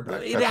backup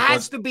quarterback. It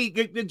has to be,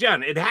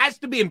 John. It has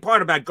to be in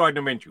part about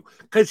Gardner Minshew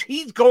because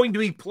he's going to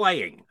be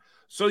playing.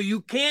 So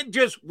you can't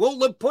just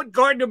put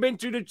Gardner Minshew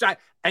to the side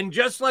and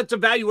just let's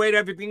evaluate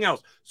everything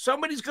else.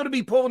 Somebody's going to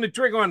be pulling the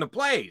trigger on the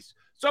plays.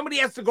 Somebody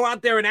has to go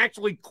out there and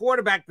actually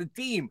quarterback the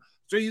team.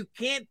 So you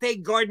can't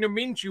take Gardner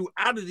Minshew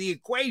out of the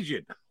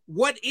equation.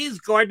 What is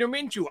Gardner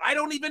Minshew? I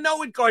don't even know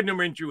what Gardner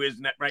Minshew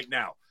is right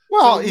now.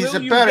 Well, so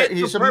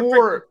he's a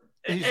more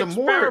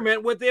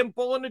experiment with him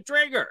pulling the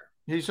trigger.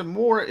 He's a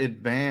more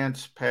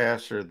advanced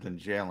passer than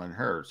Jalen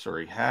Hurts, or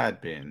he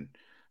had been.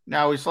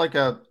 Now he's like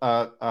a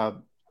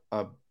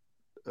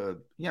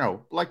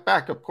like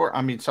backup quarterback.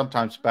 I mean,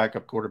 sometimes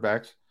backup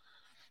quarterbacks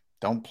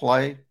don't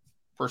play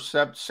for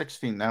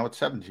 16. Now it's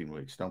 17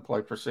 weeks. Don't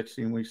play for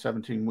 16 weeks,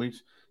 17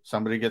 weeks.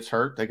 Somebody gets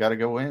hurt. They got to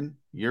go in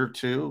year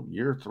 2,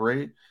 year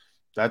 3.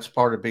 That's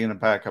part of being a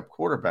backup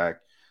quarterback.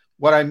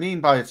 What I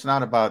mean by it's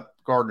not about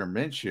Gardner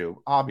Minshew,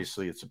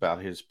 obviously it's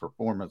about his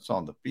performance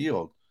on the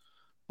field.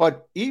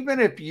 But even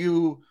if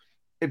you're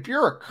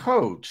a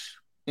coach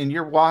and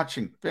you're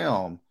watching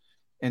film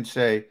and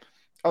say,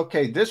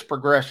 okay, this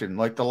progression,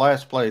 like the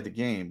last play of the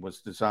game,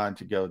 was designed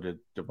to go to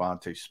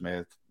Devontae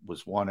Smith,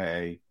 was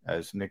 1A,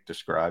 as Nick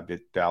described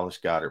it. Dallas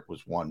Goedert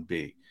was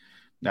 1B.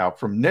 Now,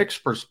 from Nick's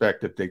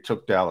perspective, they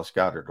took Dallas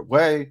Goedert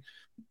away,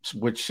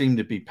 which seemed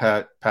to be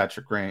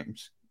Patrick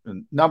Graham's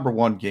number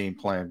one game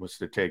plan was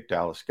to take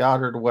Dallas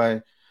Goedert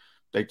away.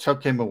 They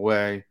took him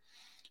away.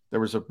 There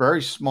was a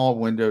very small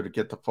window to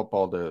get the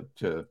football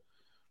to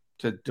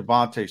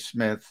Devontae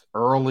Smith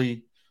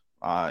early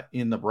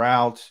in the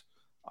routes.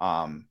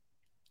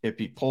 If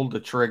he pulled the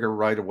trigger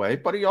right away.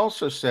 But he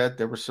also said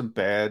there was some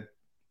bad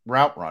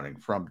route running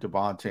from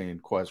Devontae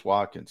and Quez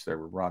Watkins. They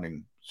were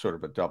running sort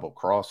of a double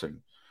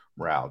crossing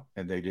route,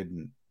 and they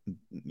didn't,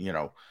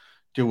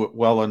 do it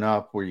well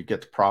enough where you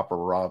get the proper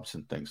rubs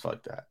and things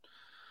like that.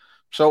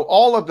 So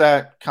all of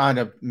that kind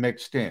of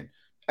mixed in.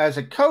 As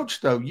a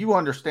coach, though, you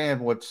understand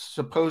what's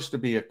supposed to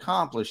be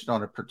accomplished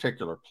on a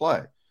particular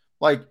play.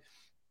 Like,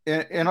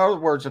 in other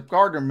words, if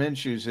Gardner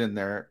Minshew's in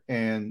there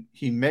and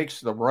he makes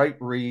the right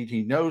read,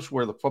 he knows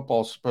where the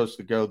football's supposed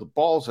to go, the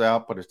ball's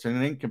out, but it's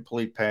an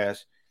incomplete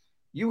pass,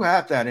 you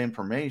have that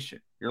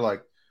information. You're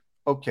like,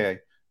 okay,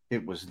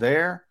 it was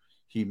there.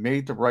 He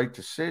made the right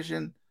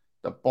decision.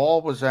 The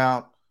ball was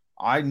out.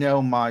 I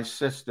know my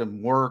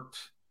system worked.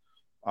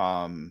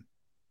 And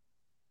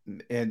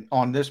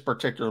on this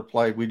particular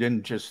play, we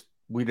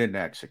didn't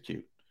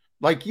execute.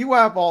 Like, you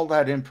have all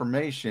that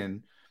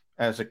information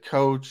as a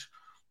coach.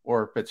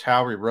 Or if it's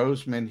Howie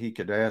Roseman, he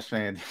could ask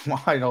Andy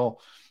Weidel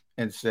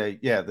and say,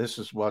 yeah, this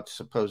is what's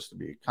supposed to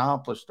be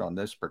accomplished on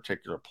this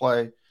particular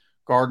play.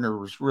 Gardner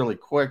was really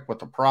quick with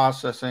the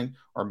processing,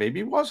 or maybe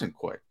he wasn't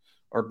quick,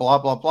 or blah,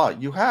 blah, blah.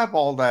 You have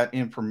all that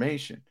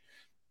information.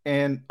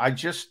 And I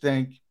just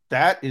think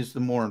that is the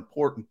more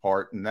important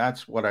part, and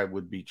that's what I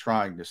would be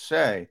trying to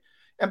say.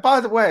 And by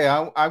the way,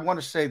 I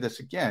want to say this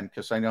again,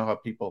 because I know how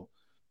people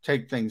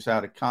take things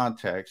out of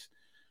context.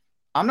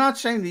 I'm not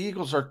saying the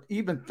Eagles are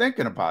even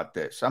thinking about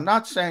this. I'm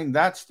not saying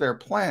that's their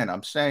plan.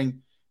 I'm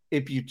saying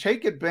if you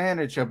take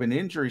advantage of an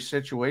injury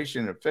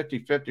situation at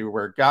 50-50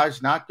 where a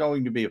guy's not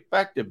going to be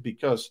effective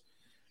because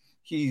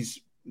he's,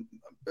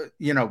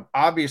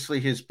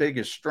 obviously his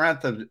biggest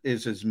strength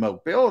is his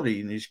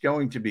mobility and he's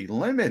going to be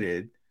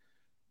limited,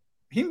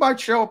 he might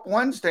show up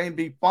Wednesday and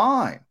be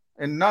fine.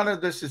 And none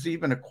of this is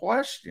even a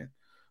question.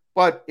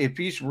 But if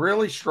he's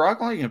really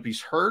struggling, if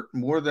he's hurt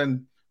more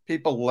than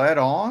people let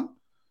on,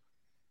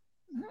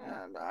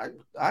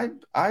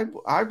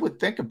 I would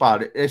think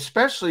about it,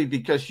 especially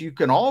because you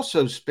can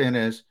also spin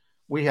as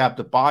we have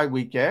the bye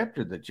week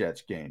after the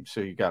Jets game. So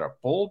you got a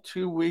full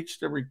 2 weeks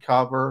to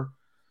recover.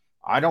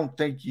 I don't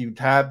think you'd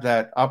have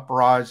that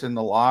uprise in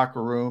the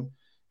locker room.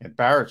 And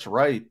Barrett's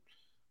right,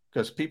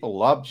 because people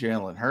love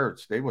Jalen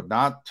Hurts. They would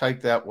not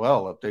take that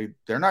well if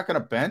they're not going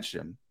to bench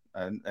him.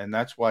 And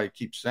that's why I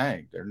keep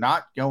saying they're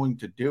not going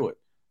to do it.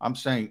 I'm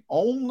saying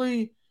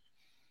only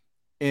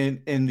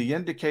in the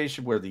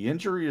indication where the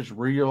injury is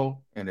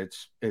real and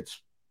it's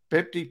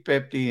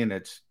 50-50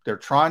 and they're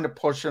trying to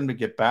push him to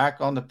get back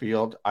on the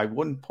field. I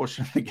wouldn't push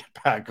him to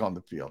get back on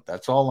the field.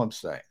 That's all I'm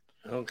saying.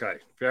 Okay,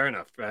 fair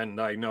enough.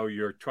 And I know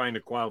you're trying to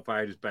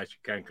qualify it as best you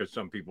can because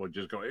some people are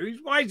just going,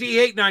 why is he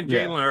hating on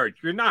Jalen Hurts?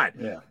 You're not.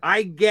 Yeah.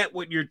 I get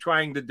what you're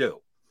trying to do.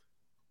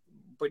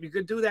 But you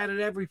could do that at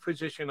every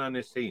position on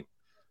this team.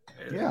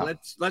 Yeah.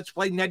 Let's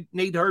play Nate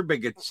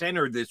Herbig at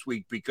center this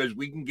week because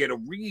we can get a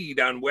read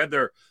on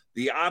whether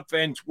the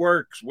offense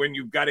works when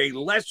you've got a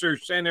lesser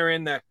center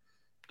in the.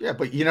 Yeah,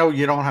 but you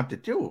don't have to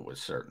do it with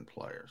certain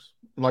players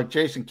like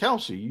Jason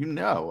Kelce.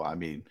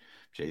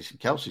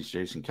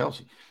 Jason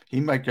Kelce.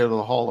 He might go to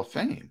the Hall of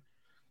Fame.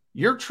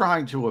 You're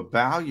trying to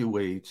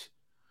evaluate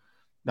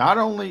not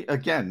only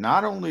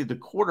the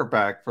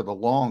quarterback for the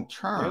long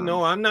term.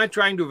 No, I'm not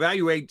trying to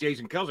evaluate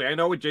Jason Kelce. I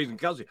know what Jason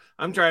Kelce.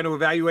 I'm trying to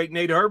evaluate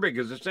Nate Herbig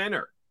as a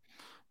center.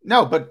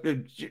 No, but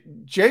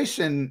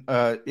Jason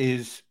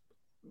is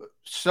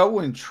so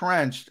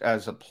entrenched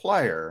as a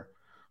player.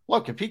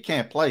 Look, if he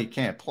can't play, he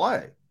can't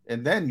play.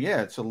 And then,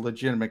 it's a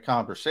legitimate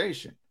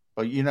conversation.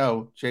 But,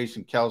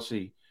 Jason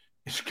Kelce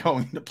is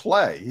going to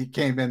play. He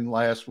came in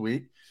last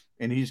week,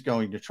 and he's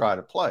going to try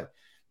to play.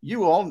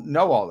 You all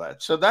know all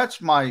that. So that's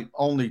my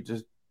only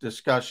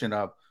discussion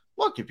of,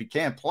 look, if you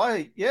can't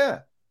play,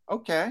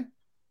 okay,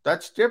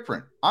 that's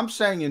different. I'm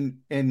saying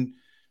in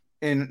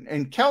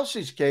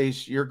Kelce's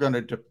case, you're going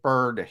to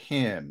defer to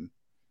him.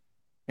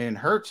 In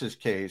Hurts's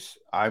case,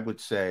 I would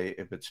say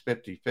if it's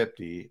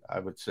 50-50, I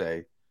would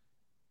say,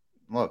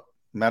 look,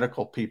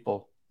 medical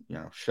people,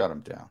 shut him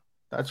down.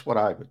 That's what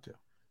I would do.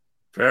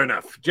 Fair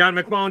enough. John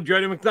McMullen,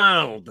 Jody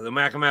McDonald, the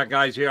Mac and Mac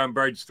guys here on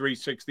Birds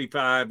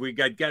 365. We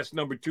got guest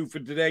number 2 for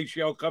today's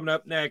show coming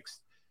up next.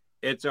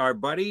 It's our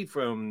buddy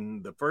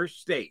from the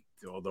first state,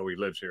 although he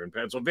lives here in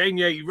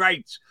Pennsylvania. He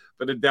writes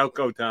for the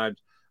Delco Times.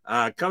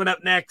 Coming up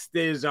next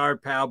is our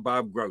pal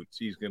Bob Grotz.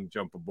 He's going to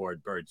jump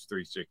aboard Birds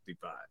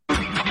 365.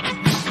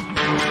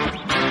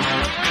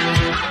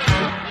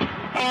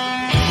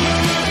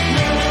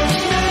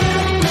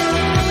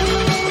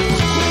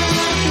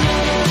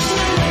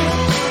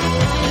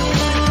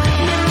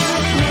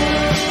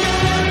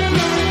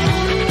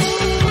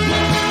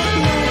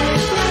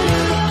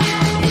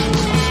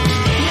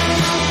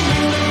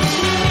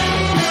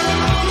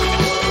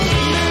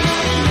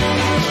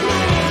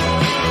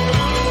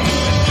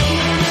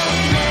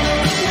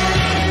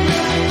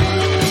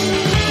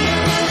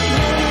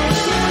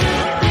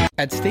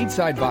 At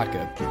Stateside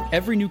Vodka,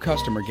 every new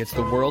customer gets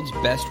the world's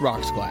best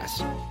rocks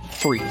glass,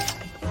 free.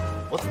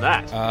 What's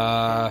that?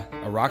 A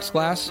rocks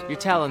glass? You're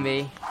telling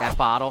me that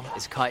bottle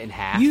is cut in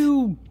half?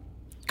 You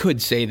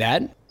could say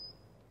that.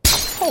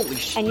 Holy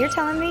shit. And you're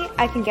telling me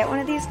I can get one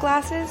of these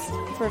glasses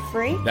for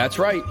free? That's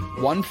right.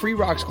 1 free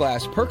rocks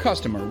glass per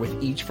customer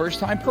with each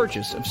first-time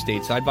purchase of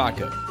Stateside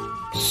Vodka.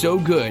 So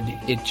good,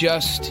 it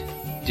just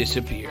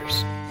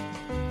disappears.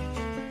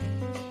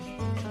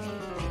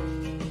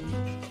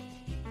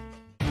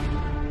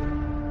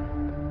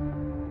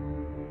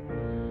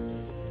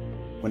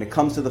 When it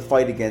comes to the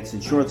fight against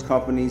insurance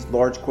companies,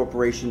 large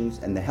corporations,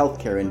 and the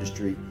healthcare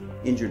industry,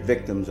 injured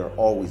victims are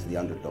always the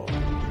underdog.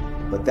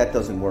 But that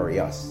doesn't worry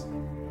us.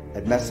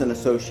 At Messa &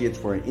 Associates,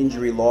 we're an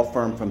injury law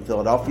firm from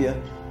Philadelphia,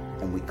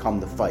 and we come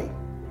to fight.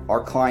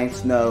 Our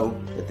clients know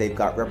that they've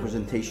got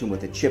representation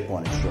with a chip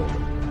on its shoulder,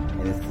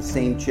 and it's the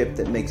same chip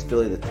that makes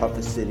Philly the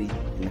toughest city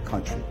in the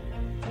country.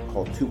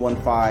 Call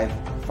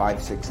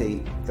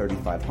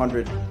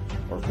 215-568-3500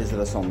 or visit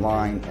us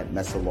online at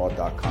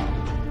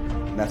messalaw.com.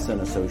 Messa &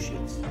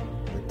 Associates,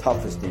 the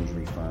toughest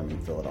injury firm in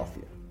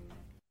Philadelphia.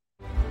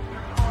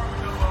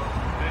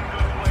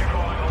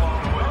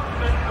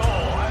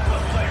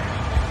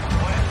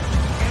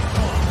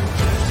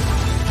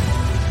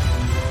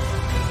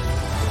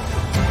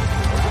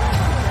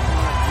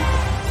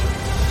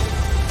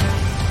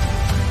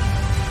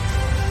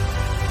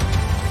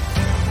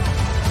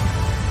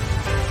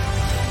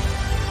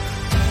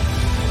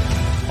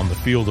 On the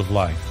field of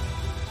life,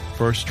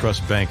 First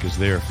Trust Bank is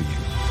there for you.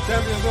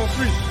 Champions on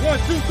 3. 1,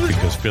 2, 3.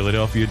 Because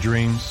Philadelphia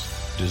dreams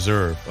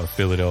deserve a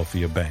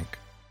Philadelphia bank.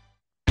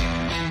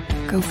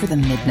 Go for the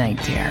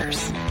midnight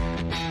dares.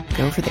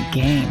 Go for the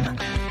game.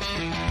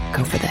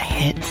 Go for the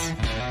hits.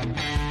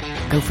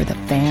 Go for the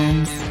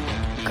fans.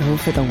 Go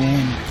for the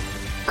win.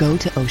 Go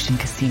to Ocean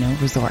Casino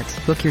Resort.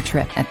 Book your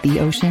trip at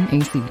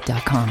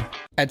theoceanac.com.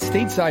 At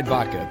Stateside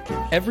Vodka,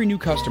 every new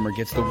customer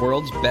gets the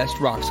world's best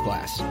rocks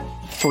glass,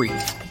 free.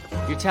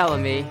 You're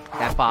telling me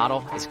that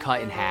bottle is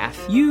cut in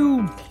half?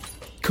 You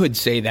could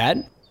say that.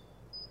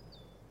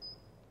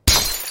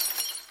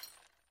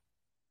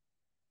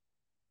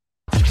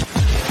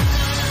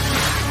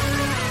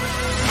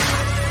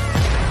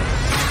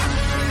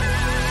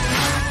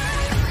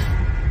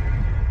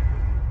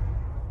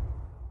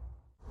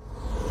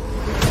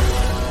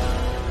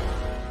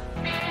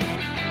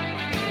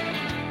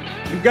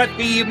 We've got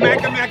the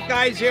Mac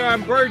guys here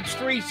on Birds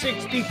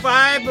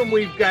 365, and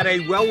we've got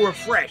a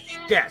well-refreshed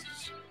guest.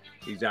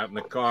 He's out in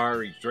the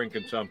car. He's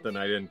drinking something.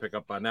 I didn't pick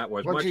up on that.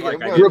 Was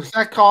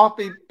that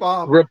coffee,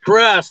 Bob?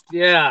 Repressed,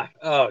 yeah.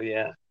 Oh,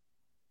 yeah.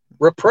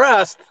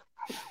 Repressed.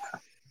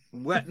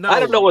 What? No. I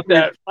don't know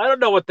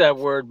what that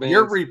word means.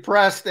 You're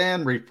repressed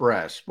and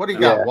refreshed. What do you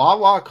got?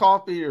 Wawa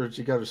coffee, or did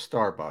you go to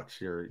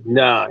Starbucks?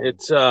 No,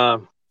 it's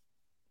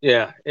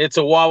it's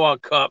a Wawa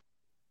cup.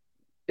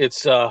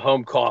 It's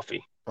home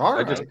coffee. All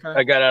right.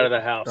 I got out of the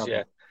house.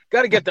 Yeah,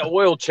 got to get the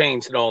oil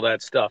changed and all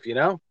that stuff.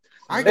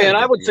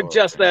 I would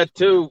suggest that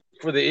too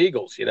for the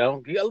Eagles. A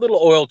little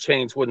oil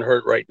change wouldn't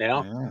hurt right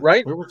now,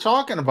 right? We were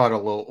talking about a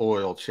little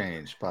oil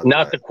change, by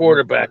not the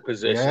quarterback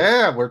position.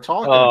 Yeah, we're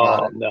talking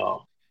about it.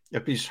 No,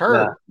 if he's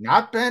hurt,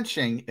 not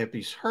benching. If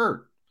he's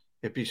hurt,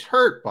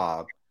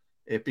 Bob.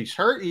 If he's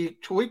hurt, he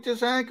tweaked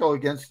his ankle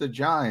against the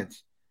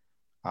Giants.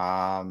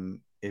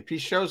 If he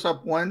shows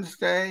up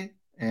Wednesday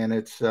and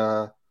it's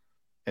a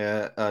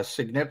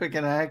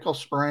significant ankle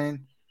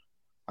sprain,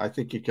 I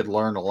think you could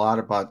learn a lot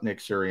about Nick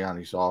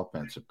Sirianni's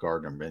offense if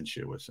Gardner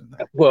Minshew was in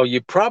there. Well,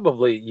 you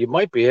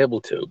might be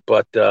able to,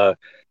 but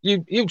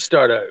you'd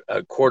start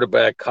a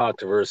quarterback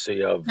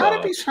controversy of not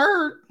if he's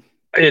hurt.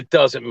 It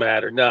doesn't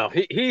matter. No,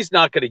 he's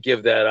not going to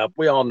give that up.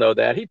 We all know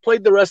that. He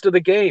played the rest of the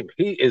game.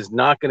 He is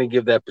not going to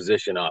give that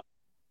position up.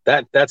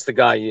 That's the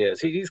guy he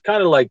is. He's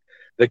kind of like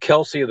the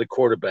Kelsey of the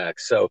quarterback.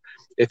 So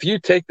if you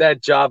take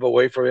that job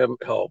away from him,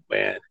 oh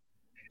man.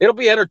 It'll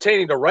be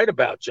entertaining to write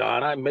about,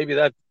 John. Maybe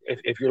that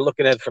if you're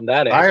looking at it from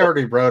that angle. I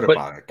already wrote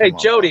about it. Hey,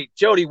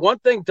 Jody, one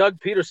thing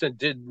Doug Peterson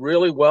did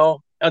really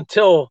well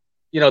until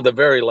the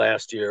very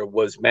last year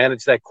was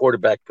manage that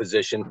quarterback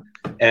position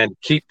and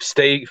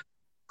stay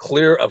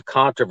clear of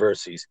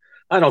controversies.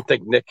 I don't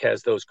think Nick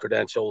has those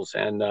credentials,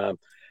 and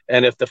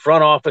if the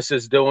front office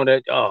is doing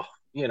it,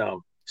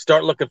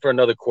 start looking for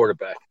another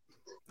quarterback.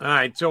 All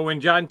right. So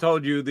when John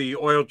told you the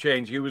oil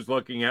change he was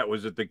looking at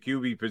was at the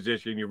QB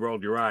position, you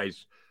rolled your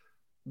eyes.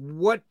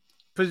 What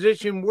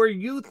position were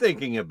you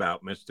thinking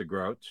about, Mr.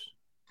 Groats?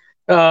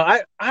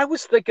 I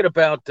was thinking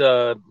about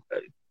the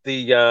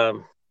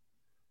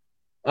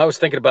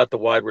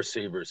wide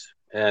receivers,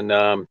 and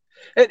I'm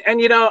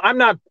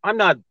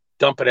not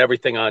dumping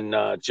everything on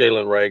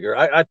Jalen Reagor.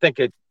 I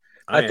think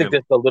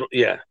that's a little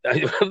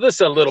this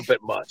is a little bit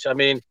much. I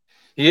mean,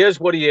 he is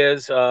what he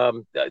is.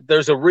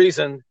 There's a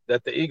reason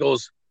that the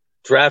Eagles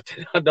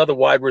drafted another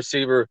wide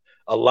receiver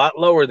a lot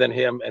lower than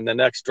him in the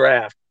next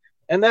draft.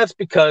 And that's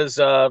because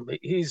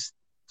he's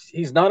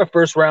not a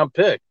first round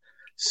pick.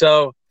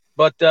 So,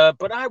 but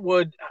I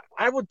would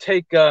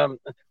take.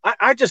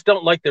 I just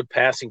don't like their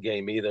passing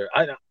game either.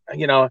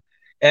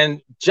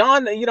 And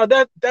John,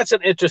 that's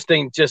an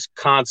interesting just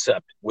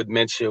concept with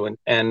Minshew,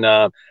 and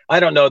I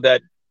don't know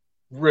that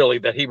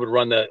he would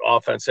run the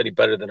offense any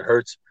better than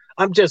Hurts.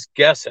 I'm just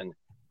guessing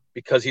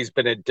because he's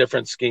been in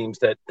different schemes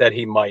that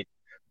he might.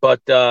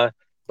 But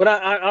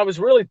I was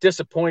really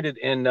disappointed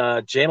in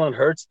Jalen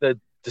Hurts, the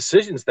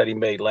decisions that he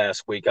made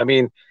last week. I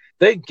mean,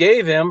 they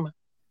gave him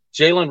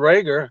Jalen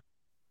Reagor,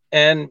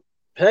 and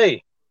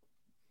hey,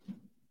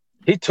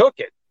 he took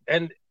it.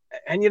 And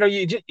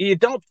you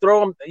don't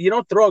throw him. You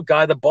don't throw a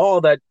guy the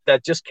ball that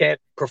just can't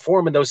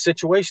perform in those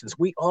situations.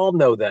 We all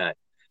know that.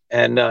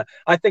 And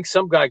I think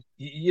some guy,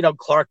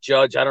 Clark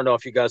Judge. I don't know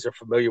if you guys are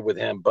familiar with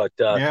him, but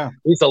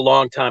he's a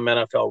longtime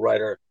NFL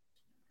writer.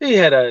 He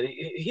had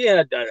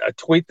a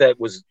tweet that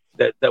was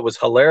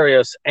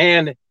hilarious,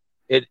 and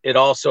it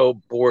also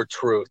bore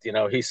truth.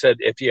 He said,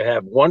 if you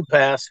have one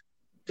pass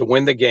to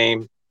win the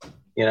game,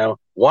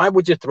 why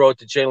would you throw it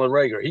to Jalen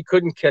Reagor? He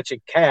couldn't catch a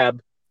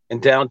cab in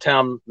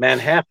downtown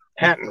Manhattan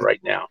right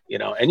now,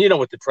 and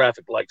what the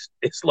traffic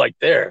it's like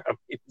there.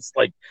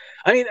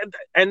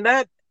 And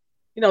that,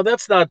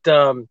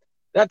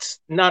 that's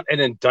not an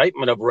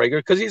indictment of Reagor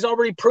because he's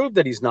already proved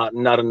that he's not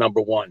a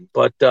number one.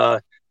 But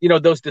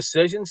those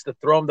decisions to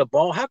throw him the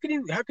ball, how can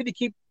you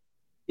keep,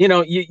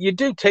 you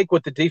do take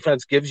what the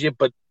defense gives you,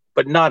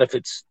 but not if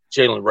it's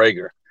Jalen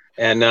Reagor.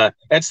 And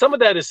some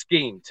of that is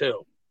scheme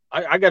too.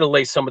 I got to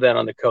lay some of that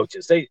on the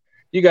coaches.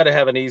 You got to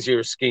have an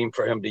easier scheme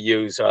for him to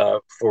use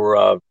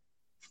for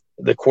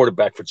the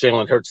quarterback, for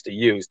Jalen Hurts to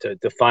use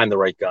to find the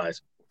right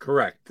guys.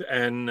 Correct.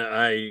 And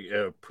I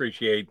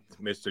appreciate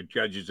Mr.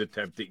 Judge's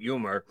attempt at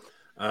humor.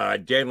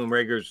 Jalen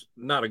Reagor's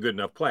not a good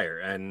enough player,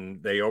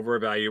 and they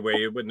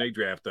over-evaluated when they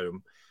drafted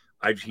him.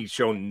 He's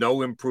shown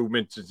no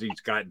improvement since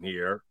he's gotten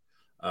here.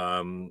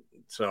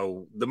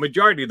 So the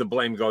majority of the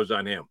blame goes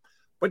on him.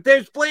 But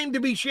there's blame to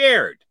be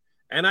shared.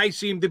 And I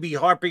seem to be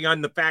harping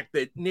on the fact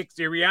that Nick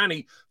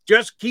Sirianni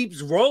just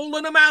keeps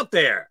rolling him out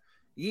there.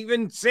 He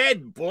even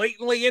said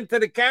blatantly into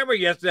the camera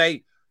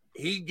yesterday,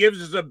 he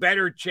gives us a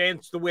better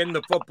chance to win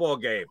the football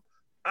game.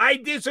 I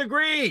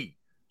disagree.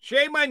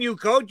 Shame on you,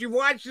 coach. You've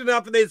watched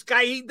enough of this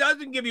guy. He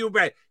doesn't give you a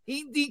better.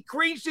 He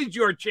decreases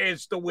your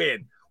chance to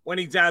win when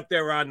he's out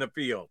there on the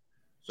field.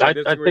 So I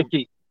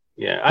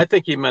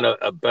think he meant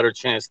a better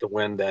chance to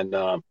win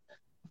than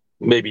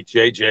maybe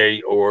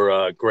JJ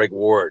or Greg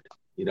Ward.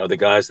 You know, the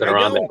guys that are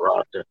on that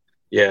roster.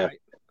 Yeah,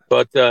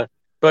 right.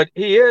 But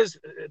he is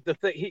the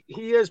thing.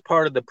 He is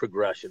part of the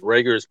progression.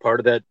 Reagor is part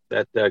of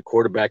that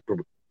quarterback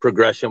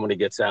progression when he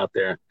gets out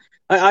there.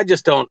 I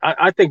just don't.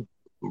 I think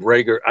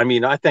Reagor. I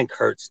mean, I think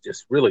Hurts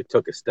just really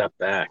took a step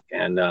back,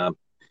 and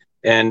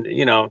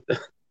you know,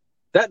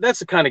 that's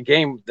the kind of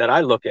game that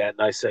I look at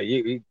and I say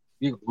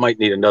you might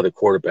need another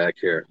quarterback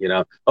here. You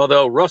know,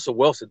 although Russell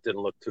Wilson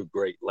didn't look too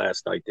great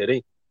last night, did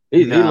he?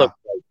 He looked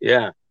like,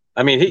 yeah.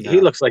 I mean, he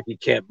looks like he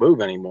can't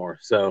move anymore.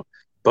 So,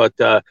 but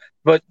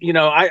you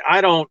know, I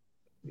don't.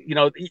 You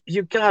know,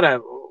 you gotta.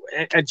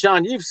 And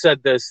John, you've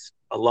said this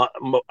a lot.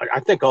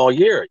 I think all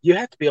year, you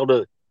have to be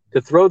able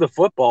to throw the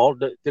football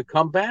to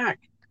come back.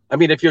 I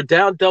mean, if you're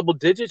down double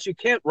digits, you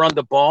can't run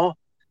the ball.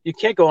 You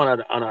can't go on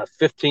a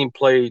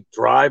 15-play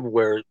drive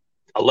where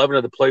 11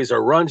 of the plays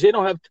are runs. You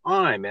don't have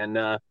time, and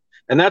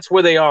that's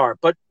where they are.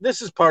 But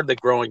this is part of the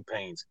growing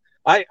pains.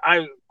 I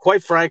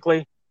quite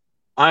frankly,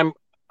 I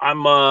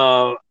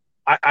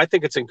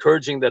think it's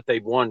encouraging that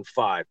they've won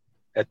 5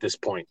 at this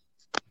point.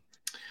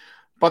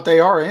 But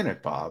they are in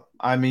it, Bob.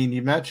 I mean,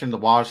 you mentioned the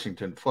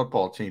Washington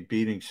football team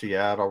beating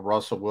Seattle.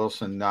 Russell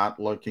Wilson not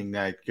looking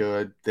that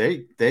good.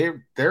 They're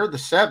the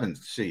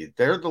 7th seed.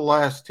 They're the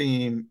last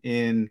team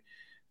in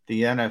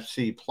the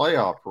NFC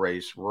playoff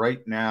race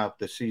right now. If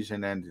the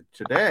season ended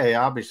today,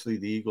 obviously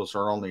the Eagles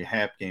are only a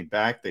half game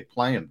back. They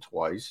play them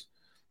twice.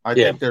 I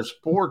think there's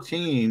 4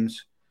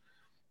 teams.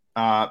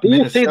 Do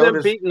you see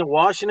them beating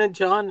Washington,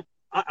 John?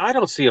 I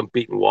don't see them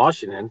beating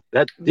Washington.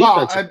 That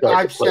defense. Well,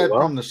 I've said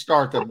from the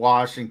start that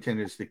Washington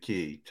is the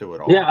key to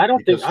it all. Yeah, I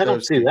don't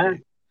see that.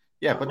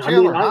 Yeah, but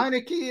Taylor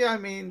Heineke, I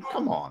mean,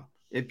 come on.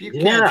 If you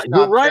can't stop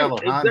you're right.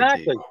 Taylor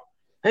Exactly. Heineke.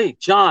 Hey,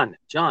 John,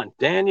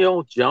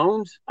 Daniel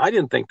Jones. I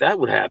didn't think that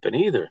would happen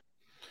either,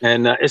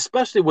 and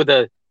especially with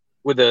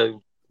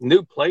a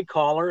new play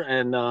caller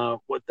and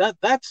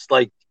that's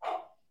like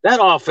that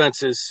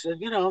offense is.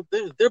 You know,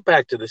 they're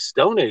back to the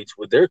Stone Age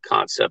with their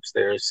concepts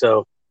there.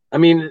 So I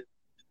mean.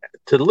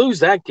 To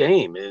lose that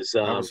game is,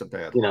 that was a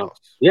bad loss.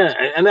 Yeah,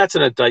 and that's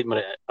an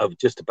indictment of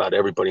just about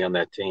everybody on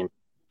that team.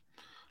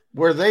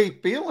 Were they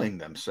feeling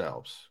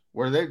themselves?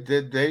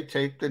 Did they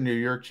take the New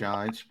York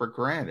Giants for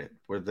granted?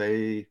 Were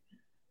they?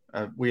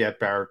 We had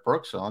Barrett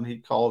Brooks on. He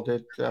called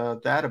it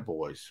 "Data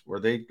Boys." Were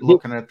they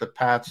looking at the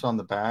pats on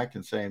the back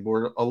and saying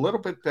we're a little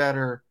bit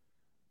better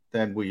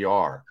than we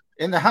are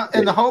in the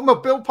home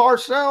of Bill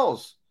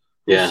Parcells,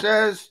 who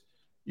says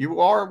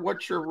you are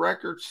what your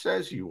record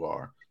says you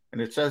are. And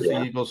it says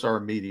the Eagles are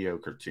a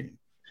mediocre team.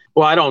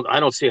 Well, I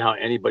don't see how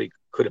anybody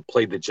could have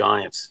played the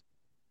Giants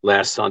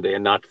last Sunday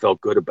and not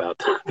felt good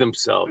about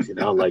themselves. You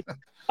know, like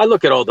I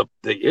look at all the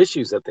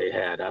issues that they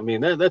had. I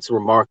mean, that's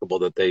remarkable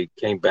that they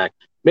came back.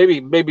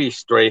 Maybe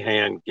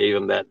Strahan gave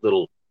him that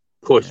little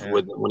push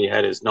when he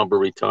had his number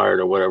retired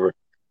or whatever.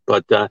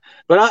 But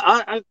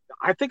I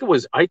think it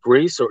was Ike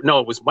Reese it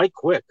was Mike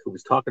Quick who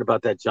was talking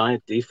about that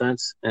Giant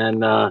defense,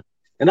 and I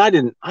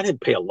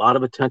didn't pay a lot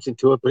of attention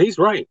to it, but he's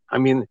right. I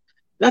mean.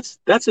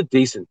 That's a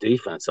decent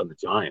defense on the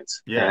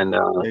Giants. Yeah, and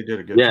they did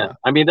a good job.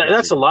 I mean,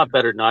 that's a lot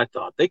better than I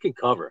thought. They can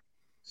cover.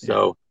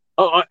 So,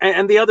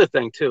 and the other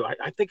thing, too,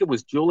 I think it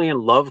was Julian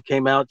Love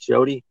came out,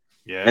 Jody.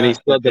 Yeah. And he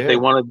said that they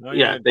wanted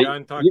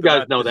you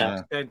guys know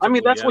that. I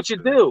mean, that's what you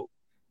do.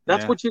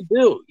 That's what you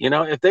do. You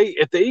know, if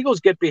the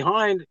Eagles get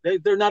behind,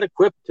 they're not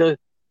equipped to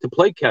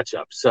play catch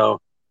up. So,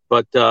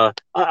 but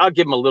I'll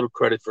give them a little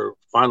credit for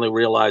finally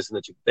realizing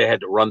that they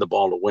had to run the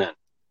ball to win.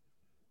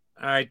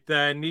 All right,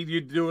 I need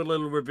you to do a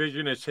little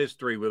revisionist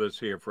history with us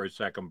here for a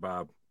second,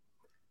 Bob.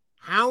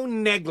 How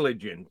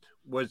negligent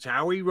was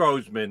Howie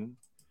Roseman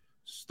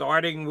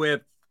starting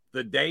with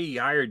the day he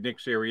hired Nick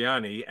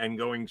Sirianni and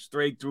going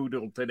straight through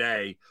till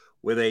today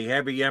with a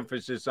heavy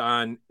emphasis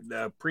on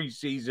the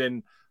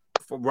preseason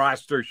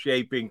roster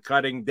shaping,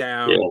 cutting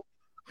down? Yeah.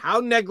 How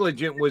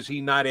negligent was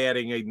he not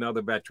adding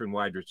another veteran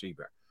wide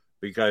receiver?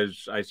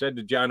 Because I said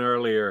to John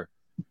earlier,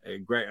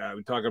 Greg,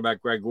 we're talking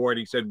about Greg Ward.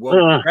 He said,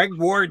 well, Greg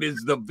Ward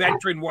is the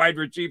veteran wide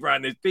receiver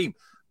on this team.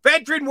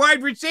 Veteran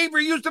wide receiver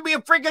used to be a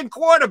freaking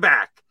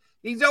quarterback.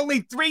 He's only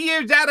 3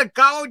 years out of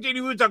college, and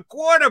he was a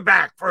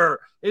quarterback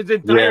for his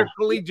entire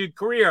collegiate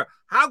career.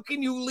 How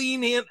can you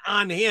lean in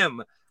on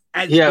him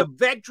as the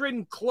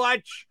veteran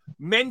clutch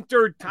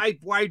mentor type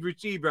wide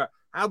receiver?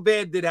 How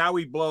bad did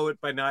Howie blow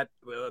it by not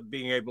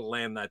being able to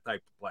land that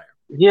type of player?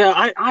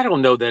 Yeah, I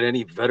don't know that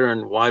any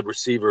veteran wide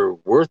receiver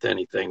worth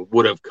anything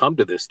would have come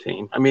to this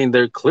team. I mean,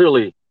 they're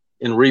clearly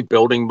in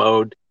rebuilding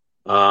mode.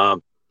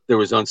 There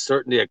was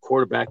uncertainty at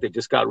quarterback. They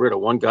just got rid of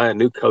one guy, a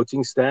new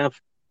coaching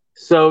staff.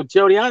 So,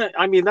 Jody,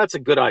 I mean, that's a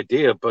good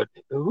idea, but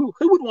who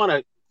would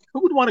want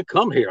to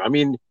come here? I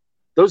mean,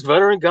 those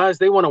veteran guys,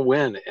 they want to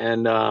win,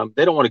 and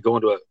they don't want to go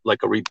into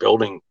a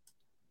rebuilding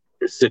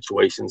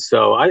situation.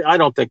 So I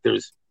don't think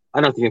that's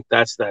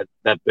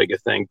that big a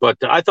thing. But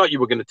I thought you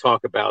were going to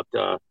talk about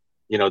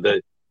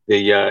the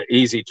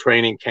easy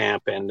training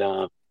camp and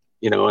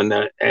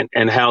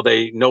and how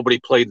nobody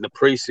played in the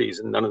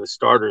preseason, none of the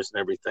starters and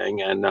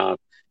everything,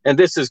 and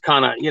this is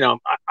kind of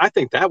I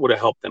think that would have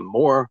helped them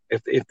more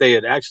if they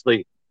had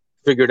actually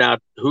figured out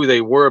who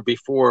they were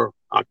before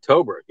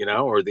October,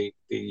 or the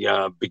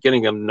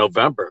beginning of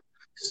November.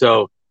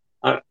 So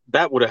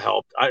that would have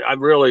helped. I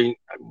really,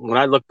 when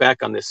I look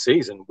back on this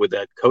season with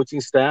that coaching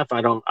staff,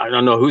 I don't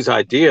know whose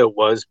idea it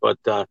was, but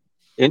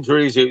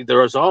injuries, there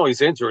was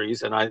always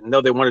injuries, and I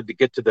know they wanted to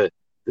get to the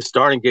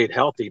starting gate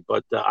healthy,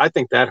 but I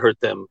think that hurt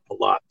them a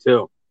lot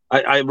too.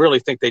 I really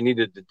think they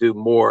needed to do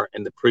more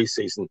in the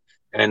preseason,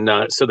 and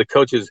so the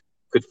coaches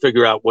could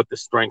figure out what the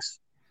strengths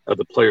of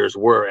the players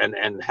were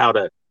and how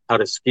to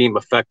scheme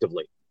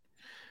effectively.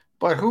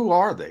 But who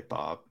are they,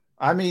 Bob?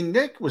 I mean,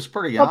 Nick was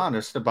pretty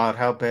honest about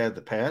how bad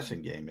the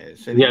passing game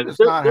is, and he was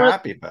not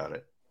happy about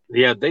it.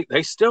 Yeah,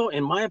 they still,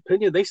 in my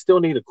opinion, they still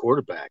need a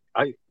quarterback.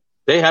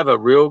 They have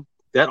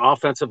that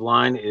offensive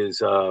line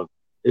is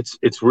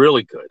it's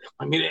really good.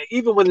 I mean,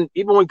 even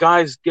when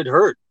guys get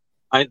hurt,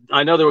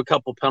 I know there were a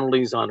couple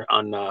penalties on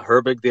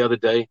Herbig the other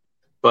day,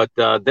 but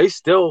they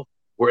still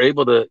were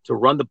able to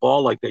run the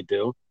ball like they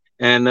do,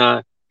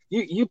 and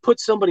you put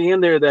somebody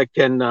in there that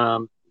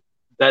can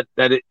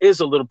that it is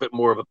a little bit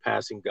more of a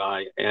passing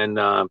guy, and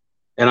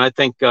I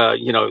think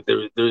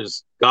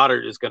there's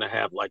Goddard is going to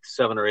have like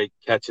 7 or 8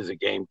 catches a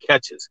game,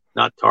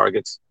 not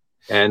targets,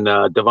 and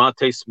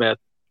Devontae Smith,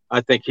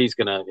 I think he's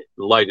going to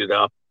light it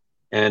up,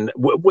 and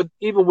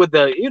even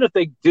if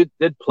they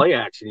did play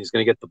action, he's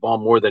going to get the ball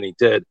more than he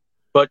did,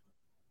 but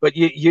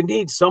you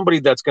need somebody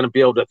that's going to be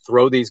able to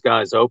throw these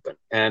guys open,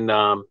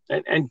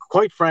 and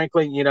quite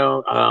frankly,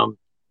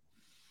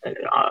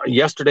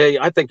 yesterday,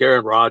 I think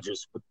Aaron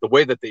Rodgers, the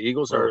way that the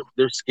Eagles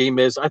their scheme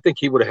is, I think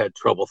he would have had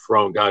trouble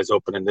throwing guys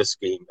open in this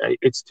scheme.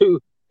 It's too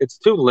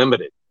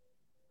limited.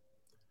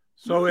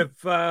 So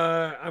if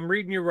I'm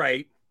reading you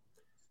right,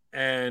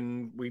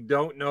 and we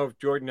don't know if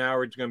Jordan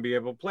Howard's going to be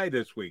able to play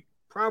this week,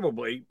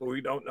 probably, but we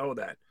don't know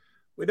that.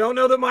 We don't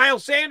know that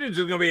Miles Sanders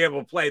is going to be able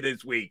to play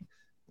this week.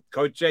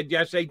 Coach said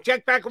yesterday,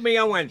 check back with me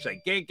on Wednesday.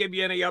 Can't give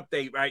you any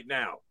update right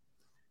now.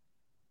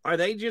 Are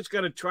they just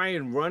going to try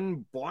and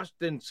run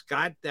Boston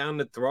Scott down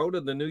the throat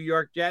of the New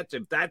York Jets?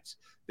 If that's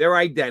their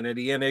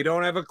identity and they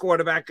don't have a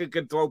quarterback who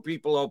can throw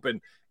people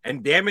open,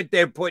 and damn it,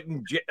 they're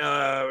putting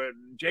Jalen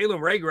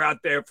Reagor out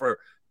there for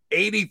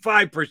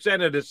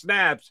 85% of the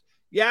snaps,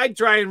 yeah, I'd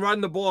try and run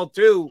the ball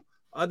too.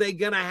 Are they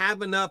going to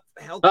have enough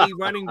healthy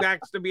running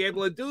backs to be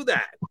able to do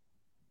that?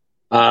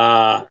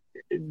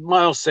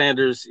 Miles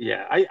Sanders,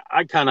 yeah,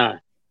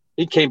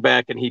 he came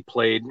back and he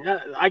played.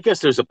 I guess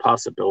there's a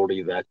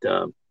possibility that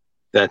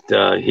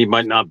he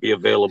might not be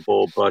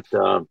available, but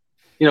the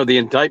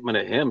indictment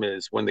of him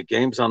is when the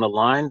game's on the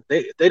line,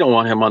 they don't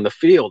want him on the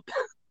field.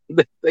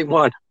 they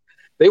went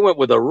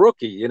with a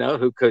rookie,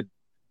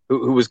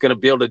 who was going to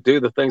be able to do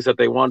the things that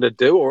they wanted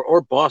to do,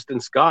 or Boston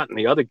Scott in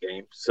the other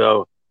game.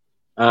 So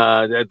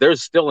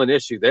there's still an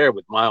issue there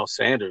with Miles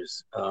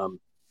Sanders.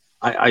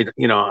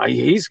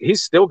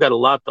 He's still got a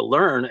lot to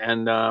learn,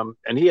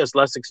 and he has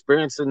less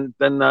experience than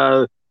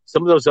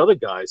some of those other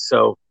guys.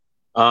 So.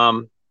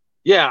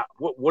 Yeah,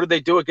 what did they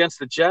do against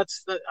the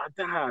Jets?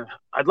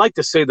 I'd like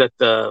to say that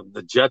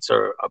the Jets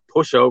are a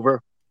pushover,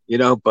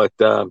 but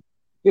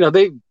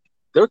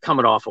they're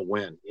coming off a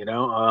win.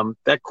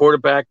 That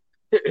quarterback.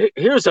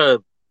 Here's a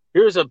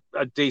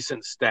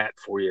decent stat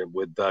for you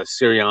with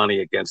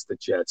Sirianni against the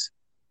Jets.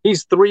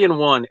 He's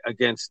 3-1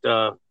 against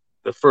the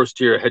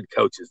first-year head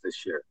coaches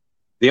this year.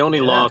 The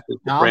only loss is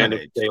to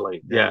Brandon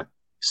Staley. Yeah,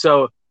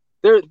 so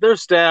their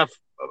staff.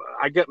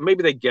 I get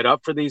maybe they get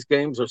up for these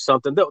games or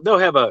something. They'll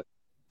have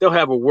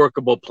a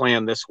workable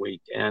plan this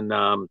week, and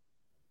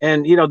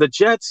the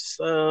Jets.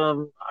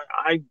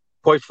 I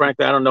quite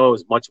frankly, I don't know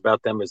as much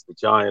about them as the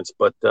Giants,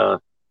 but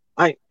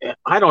I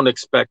don't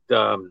expect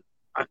I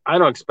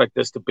don't expect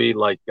this to be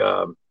like.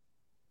 The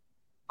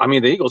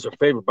Eagles are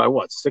favored by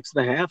what,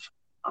 6.5?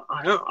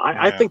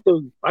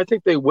 I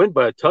think they win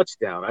by a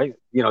touchdown.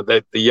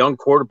 The young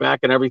quarterback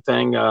and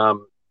everything. I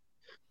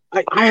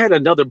had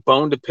another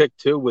bone to pick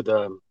too with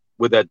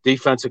that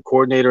defensive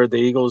coordinator of the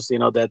Eagles.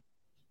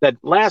 That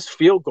last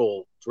field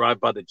goal drive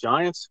by the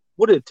Giants,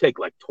 what did it take?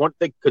 Like 20?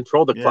 They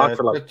controlled the clock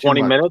for like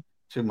 20 minutes.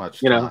 Too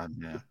much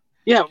time.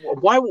 Yeah.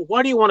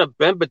 Why do you want to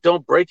bend but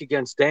don't break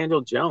against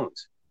Daniel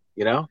Jones?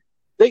 They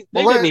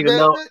didn't even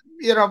know.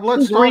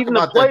 Let's talk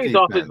about the plays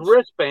off his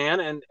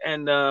wristband,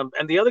 and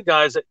the other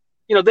guys that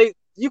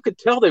you could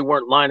tell they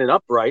weren't lining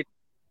up right.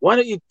 Why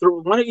don't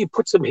you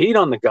put some heat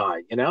on the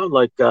guy?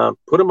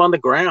 Put him on the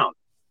ground.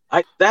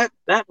 That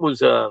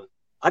was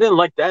I didn't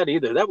like that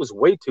either. That was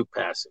way too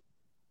passive.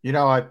 You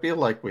know, I feel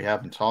like we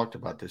haven't talked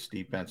about this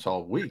defense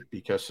all week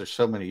because there's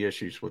so many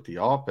issues with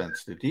the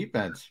offense. The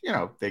defense, you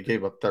know, they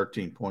gave up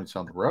 13 points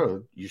on the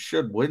road. You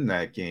should win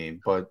that game,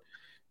 but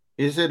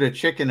is it a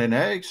chicken and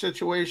egg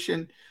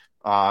situation?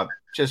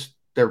 Just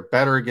they're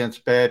better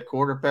against bad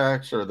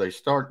quarterbacks, or are they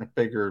starting to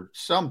figure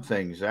some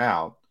things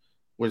out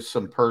with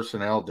some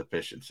personnel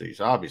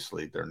deficiencies?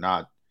 Obviously, they're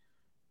not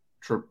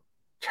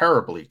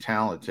terribly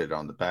talented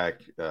on the back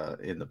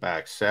in the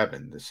back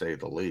seven, to say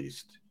the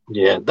least.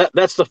 Yeah,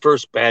 that's the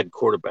first bad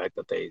quarterback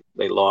that they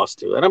lost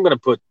to. And I'm going to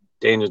put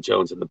Daniel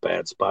Jones in the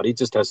bad spot. He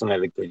just hasn't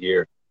had a good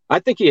year. I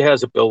think he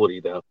has ability,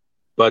 though.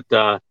 But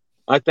I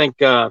think,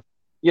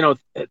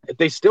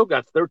 they still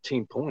got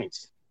 13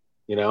 points,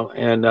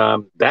 and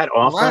that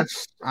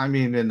offense. I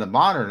mean, in the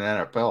modern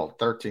NFL,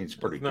 13 is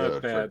pretty good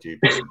for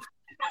defense.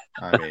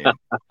 I mean,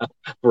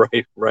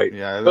 right.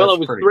 Yeah, well, it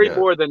was three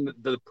more than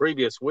the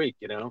previous week,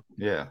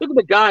 Yeah. Look at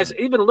the guys.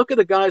 Even look at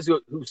the guys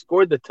who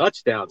scored the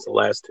touchdowns the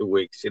last 2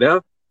 weeks,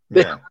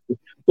 Yeah.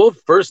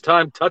 Both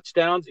first-time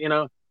touchdowns,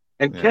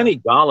 and Kenny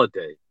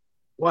Golladay.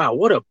 Wow,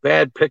 what a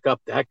bad pickup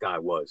that guy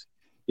was.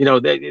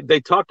 They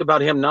talked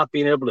about him not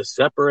being able to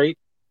separate.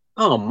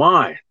 Oh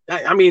my!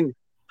 I mean,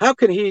 how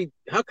can he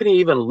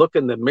even look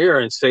in the mirror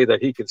and say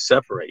that he can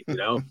separate,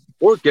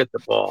 or get the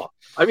ball?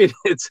 I mean,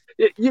 it's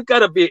got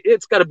to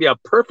be a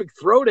perfect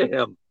throw to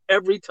him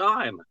every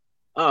time.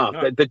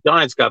 The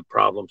Giants got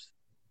problems.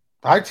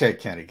 I'd take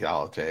Kenny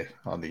Golladay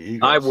on the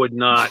Eagles. I would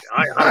not.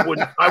 I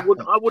wouldn't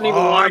even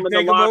want him in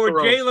the locker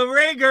room. Jalen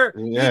Rager.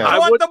 Yeah. He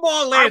caught the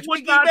ball last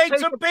week. He made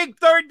some big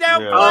third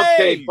down plays.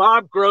 Okay,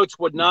 Bob Groats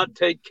would not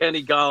take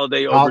Kenny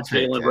Golladay over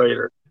Jalen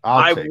Rager.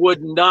 I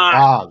would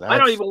not. I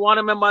don't even want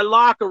him in my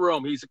locker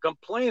room. He's a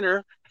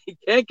complainer. He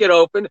can't get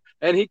open,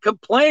 and he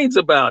complains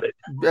about it.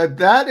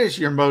 That is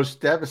your most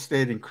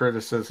devastating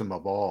criticism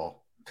of all.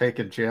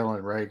 Taking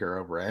Jalen Rager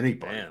over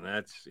anybody. Man,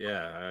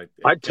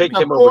 I'd take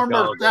him over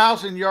Golladay. Former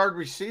 1,000-yard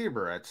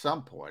receiver at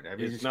some point. I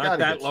mean, it's not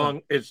that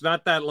long. It's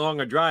not that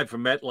long a drive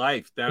from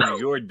MetLife down to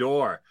your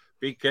door.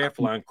 Be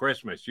careful on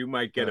Christmas. You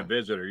might get a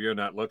visitor you're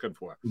not looking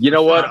for. You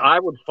know what? I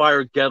would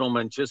fire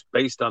Gettleman just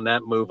based on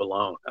that move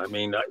alone. I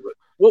mean,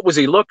 what was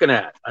he looking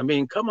at? I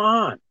mean, come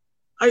on.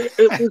 The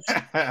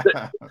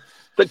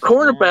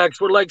cornerbacks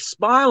were like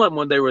smiling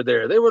when they were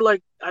there. They were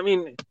like, I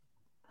mean.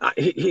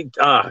 He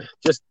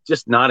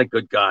just not a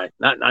good guy,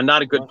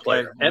 not a good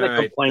player, and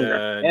a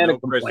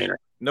complainer,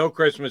 No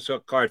Christmas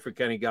card for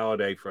Kenny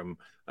Golladay from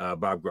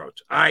Bob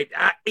Groats. All right,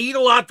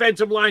 Eagle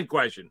offensive line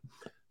question.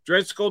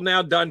 Driscoll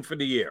now done for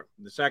the year.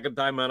 The second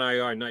time on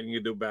IR, nothing you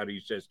can do about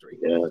his history.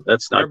 Yeah,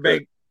 that's not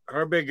good.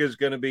 Herbig is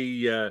going to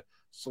be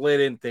slid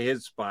into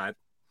his spot.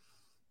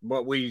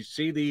 But we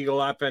see the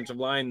Eagle offensive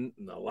line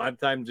a lot of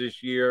times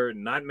this year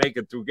not make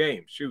it through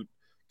games. Shoot,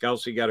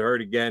 Kelsey got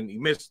hurt again. He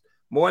missed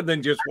more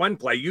than just one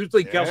play.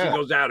 Usually Kelsey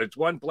goes out. It's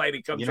one play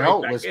that comes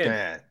right back in.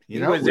 Bad. He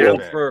was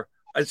out for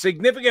a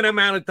significant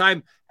amount of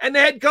time, and the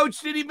head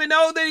coach didn't even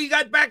know that he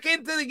got back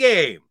into the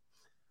game.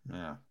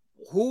 Yeah.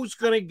 Who's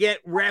going to get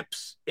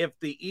reps if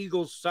the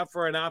Eagles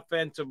suffer an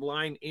offensive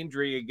line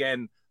injury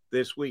again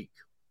this week?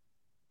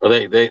 Well,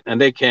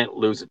 they can't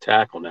lose a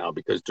tackle now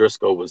because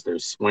Driscoll was their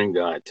swing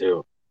guy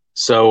too.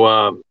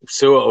 So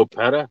Sua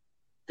Opeta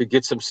could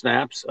get some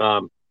snaps.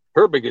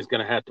 Herbig is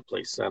going to have to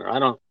play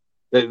center.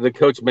 The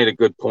coach made a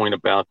good point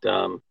about,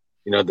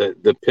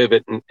 the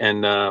pivot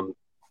and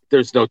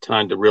there's no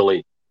time to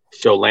really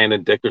show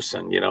Landon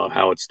Dickerson,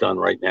 how it's done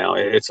right now.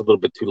 It's a little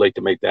bit too late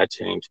to make that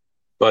change.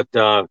 But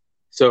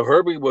so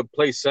Herbie would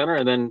play center,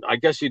 and then I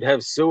guess you'd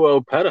have Sua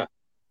Opeta.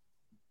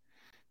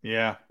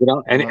 Yeah.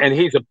 And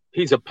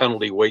he's a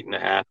penalty waiting to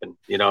happen,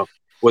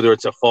 whether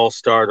it's a false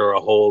start or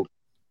a hold.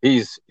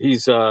 He's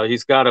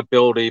got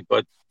ability,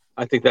 but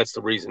I think that's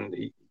the reason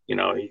the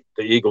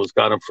Eagles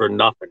got him for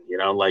nothing,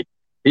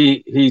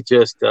 He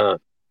just I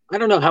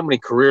don't know how many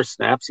career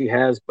snaps he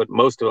has, but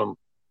most of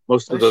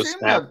those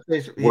snaps.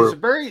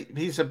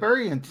 He's a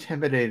very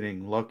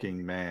intimidating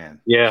looking man.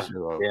 Yeah,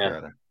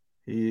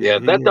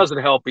 that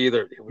doesn't help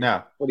either.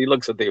 No, when he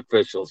looks at the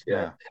officials.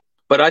 Yeah,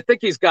 but I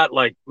think he's got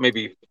like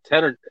maybe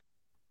 10 or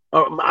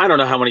I don't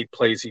know how many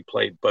plays he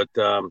played, but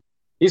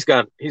he's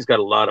got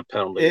a lot of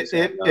penalties.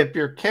 If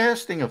you're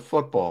casting a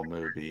football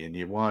movie and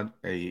you want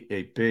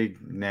a big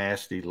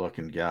nasty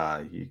looking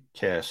guy, you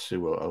cast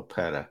Sua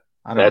Opeta.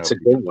 That's a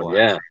good one,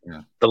 yeah.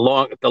 The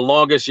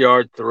longest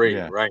yard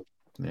 3, right?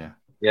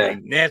 Yeah.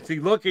 Nasty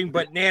looking,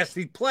 but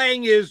nasty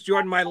playing is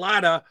Jordan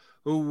Mailata,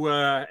 who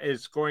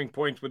is scoring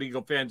points with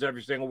Eagle fans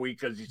every single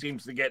week because he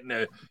seems to get in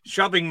a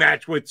shoving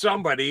match with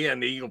somebody,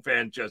 and the Eagle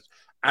fans just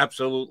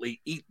absolutely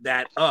eat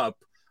that up.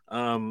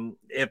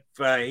 If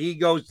he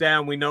goes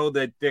down, we know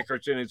that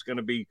Dickerson is going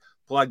to be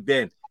plugged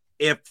in.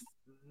 If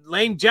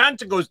Lane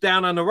Johnson goes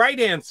down on the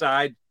right-hand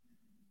side,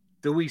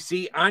 do we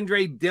see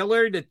Andre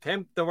Dillard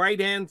attempt the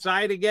right-hand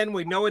side again?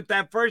 We know it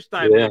that first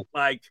time. Yeah.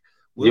 Like,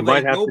 will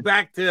they go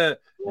back to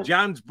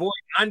John's boy,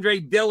 Andre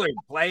Dillard,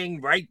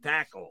 playing right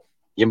tackle?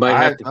 You might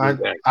have to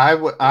do that.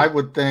 I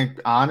would think,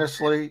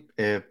 honestly,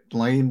 if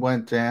Lane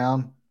went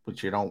down,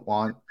 which you don't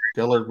want,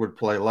 Dillard would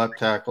play left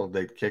tackle.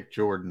 They'd kick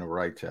Jordan to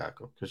right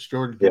tackle because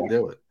Jordan can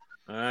do it.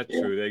 That's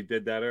true. They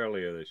did that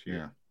earlier this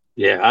year.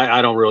 Yeah,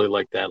 I don't really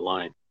like that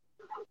line.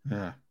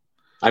 Yeah.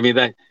 I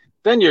mean,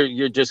 then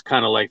you're just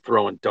kind of like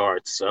throwing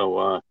darts.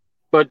 So,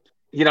 but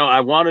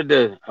I wanted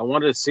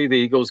to see the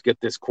Eagles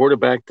get this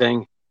quarterback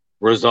thing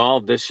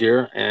resolved this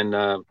year, and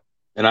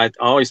I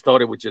always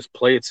thought it would just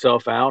play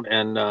itself out,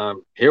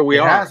 and here we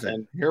are.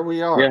 And here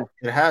we are. Yeah,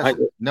 it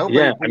hasn't. Nobody.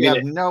 Yeah, we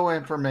have no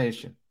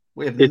information.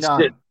 We have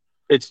none.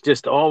 It's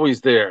just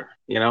always there,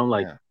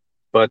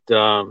 But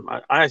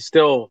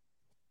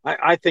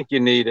I think you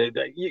need it.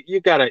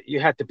 You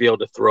have to be able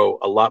to throw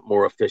a lot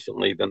more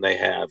efficiently than they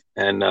have,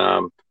 and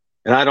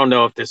I don't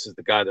know if this is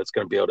the guy that's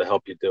going to be able to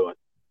help you do it.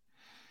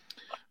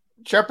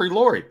 Jeffrey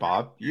Lurie,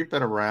 Bob, you've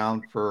been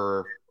around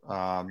for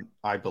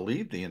I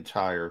believe the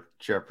entire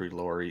Jeffrey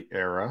Lurie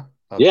era.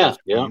 Yeah.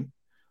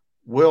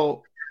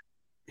 Will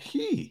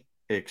he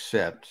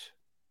accept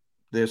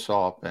this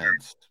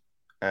offense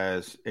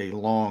as a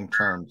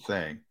long-term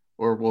thing,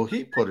 or will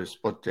he put his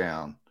foot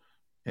down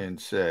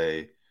and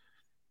say,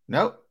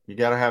 nope, you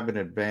got to have an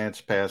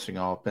advanced passing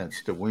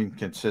offense to win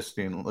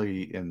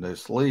consistently in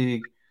this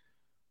league.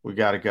 We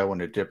got to go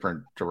in a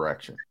different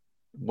direction.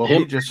 Will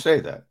he just say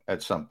that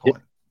at some point?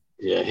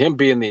 Yeah, him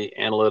being the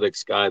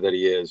analytics guy that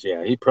he is,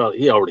 he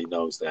already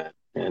knows that,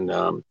 and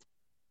I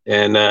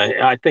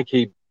think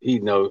he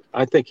knows.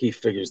 I think he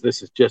figures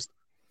this is just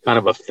kind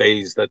of a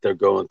phase that they're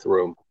going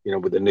through,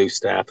 with the new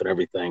staff and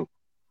everything,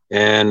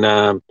 and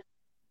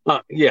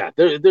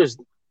there's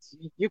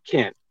you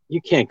can't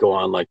go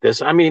on like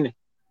this. I mean,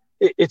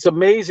 it's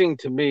amazing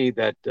to me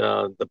that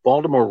the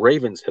Baltimore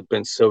Ravens have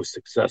been so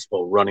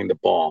successful running the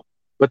ball,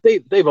 but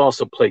they've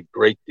also played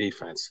great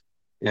defense,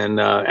 and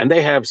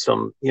they have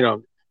some,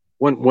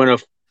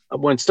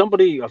 when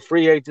somebody, a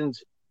free agent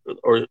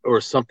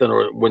or something,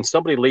 or when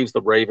somebody leaves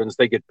the Ravens,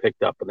 they get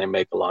picked up and they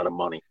make a lot of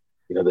money,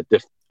 the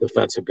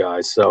defensive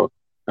guys. So,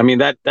 I mean,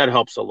 that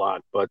helps a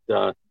lot, but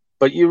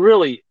you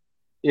really,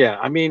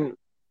 I mean,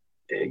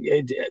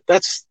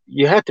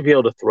 you have to be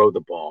able to throw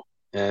the ball.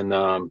 And,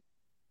 I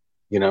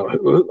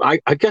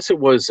guess it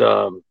was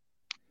I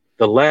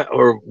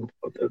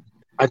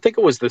think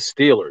it was the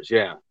Steelers.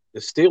 Yeah.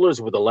 The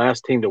Steelers were the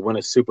last team to win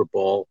a Super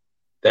Bowl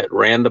that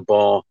ran the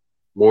ball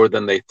more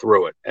than they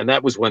threw it. And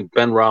that was when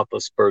Ben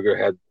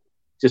Roethlisberger had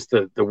just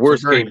the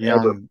worst game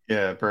ever.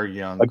 Yeah, very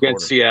young.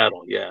 Against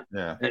Seattle, yeah.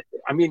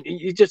 I mean,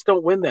 you just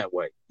don't win that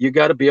way. You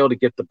got to be able to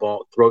get the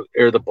ball,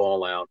 air the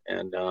ball out.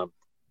 And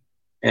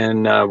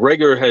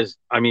Rager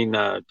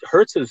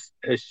Hurts has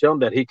shown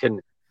that he can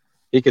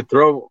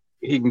throw.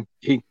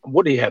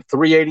 What did he have?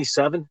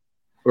 387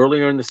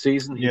 earlier in the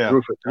season. He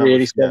threw for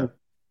 387.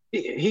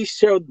 He's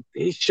shown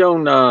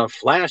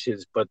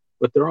flashes, but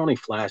they're only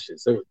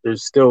flashes.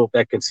 There's still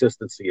that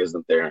consistency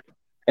isn't there.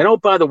 And oh,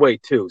 by the way,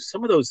 too,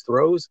 some of those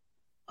throws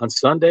on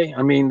Sunday,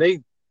 I mean, they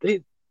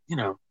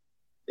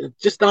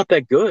just not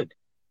that good.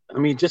 I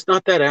mean, just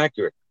not that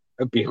accurate.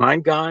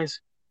 Behind guys,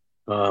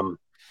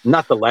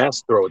 not the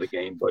last throw of the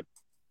game, but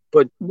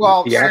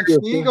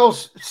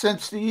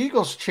since the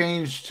Eagles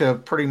changed to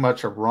pretty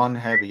much a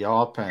run-heavy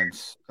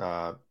offense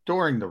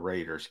during the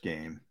Raiders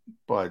game,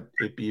 but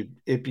if you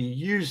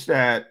use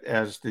that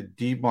as the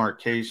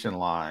demarcation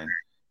line,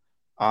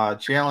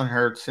 Jalen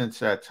Hurts since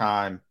that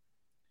time,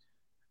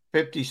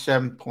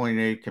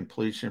 57.8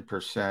 completion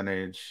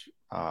percentage,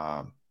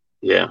 under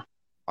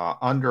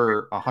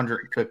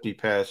 150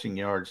 passing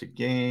yards a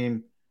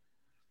game,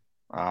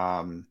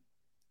 4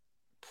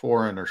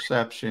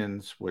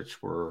 interceptions,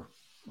 which were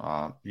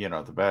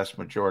the vast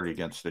majority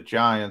against the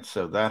Giants,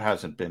 so that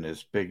hasn't been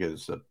as big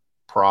as a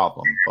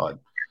problem, but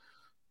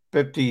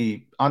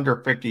under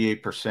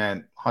 58%,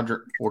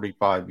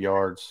 145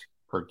 yards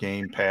per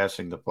game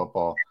passing the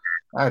football.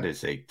 That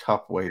is a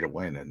tough way to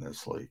win in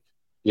this league.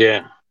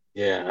 Yeah.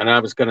 And I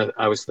was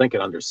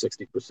thinking under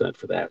 60%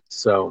 for that.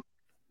 So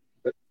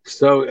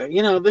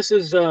this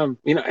is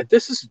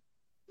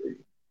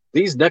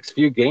these next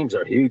few games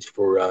are huge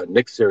for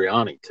Nick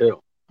Sirianni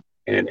too.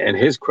 And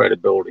his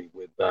credibility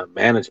with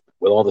management,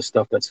 with all the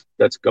stuff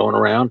that's going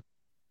around.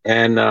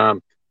 And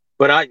but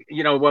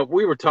what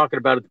we were talking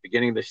about at the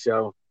beginning of the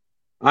show,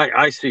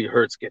 I see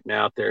Hurts getting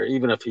out there,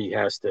 even if he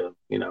has to,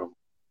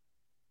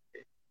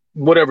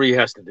 whatever he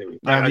has to do.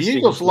 The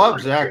Eagles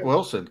love Zach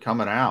Wilson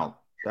coming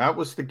out. That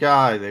was the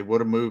guy they would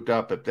have moved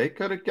up. If they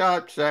could have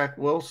got Zach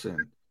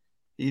Wilson,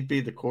 he'd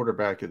be the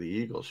quarterback of the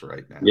Eagles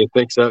right now. You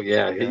think so?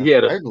 Yeah. He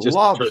had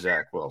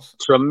Zach Wilson.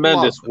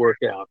 Tremendous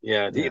workout.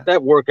 Yeah.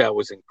 That workout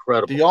was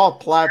incredible. The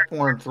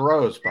all-platform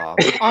throws, Bob.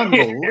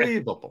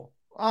 Unbelievable.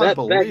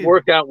 That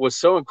workout was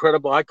so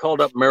incredible. I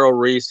called up Merrill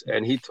Reese,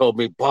 and he told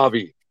me,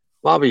 Bobby,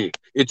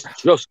 it's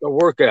just a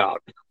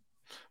workout.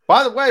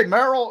 By the way,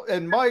 Merrill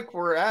and Mike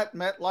were at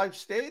MetLife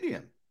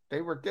Stadium. They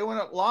were doing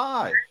it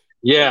live.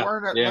 Yeah. They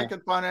weren't at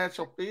Lincoln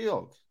Financial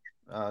Field.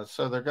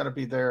 So they're going to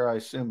be there, I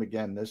assume,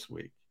 again this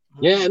week.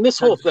 Yeah, and this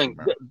whole thing,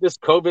 this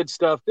COVID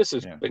stuff, this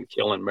has been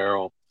killing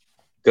Merrill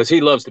because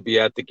he loves to be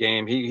at the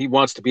game. He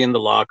wants to be in the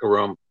locker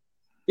room.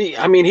 He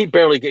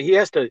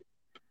has to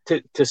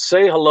to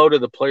say hello to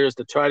the players,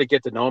 to try to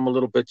get to know them a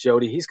little bit,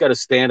 Jody, he's got to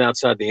stand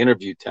outside the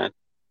interview tent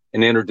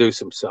and introduce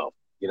himself,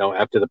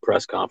 after the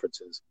press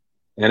conferences.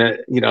 And,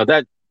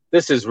 that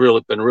this has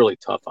been really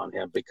tough on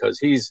him because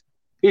he's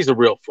a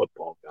real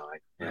football guy.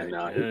 And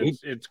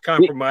it's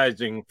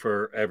compromising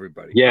for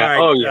everybody. Yeah.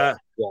 Right, yeah.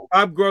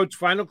 Bob Groats,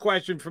 final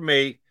question for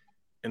me,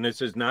 and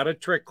this is not a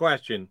trick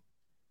question.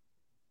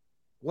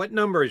 What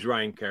number is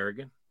Ryan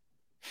Kerrigan?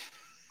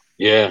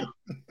 Yeah.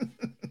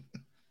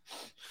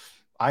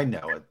 I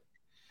know it.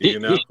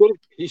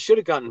 He should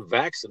have gotten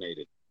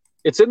vaccinated.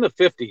 It's in the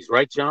 50s,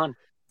 right, John?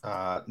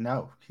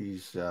 No,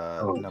 he's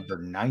number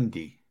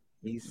 90.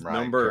 He's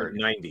Ryan number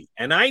Kerrigan. 90.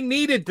 And I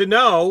needed to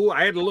know,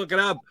 I had to look it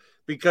up,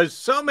 because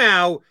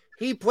somehow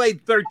he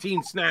played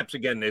 13 snaps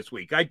again this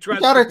week. I trust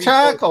He got a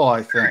tackle,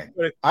 I think.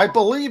 I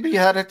believe he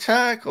had a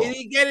tackle. Did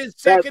he get his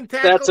second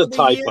tackle that's a of the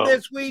typo. year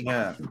this week?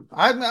 Yeah.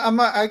 I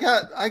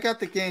got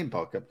the game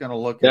book. I'm gonna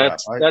look it up.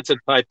 That's a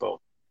typo.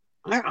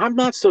 I'm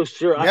not so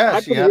sure.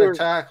 Yes, he had a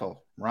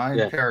tackle.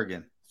 Ryan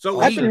Kerrigan. So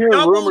I've been hearing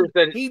rumors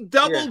that he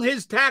doubled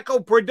his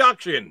tackle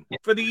production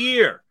for the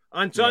year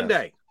on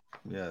Sunday.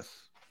 Yes.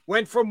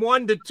 Went from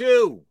 1 to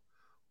 2.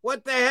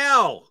 What the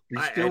hell?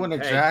 He's doing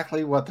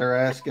exactly what they're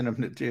asking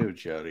him to do,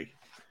 Jody.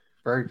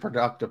 Very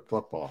productive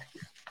football.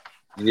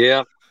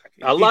 Yeah.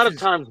 A lot of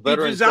times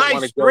veterans keep his don't eyes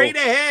want to straight go.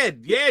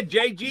 ahead. Yeah,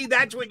 JG,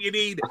 that's what you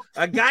need.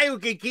 A guy who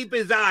can keep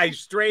his eyes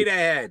straight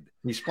ahead.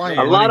 He's playing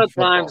A lot of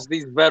football. times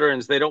these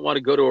veterans, they don't want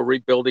to go to a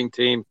rebuilding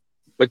team,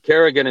 but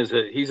Kerrigan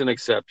he's an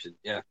exception.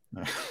 Yeah.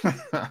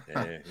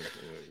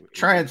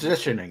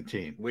 Transitioning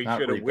team. We not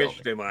should have rebuilding.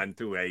 wished him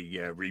onto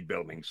a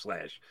rebuilding /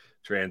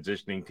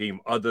 transitioning team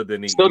other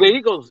than So the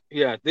Eagles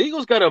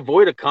got to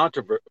avoid a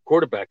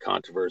quarterback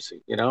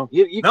controversy. You can't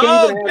even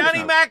have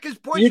Johnny Mack is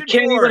pushing. You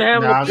can't for even it.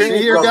 have Now, an see,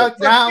 opinion. you're got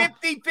now.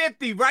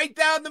 50-50 right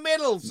down the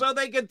middle so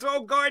they can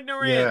throw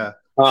Gardner in. Yeah.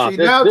 See,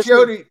 this- now this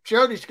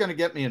Jody's going to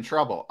get me in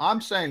trouble. I'm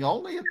saying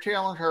only if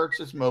Jalen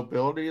Hurts'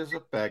 mobility is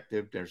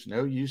effective, there's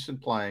no use in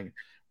playing.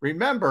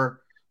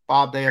 Remember,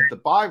 Bob, they have the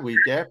bye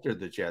week after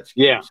the Jets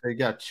game. Yeah. So they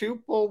got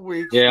 2 full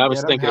weeks Yeah, to I was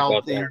get them thinking about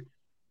healthy that.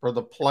 for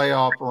the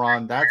playoff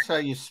run. That's how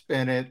you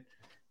spin it.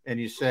 And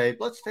you say,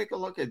 let's take a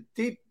look at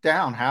deep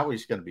down how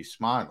he's going to be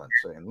smiling,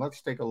 saying,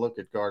 let's take a look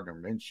at Gardner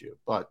Minshew.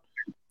 But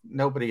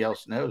nobody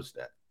else knows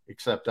that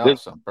except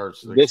us on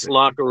Birds. This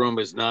locker room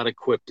is not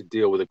equipped to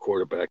deal with a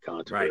quarterback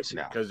controversy.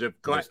 Right, because if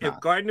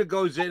Gardner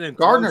goes in and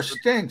Gardner throws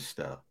stinks,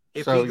 though.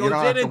 if so he goes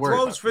in and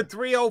throws for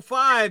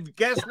 305,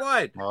 guess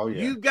what? Oh,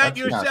 yeah. You got That's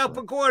yourself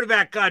nothing. a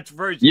quarterback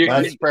controversy.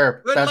 That's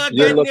fair. Good luck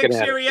you're getting Nick looking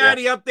at it,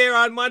 Sirianni up there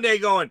on Monday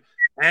going,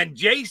 and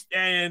Jace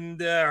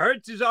and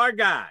Hurts is our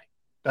guy.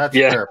 That's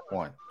a fair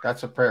point.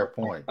 That's a fair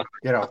point.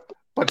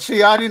 But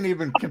see, I didn't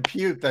even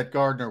compute that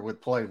Gardner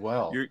would play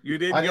well. You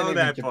didn't I go didn't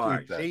that even far.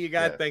 compute that. See, you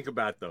got to Yeah. think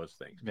about those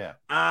things. Yeah.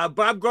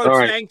 Bob Groats, All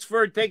right. thanks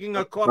for taking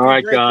a coffee All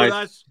right, break guys. with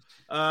us.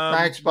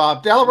 Thanks,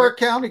 Bob. Delaware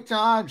County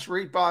Times.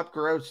 Read Bob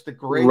Groats, the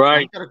great.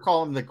 Right. I'm going to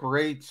call him the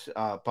great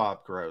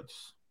Bob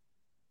Groats.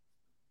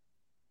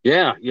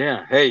 Yeah.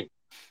 Hey,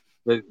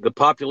 the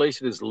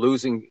population is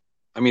losing.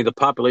 I mean, the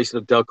population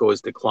of Delco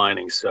is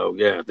declining. So,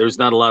 yeah, there's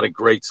not a lot of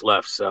greats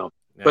left. So,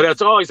 but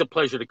it's always a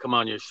pleasure to come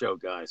on your show,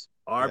 guys.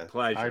 Our Yeah,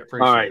 pleasure. I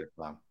appreciate All right. it,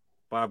 Bob.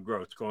 Bob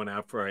Groats going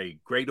out for a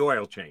great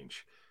oil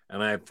change,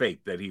 and I have faith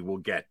that he will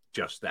get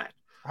just that.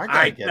 I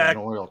got to get an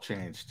oil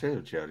change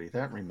too, Jody.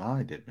 That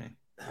reminded me.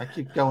 I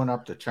keep going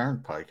up the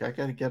turnpike. I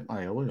got to get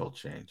my oil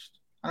changed.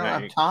 I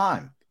don't have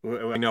time.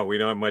 I know we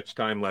don't have much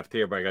time left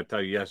here, but I got to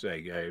tell you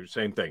yesterday,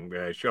 same thing.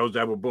 Shows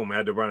that were boom,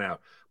 had to run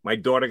out. My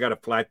daughter got a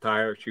flat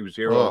tire. She was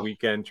here all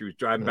weekend. She was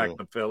driving back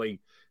to Philly.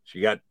 She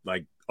got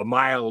like a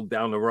mile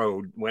down the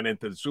road, went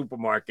into the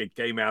supermarket,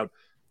 came out,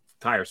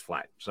 tires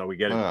flat. So we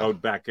get it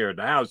towed back here at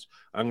the house.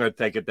 I'm going to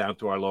take it down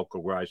to our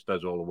local garage,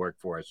 does all the work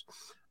for us.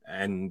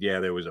 And yeah,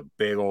 there was a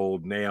big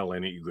old nail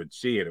in it. You could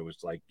see it. It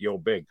was like,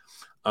 big.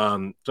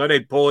 So they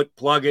pull it,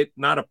 plug it,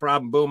 not a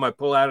problem. Boom, I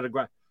pull out of the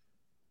garage.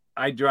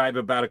 I drive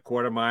about a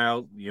quarter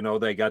mile.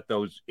 They got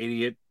those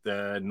idiot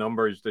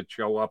numbers that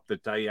show up to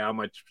tell you how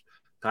much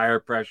tire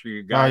pressure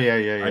you got on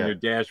your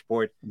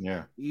dashboard.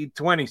 Yeah.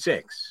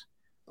 26.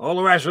 All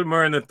the rest of them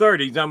are in the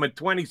 30s. I'm at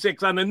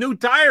 26 on the new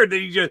tire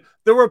that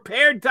the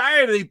repaired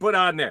tire that he put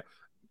on there.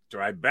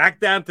 Drive back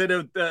down to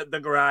the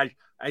garage.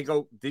 I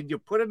go, did you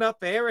put enough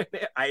air in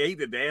there? I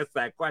hated to ask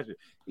that question.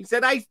 He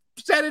said, I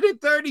set it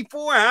at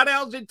 34. How the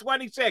hell's it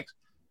 26?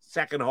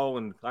 Second hole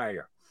in the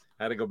tire.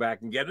 Had to go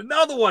back and get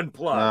another one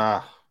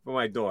plugged for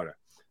my daughter.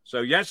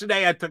 So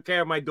yesterday I took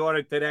care of my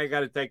daughter. Today I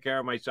got to take care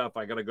of myself.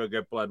 I got to go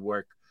get blood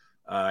work.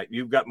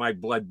 You've got my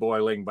blood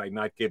boiling by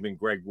not giving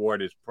Greg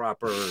Ward his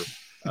proper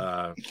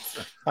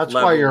That's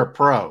level. why you're a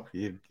pro.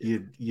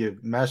 You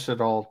mess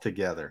it all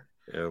together.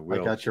 I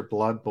got your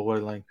blood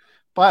boiling.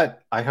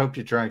 But I hope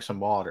you drank some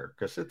water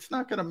because it's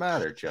not going to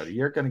matter, Jody.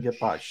 You're going to get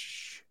by.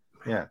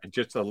 Yeah.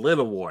 Just a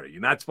little water.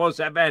 You're not supposed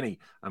to have any.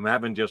 I'm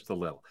having just a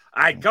little.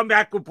 All right, come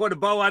back. We'll put a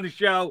bow on the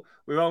show.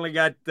 We've only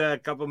got a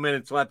couple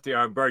minutes left here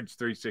on Birds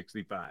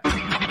 365.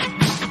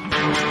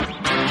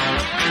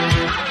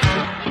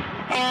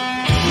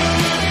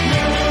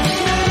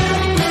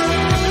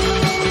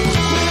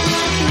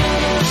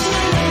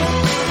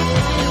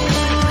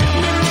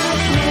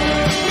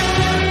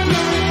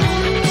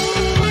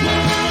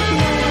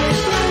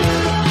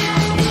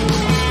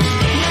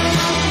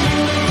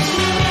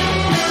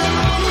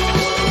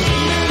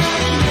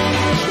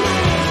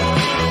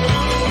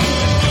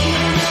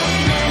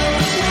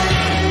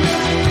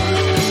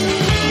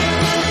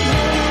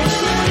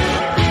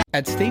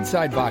 At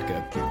Stateside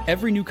Vodka,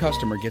 every new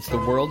customer gets the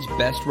world's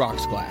best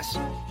rocks glass,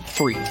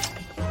 free.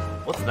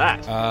 What's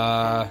that?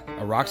 A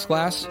rocks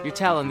glass? You're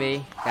telling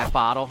me that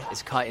bottle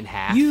is cut in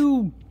half?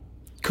 You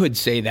could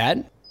say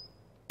that.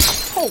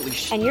 Holy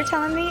shit. And you're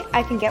telling me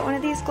I can get one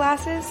of these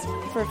glasses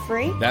for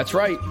free? That's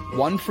right.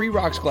 One free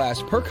rocks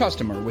glass per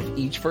customer with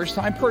each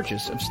first-time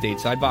purchase of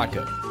Stateside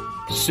Vodka.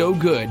 So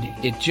good,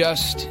 it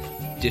just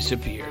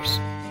disappears.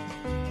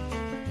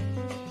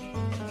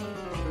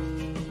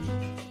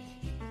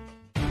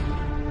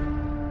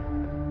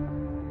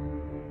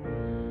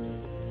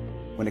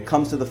 When it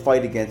comes to the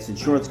fight against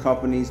insurance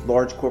companies,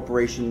 large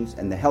corporations,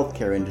 and the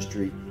healthcare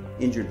industry,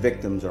 injured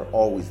victims are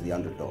always the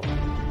underdog.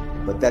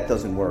 But that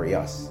doesn't worry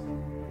us.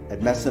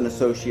 At Messa &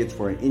 Associates,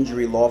 we're an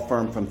injury law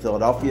firm from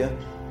Philadelphia,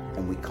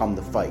 and we come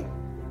to fight.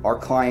 Our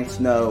clients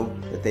know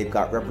that they've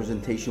got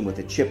representation with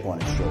a chip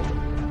on its shoulder,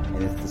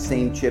 and it's the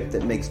same chip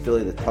that makes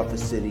Philly the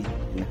toughest city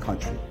in the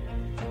country.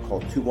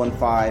 Call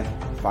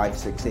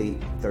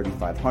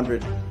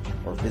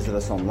 215-568-3500 or visit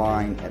us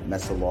online at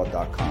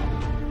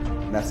messalaw.com.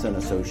 Messa &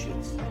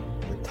 Associates,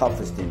 the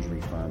toughest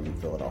injury firm in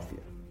Philadelphia.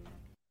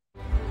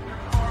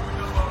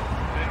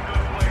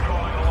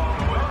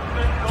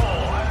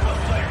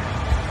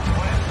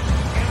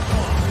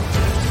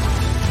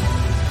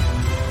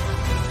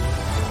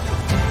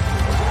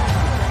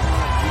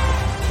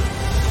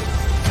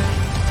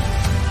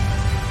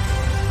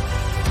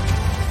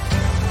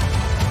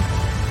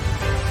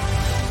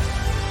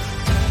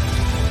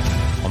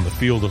 On the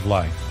field of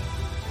life,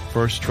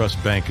 First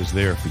Trust Bank is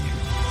there for you.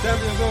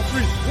 Champions on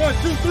 3. 1,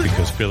 2, 3.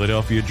 Because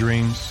Philadelphia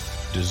dreams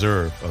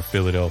deserve a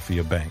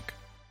Philadelphia bank.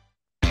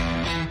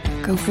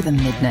 Go for the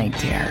midnight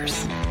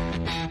dares.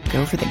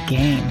 Go for the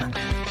game.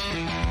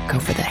 Go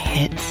for the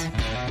hits.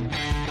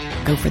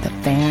 Go for the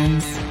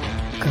fans.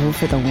 Go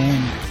for the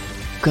win.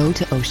 Go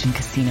to Ocean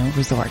Casino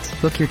Resort.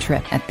 Book your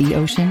trip at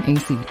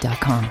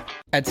theoceanac.com.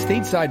 At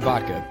Stateside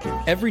Vodka,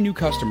 every new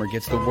customer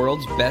gets the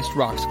world's best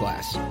rocks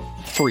glass,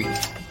 free.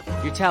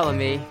 You're telling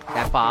me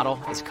that bottle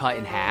is cut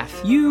in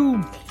half?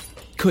 You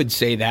could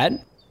say that.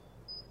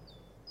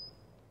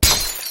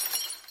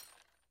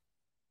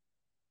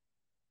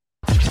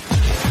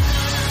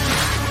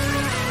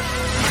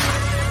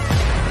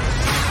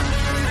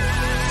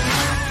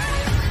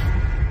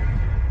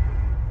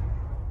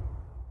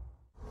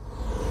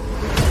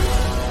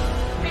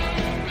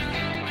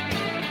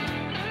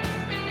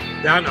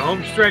 Down the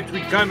home stretch,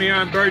 we come here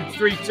on Birds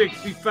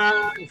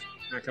 365.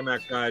 Now come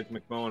out, guys,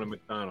 McMullen and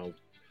McDonald.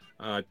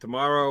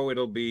 Tomorrow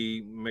it'll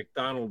be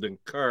McDonald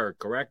and Kerr,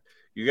 correct?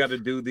 You got to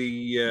do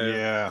the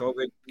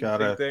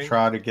COVID thing?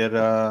 try to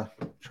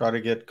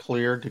get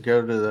cleared to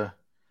go to the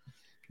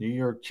New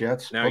York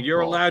Jets. Now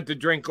you're allowed to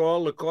drink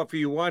all the coffee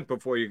you want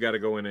before you got to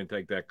go in and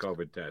take that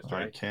COVID test,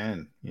 right? I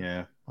can,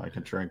 yeah. I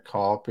can drink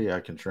coffee. I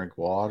can drink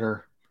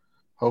water.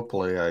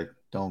 Hopefully, I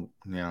don't,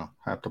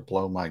 have to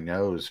blow my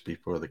nose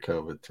before the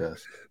COVID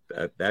test.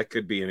 That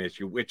could be an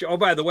issue. Which, oh,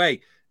 by the way,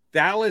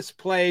 Dallas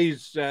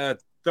plays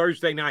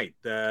Thursday night.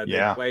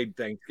 They played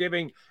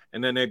Thanksgiving,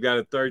 and then they've got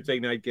a Thursday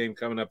night game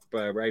coming up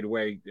right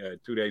away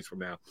 2 days from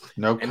now.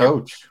 No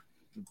coach.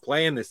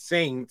 Playing the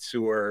Saints,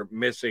 who are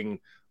missing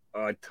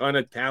a ton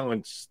of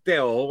talent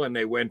still, and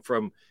they went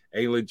from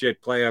a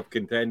legit playoff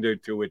contender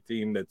to a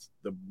team that's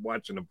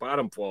watching the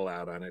bottom fall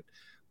out on it.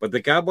 But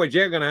the Cowboys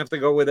are going to have to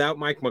go without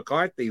Mike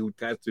McCarthy, who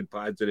tested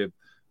positive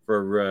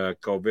for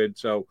COVID.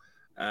 So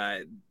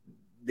the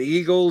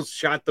Eagles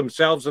shot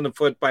themselves in the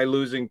foot by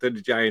losing to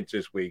the Giants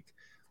this week.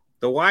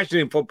 The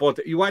Washington football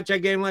you watch that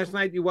game last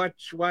night? You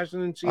watch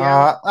Washington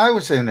Seattle? I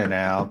was in and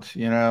out.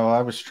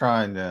 I was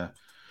trying to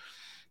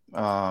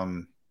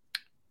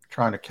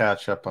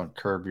catch up on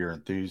Curb Your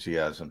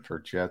Enthusiasm for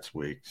Jets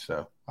week,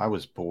 so I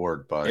was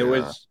bored. But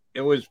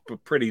it was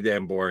pretty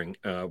damn boring.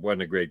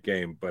 Wasn't a great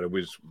game, but it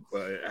was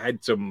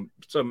had some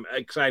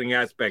exciting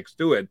aspects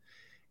to it.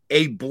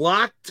 A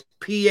blocked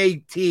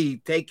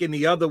PAT taken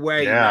the other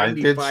way. Yeah, I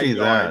did see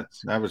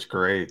yards. that. That was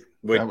great.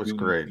 That was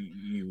great.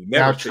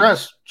 Now,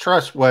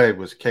 Trust Way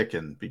was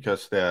kicking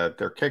because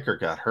their kicker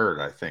got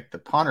hurt, I think. The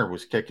punter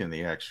was kicking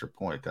the extra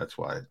point. That's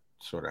why it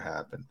sort of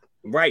happened.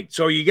 Right.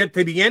 So you get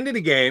to the end of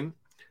the game.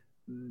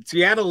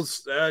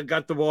 Seattle's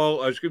got the ball.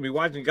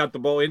 Washington got the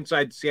ball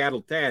inside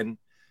Seattle 10.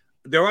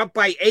 They're up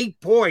by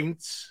 8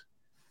 points.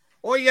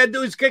 All you got to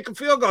do is kick a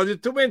field goal. There's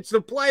 2 minutes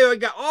to play.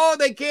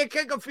 They can't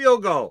kick a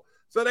field goal.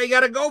 So they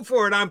got to go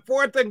for it on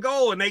 4th and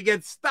goal, and they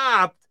get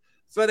stopped.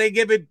 So they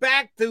give it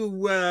back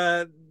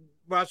to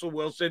Russell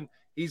Wilson.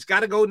 He's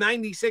got to go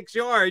 96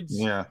 yards.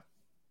 Yeah.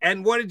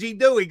 And what does he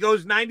do? He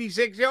goes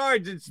 96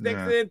 yards and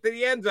sticks it into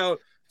the end zone.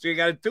 So you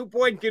got a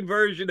 2-point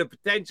conversion to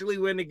potentially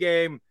win the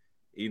game.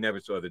 He never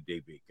saw the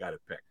DB. Got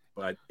it picked.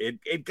 But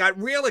it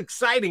got real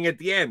exciting at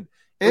the end.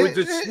 It was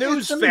a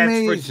snooze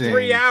fest for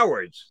 3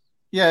 hours.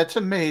 Yeah, it's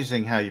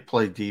amazing how you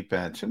play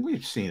defense, and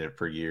we've seen it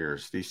for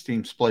years. These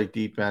teams play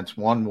defense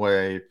one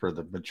way for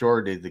the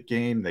majority of the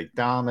game. They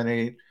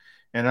dominate,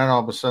 and then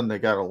all of a sudden they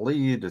got a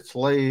lead. It's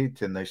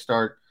late, and they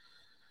start,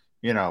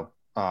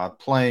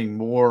 playing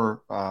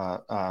more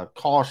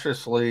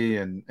cautiously,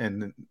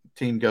 and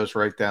team goes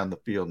right down the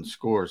field and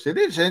scores. It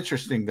is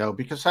interesting, though,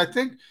 because I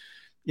think,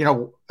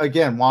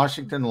 again,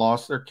 Washington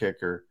lost their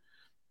kicker.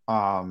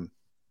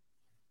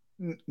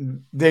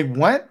 They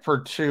went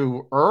for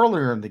 2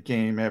 earlier in the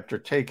game after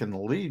taking the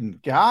lead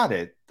and got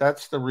it.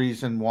 That's the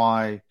reason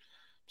why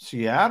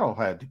Seattle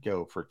had to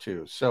go for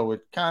 2. So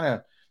it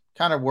kind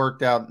of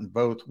worked out in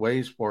both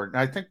ways for it. And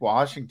I think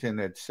Washington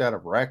had set a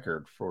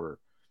record for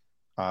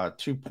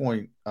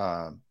 2-point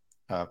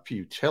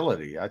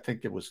futility. I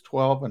think it was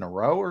 12 in a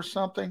row or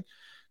something.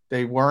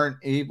 They weren't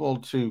able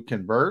to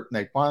convert, and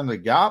they finally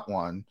got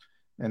one.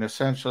 And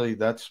essentially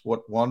that's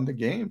what won the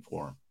game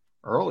for them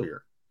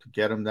earlier, to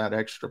get them that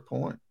extra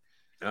point.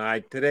 All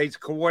right, today's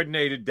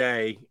coordinated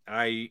day.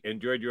 I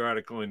enjoyed your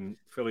article in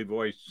Philly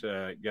Voice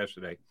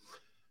yesterday.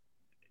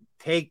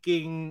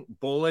 Taking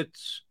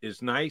bullets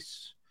is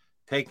nice.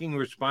 Taking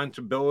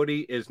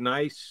responsibility is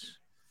nice.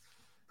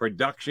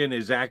 Production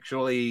is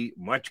actually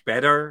much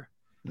better.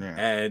 Yeah.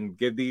 And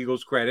give the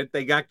Eagles credit.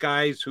 They got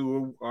guys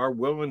who are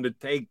willing to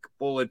take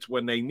bullets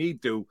when they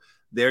need to.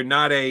 They're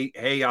not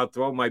hey, I'll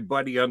throw my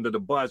buddy under the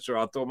bus or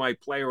I'll throw my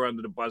player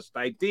under the bus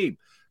type team.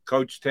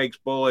 Coach takes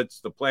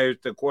bullets. The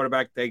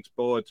quarterback takes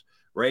bullets.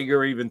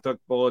 Rager even took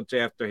bullets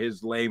after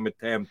his lame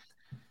attempt.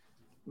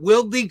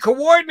 Will the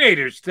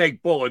coordinators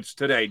take bullets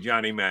today,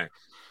 Johnny Mac?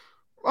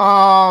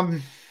 No.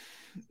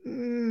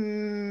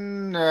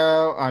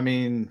 I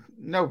mean,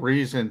 no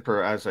reason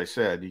for, as I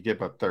said, you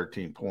give up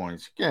 13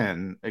 points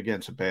again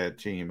against a bad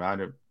team.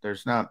 There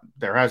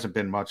hasn't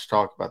been much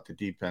talk about the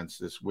defense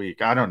this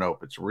week. I don't know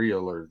if it's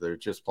real or they're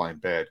just playing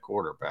bad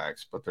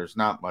quarterbacks, but there's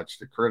not much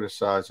to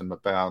criticize them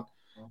about.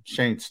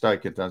 Shane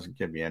Steichen doesn't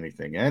give me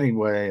anything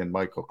anyway, and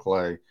Michael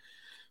Clay.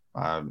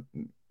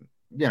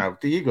 The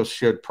Eagles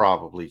should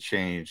probably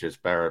change, as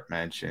Barrett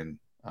mentioned.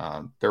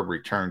 Their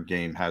return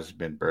game hasn't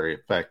been very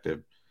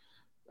effective.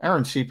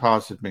 Aaron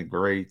Cepas has been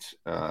great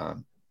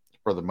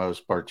for the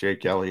most part.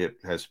 Jake Elliott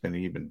has been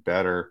even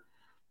better.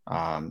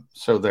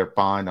 So they're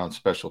fine on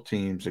special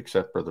teams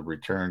except for the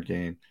return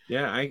game.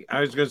 Yeah, I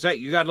was going to say,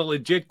 you got a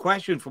legit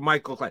question for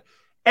Michael Clay.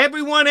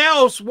 Everyone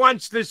else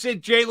wants to sit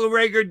Jalen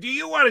Rager. Do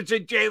you want to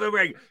sit Jalen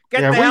Rager?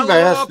 Get the hell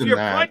off your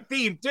punt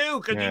team,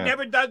 too, because he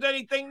never does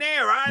anything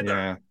there either.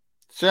 Yeah.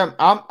 So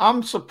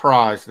I'm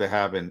surprised they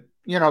haven't.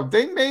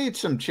 They made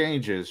some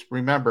changes.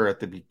 Remember, at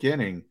the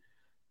beginning,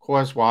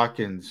 Quez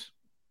Watkins,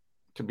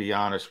 to be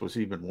honest, was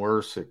even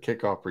worse at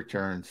kickoff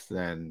returns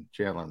than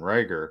Jalen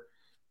Rager,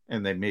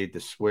 and they made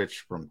the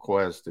switch from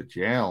Quez to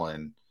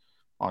Jalen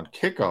on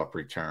kickoff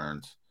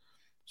returns.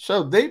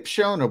 So they've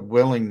shown a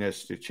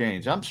willingness to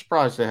change. I'm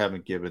surprised they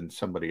haven't given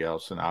somebody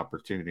else an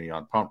opportunity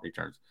on punt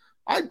returns.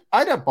 I'd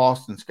have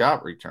Boston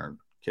Scott return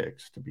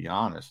kicks, to be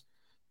honest.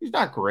 He's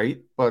not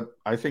great, but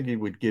I think he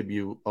would give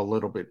you a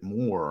little bit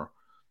more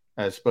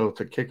as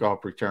both a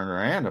kickoff returner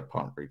and a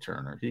punt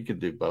returner. He can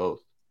do both.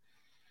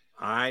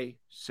 I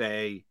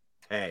say,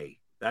 hey,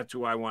 that's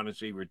who I want to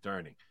see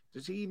returning.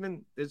 Does he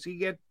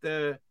get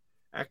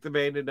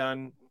activated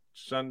on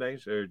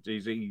Sundays, or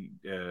is he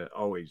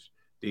always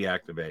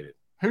deactivated?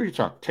 Who are you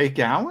talking? Tate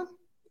Gowan?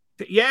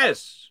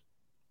 Yes.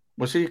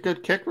 Was he a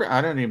good kicker?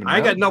 I don't even know.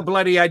 I got no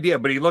bloody idea,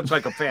 but he looks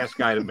like a fast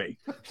guy to me.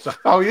 So,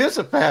 he is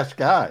a fast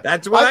guy.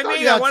 That's what I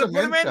mean. I want to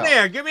put him in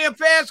there. Give me a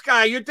fast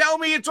guy. You're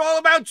telling me it's all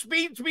about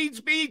speed.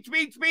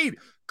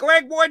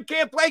 Greg Ward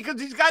can't play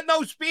because he's got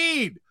no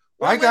speed.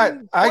 I got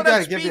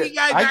to give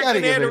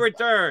you.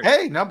 Return.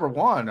 Hey, number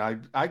one,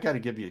 I got to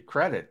give you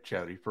credit,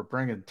 Jody, for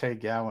bringing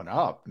Tate Gowan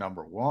up.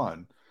 Number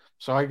one,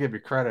 so I give you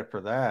credit for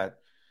that.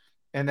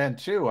 And then,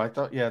 two, I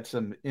thought you had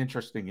some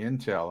interesting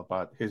intel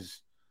about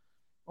his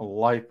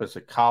life as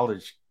a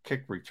college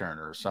kick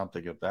returner or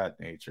something of that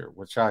nature,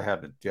 which I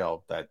haven't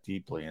delved that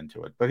deeply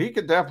into it. But he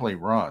could definitely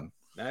run.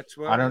 That's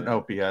what I don't know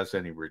if he has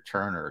any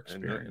returner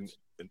experience.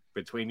 And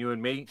between you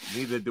and me,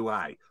 neither do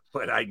I.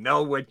 But I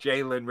know what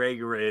Jalen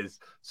Rager is.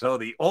 So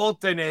the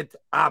alternate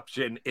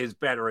option is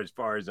better as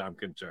far as I'm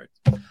concerned.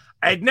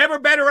 I'd never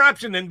better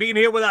option than being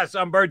here with us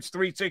on Birds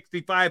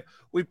 365.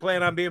 We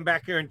plan on being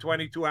back here in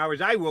 22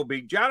 hours. I will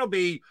be. John will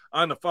be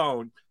on the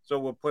phone, so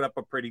we'll put up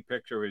a pretty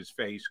picture of his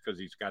face because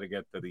he's got to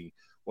get to the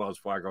Wells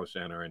Fargo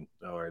Center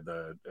or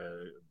the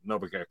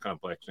Novacare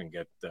Complex and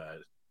get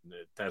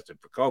tested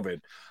for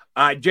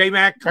COVID.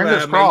 J-Mac.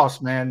 Fingers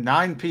crossed, man.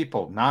 9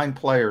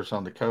 players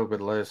on the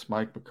COVID list.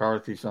 Mike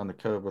McCarthy's on the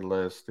COVID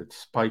list. It's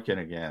spiking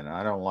again.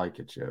 I don't like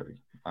it, Jody.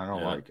 I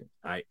don't like it.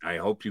 I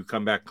hope you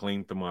come back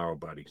clean tomorrow,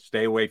 buddy.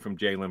 Stay away from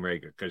Jalen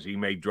Rager because he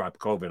may drop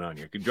COVID on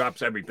you. He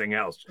drops everything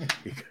else.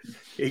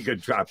 He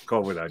could drop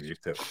COVID on you,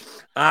 too.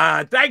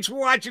 Thanks for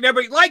watching,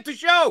 everybody. Like the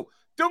show.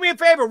 Do me a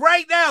favor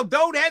right now.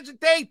 Don't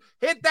hesitate.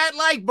 Hit that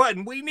like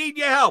button. We need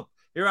your help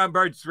here on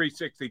Birds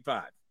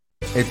 365.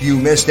 If you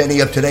missed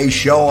any of today's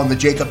show on the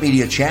Jacob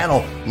Media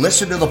channel,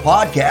 listen to the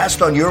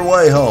podcast on your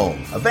way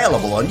home.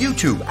 Available on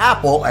YouTube,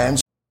 Apple,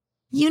 and...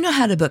 You know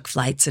how to book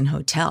flights and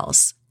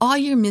hotels. All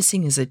you're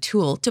missing is a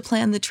tool to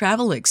plan the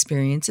travel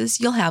experiences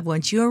you'll have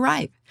once you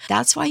arrive.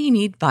 That's why you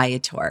need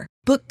Viator.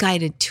 Book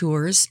guided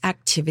tours,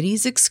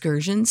 activities,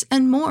 excursions,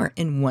 and more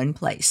in one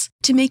place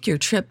to make your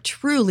trip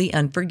truly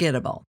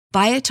unforgettable.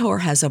 Viator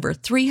has over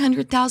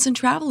 300,000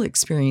 travel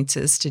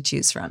experiences to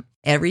choose from.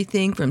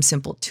 Everything from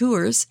simple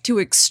tours to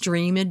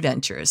extreme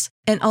adventures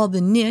and all the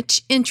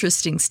niche,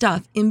 interesting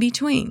stuff in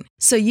between.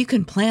 So you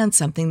can plan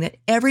something that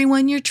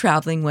everyone you're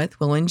traveling with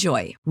will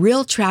enjoy.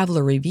 Real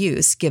traveler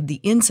reviews give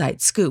the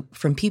inside scoop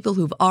from people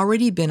who've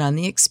already been on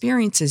the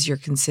experiences you're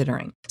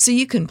considering. So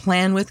you can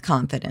plan with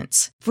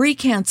confidence. Free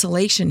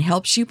cancellation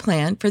helps you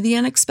plan for the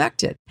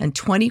unexpected. And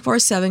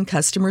 24/7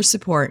 customer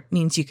support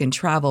means you can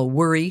travel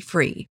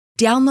worry-free.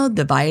 Download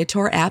the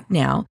Viator app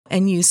now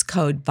and use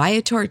code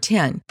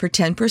Viator10 for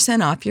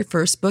 10% off your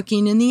first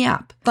booking in the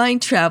app.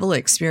 Find travel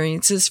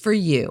experiences for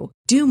you.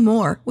 Do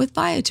more with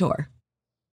Viator.